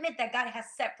limit that God has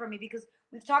set for me, because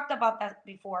we've talked about that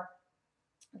before.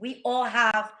 We all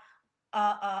have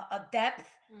a depth,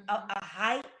 a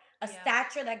height, a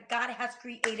stature that God has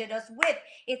created us with.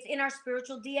 It's in our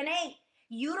spiritual DNA.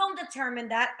 You don't determine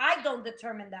that. I don't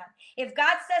determine that. If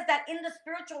God says that in the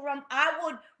spiritual realm, I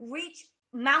would reach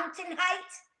mountain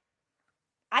height,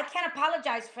 I can't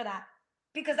apologize for that,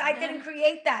 because I didn't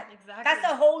create that. Exactly. That's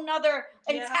a whole nother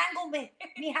entanglement.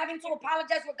 Me having to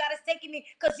apologize where God is taking me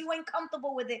because you ain't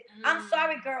comfortable with it. I'm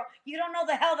sorry, girl. You don't know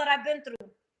the hell that I've been through.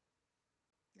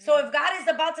 So if God is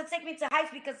about to take me to heights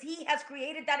because he has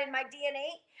created that in my DNA,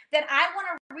 then I want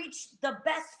to reach the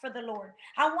best for the Lord.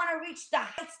 I want to reach the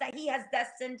heights that he has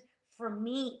destined for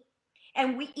me.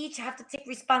 And we each have to take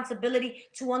responsibility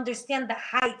to understand the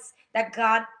heights that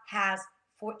God has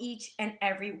for each and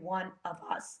every one of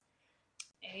us.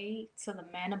 A to the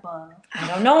man above. I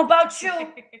don't know about you.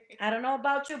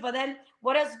 But then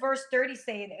what does verse 30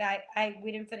 say?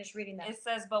 We didn't finish reading that. It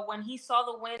says, but when he saw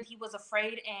the wind, he was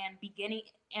afraid and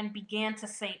began to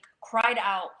sink, cried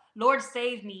out, Lord,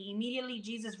 save me. Immediately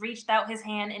Jesus reached out his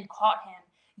hand and caught him.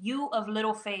 You of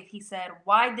little faith, he said,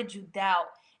 why did you doubt?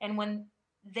 And when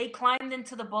they climbed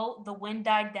into the boat, the wind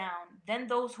died down. Then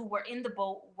those who were in the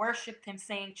boat worshipped him,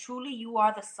 saying, truly you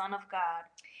are the Son of God.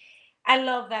 I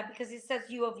love that, because he says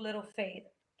you of little faith.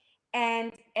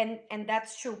 And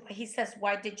that's true. But he says,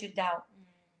 why did you doubt?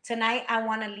 Tonight, I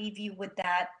want to leave you with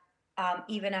that,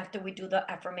 even after we do the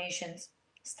affirmations.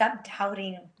 Stop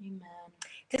doubting. Amen.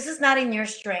 This is not in your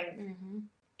strength.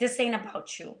 This ain't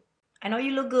about you. I know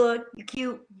you look good. You're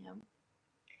cute. Yep.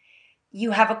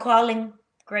 You have a calling.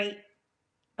 Great.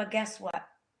 But guess what?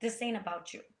 This ain't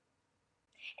about you.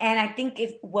 And I think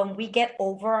when we get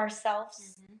over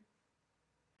ourselves,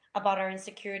 about our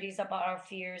insecurities, about our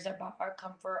fears, about our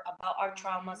comfort, about our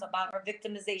traumas, about our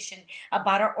victimization,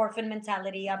 about our orphan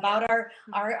mentality, about our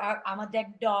I'm a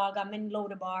dead dog, I'm in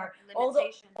Lodabar, all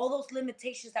those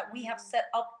limitations that we have set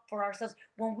up for ourselves.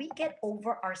 When we get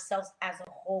over ourselves as a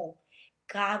whole,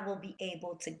 God will be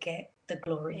able to get the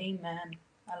glory. Amen.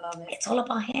 I love it. It's all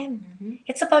about him.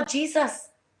 It's about Jesus.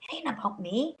 It ain't about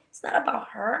me. It's not about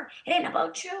her. It ain't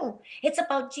about you. It's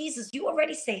about Jesus. You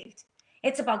already saved.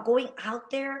 It's about going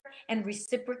out there and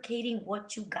reciprocating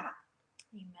what you got.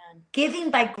 Amen.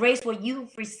 Giving by grace what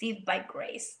you've received by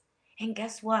grace. And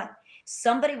guess what?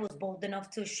 Somebody was bold enough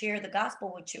to share the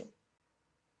gospel with you.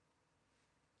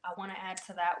 I want to add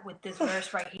to that with this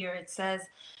verse right here. It says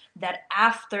that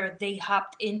after they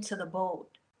hopped into the boat,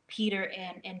 Peter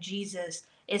and Jesus,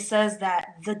 it says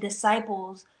that the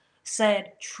disciples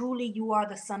said, truly you are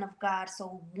the Son of God.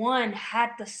 So one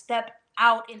had to step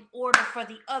out in order for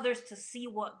the others to see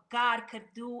what God could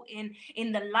do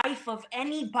in the life of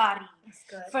anybody. That's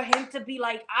good. For him to be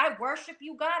like, I worship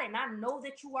you, God, and I know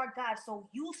that you are God. So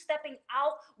you stepping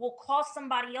out will cause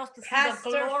somebody else to see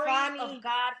Pastor the glory Fanny. of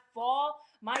God fall.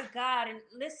 My God. And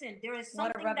listen, there is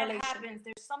What a something that revelation. happens.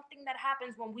 There's something that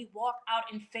happens when we walk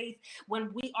out in faith,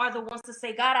 when we are the ones to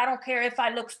say, God, I don't care if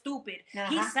I look stupid.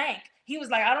 He sank. He was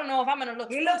like, I don't know if I'm going to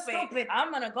look stupid.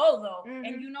 I'm going to go, though.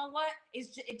 And you know what?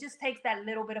 It just takes that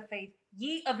little bit of faith.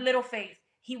 Ye of little faith.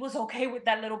 He was okay with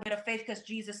that little bit of faith because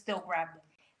Jesus still grabbed him.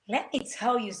 Let me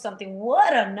tell you something.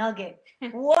 What a nugget.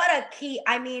 What a key.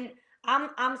 I mean,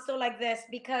 I'm still like this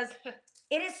because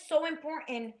it is so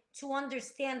important to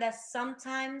understand that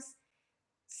sometimes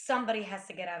somebody has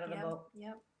to get out of the boat.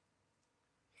 Yep.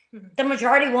 The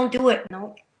majority won't do it.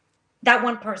 No. That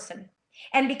one person.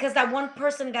 And because that one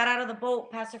person got out of the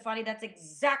boat, Pastor Fanny, that's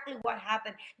exactly what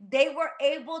happened. They were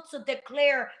able to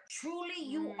declare, truly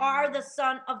you are the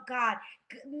Son of God.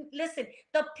 Listen,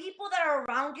 the people that are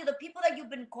around you, the people that you've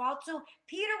been called to,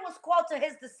 Peter was called to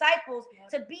his disciples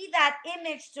to be that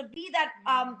image, to be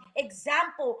that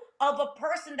example of a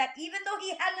person that even though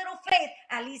he had little faith,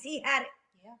 at least he had it.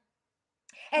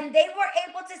 And they were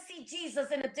able to see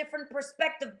Jesus in a different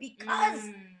perspective because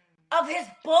of his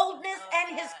boldness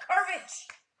and his courage.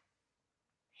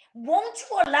 Won't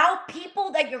you allow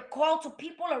people that you're called to,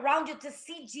 people around you, to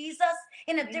see Jesus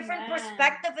in a different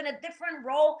perspective, in a different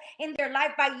role in their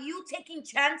life by you taking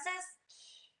chances?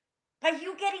 By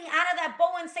you getting out of that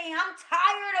boat and saying, I'm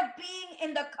tired of being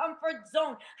in the comfort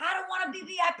zone. I don't want to be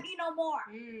VIP no more.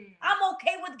 I'm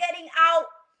okay with getting out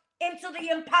into the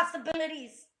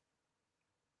impossibilities.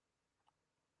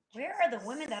 Where are the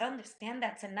women that understand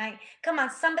that tonight? Come on,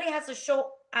 somebody has to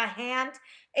show a hand.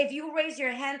 If you raise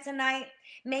your hand tonight,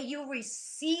 may you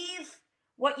receive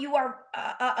what you are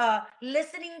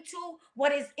listening to,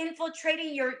 what is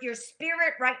infiltrating your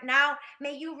spirit right now.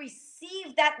 May you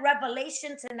receive that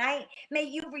revelation tonight. May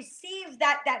you receive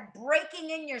that breaking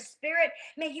in your spirit.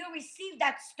 May you receive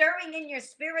that stirring in your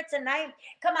spirit tonight.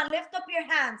 Come on, lift up your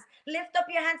hands. Lift up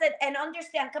your hands and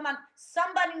understand. Come on,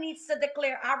 somebody needs to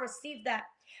declare, I receive that.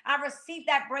 I received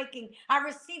that breaking. I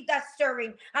received that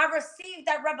stirring. I received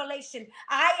that revelation.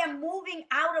 I am moving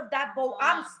out of that boat.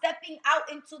 I'm stepping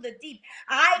out into the deep.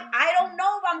 I don't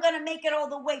know if I'm going to make it all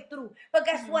the way through. But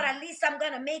guess what? At least I'm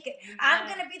going to make it. I'm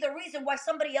going to be the reason why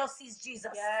somebody else sees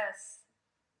Jesus. Yes.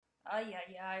 Ay,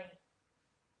 ay, ay.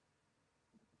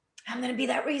 I'm going to be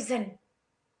that reason.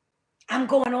 I'm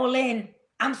going all in.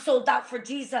 I'm sold out for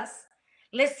Jesus.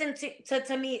 Listen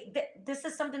to me. This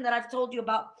is something that I've told you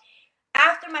about.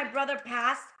 After my brother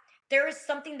passed, there is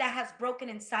something that has broken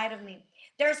inside of me.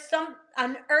 There's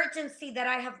an urgency that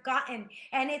I have gotten.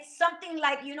 And it's something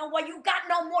like, you know what? You got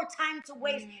no more time to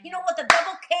waste. You know what? The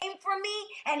devil came for me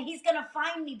and he's going to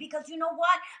find me because you know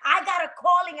what? I got a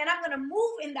calling and I'm going to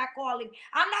move in that calling.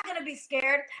 I'm not going to be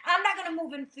scared. I'm not going to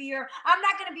move in fear. I'm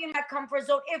not going to be in my comfort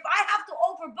zone. If I have to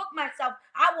overbook myself,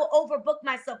 I will overbook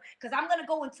myself because I'm going to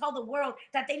go and tell the world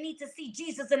that they need to see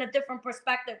Jesus in a different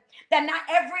perspective, that not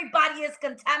everybody is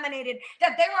contaminated,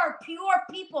 that there are pure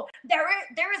people.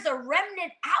 There is a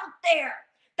remnant out there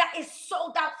that is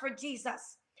sold out for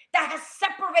Jesus, that has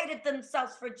separated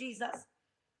themselves for Jesus.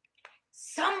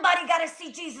 Somebody got to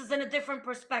see Jesus in a different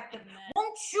perspective. Amen.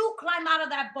 Won't you climb out of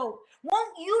that boat?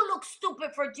 Won't you look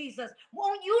stupid for Jesus?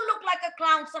 Won't you look like a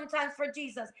clown sometimes for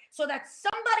Jesus so that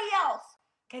somebody else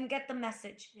can get the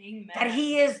message? Amen. That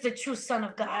he is the true Son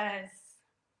of God? Yes.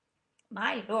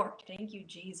 My Lord. Thank you,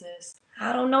 Jesus.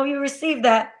 I don't know you received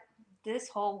that. This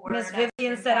whole word. Miss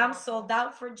Vivian said, I'm sold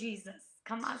out for Jesus.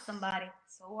 Come on, somebody.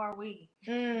 So are we.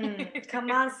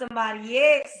 Come on, somebody.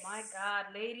 Yes. My God,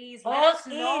 ladies, let us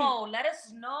know. Let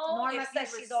us know Norma if you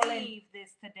received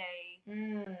this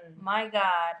today. My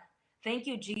God. Thank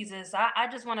you, Jesus. I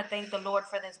just want to thank the Lord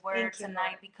for this word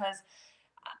tonight because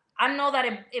I know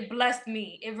that it blessed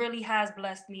me. It really has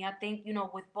blessed me. I think,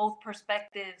 with both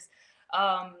perspectives,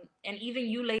 and even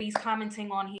you ladies commenting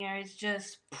on here, it's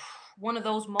just one of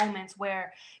those moments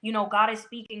where, God is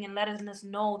speaking and letting us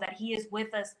know that he is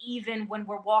with us even when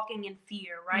we're walking in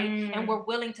fear, right? And we're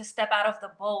willing to step out of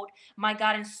the boat. My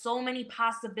God, and so many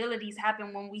possibilities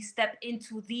happen when we step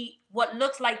into what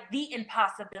looks like the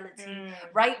impossibility,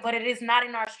 right? But it is not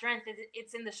in our strength.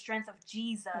 It's in the strength of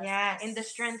Jesus, in the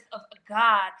strength of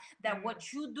God, that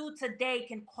what you do today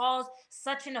can cause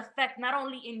such an effect, not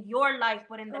only in your life,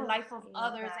 but in the life of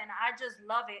others. And I just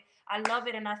love it. I love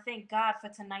it. And I thank God for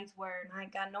tonight's word. My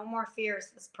God, no more fears,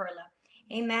 Miss Perla.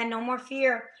 Amen. No more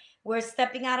fear. We're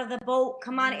stepping out of the boat.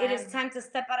 Come on, it is time to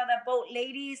step out of that boat,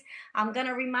 ladies. I'm going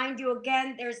to remind you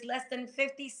again, there's less than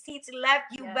 50 seats left.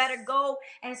 You better go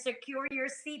and secure your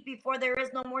seat before there is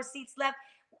no more seats left.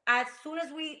 As soon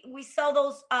as we sell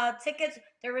those tickets,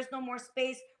 there is no more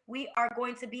space. We are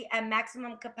going to be at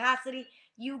maximum capacity.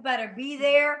 You better be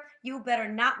there. You better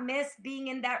not miss being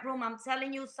in that room. I'm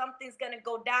telling you, something's going to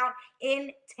go down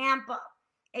in Tampa.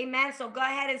 Amen. So go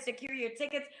ahead and secure your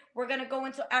tickets. We're going to go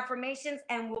into affirmations,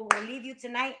 and we'll leave you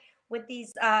tonight with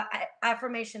these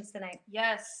affirmations tonight.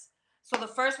 Yes. So the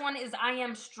first one is, I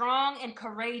am strong and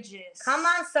courageous. Come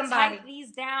on, somebody. Type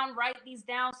these down, write these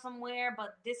down somewhere,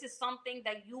 but this is something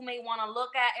that you may want to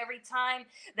look at every time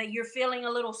that you're feeling a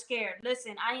little scared.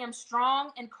 Listen, I am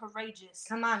strong and courageous.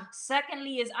 Come on.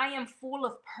 Secondly is, I am full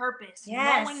of purpose,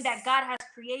 Yes. knowing that God has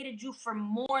created you for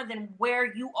more than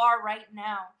where you are right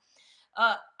now.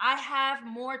 I have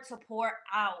more to pour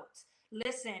out.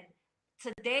 Listen,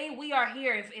 today we are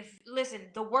here. Listen,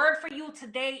 the word for you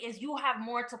today is you have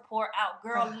more to pour out.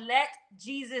 Girl, let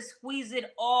Jesus squeeze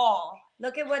it all.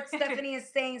 Look at what Stephanie is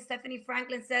saying. Stephanie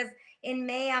Franklin says, in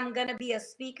May, I'm going to be a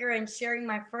speaker and sharing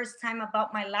my first time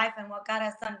about my life and what God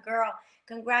has done. Girl,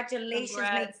 congratulations.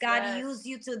 Congrats, May God use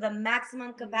you to the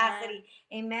maximum capacity.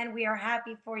 Amen. We are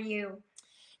happy for you.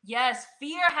 Yes,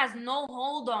 fear has no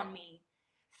hold on me.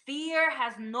 Fear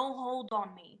has no hold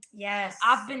on me. Yes.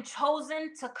 I've been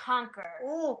chosen to conquer.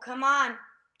 Oh, come on.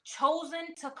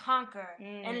 Chosen to conquer.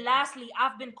 And lastly,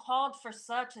 I've been called for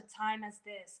such a time as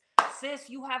this. Sis,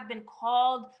 you have been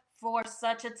called for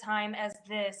such a time as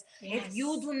this. Yes. If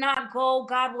you do not go,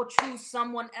 God will choose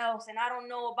someone else. And I don't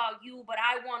know about you, but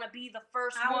I want to be the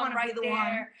first one right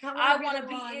there. I want to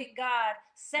be it, God.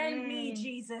 Send me,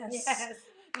 Jesus. Yes.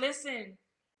 Listen,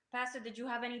 Pastor, did you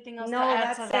have anything else No, to add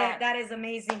that's to it. that? That is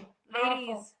amazing. Ladies,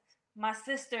 Powerful. my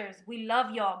sisters, we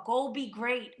love y'all. Go be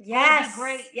great. Yes. Go be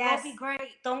great. Yes. Go be great.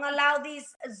 Don't allow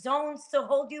these zones to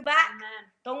hold you back.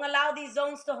 Amen. Don't allow these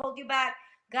zones to hold you back.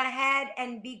 Go ahead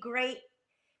and be great.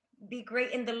 Be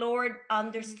great in the Lord.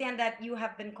 Understand that you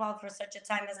have been called for such a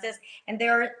time as this. And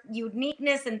there are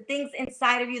uniqueness and things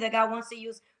inside of you that God wants to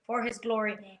use for his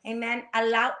glory. Yes. Amen.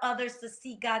 Allow others to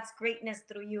see God's greatness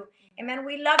through you. Amen.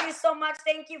 We love you so much.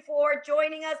 Thank you for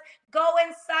joining us. Go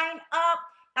and sign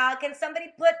up. Can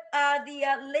somebody put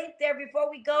the link there before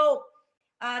we go?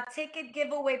 Ticket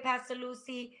giveaway, Pastor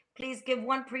Lucy. Please give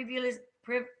one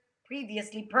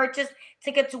previously purchased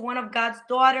ticket to one of God's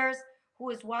daughters who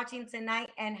is watching tonight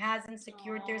and hasn't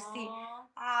secured their seat.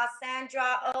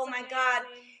 Sandra, oh my God.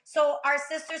 So our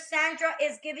sister Sandra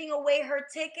is giving away her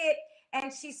ticket,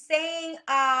 and she's saying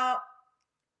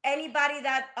anybody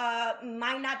that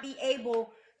might not be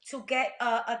able to get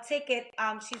a ticket,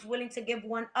 she's willing to give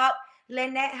one up.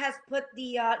 Lynette has put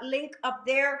the link up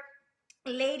there.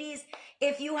 Ladies,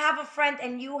 if you have a friend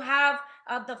and you have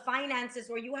the finances,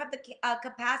 or you have the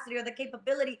capacity or the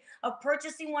capability of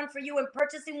purchasing one for you and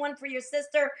purchasing one for your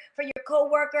sister, for your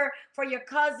coworker, for your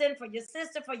cousin, for your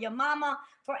sister, for your mama,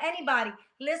 for anybody,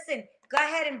 listen, go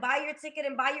ahead and buy your ticket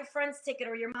and buy your friend's ticket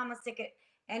or your mama's ticket,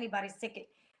 anybody's ticket.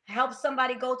 Help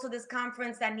somebody go to this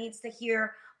conference that needs to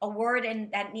hear a word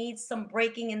and that needs some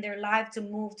breaking in their life to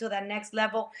move to that next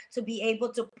level, to be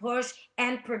able to push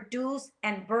and produce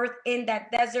and birth in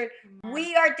that desert.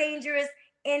 We are dangerous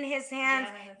in his hands.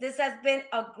 Yes. This has been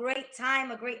a great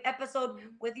time, a great episode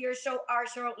with your show, our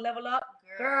show, Level Up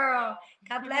Girl.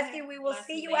 God bless you. We will Bless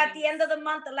see you, you at the ladies. end of the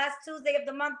month, the last Tuesday of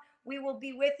the month. We will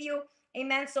be with you.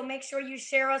 Amen. So make sure you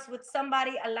share us with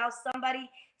somebody. Allow somebody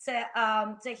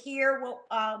to hear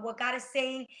what God is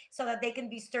saying, so that they can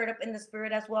be stirred up in the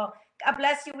spirit as well. God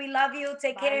bless you. We love you.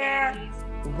 Take Bye, care.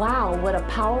 ladies. Wow, what a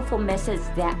powerful message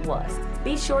that was.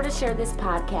 Be sure to share this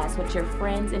podcast with your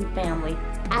friends and family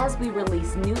as we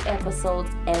release new episodes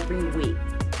every week.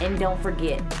 And don't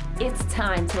forget, it's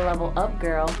time to level up,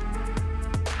 girl.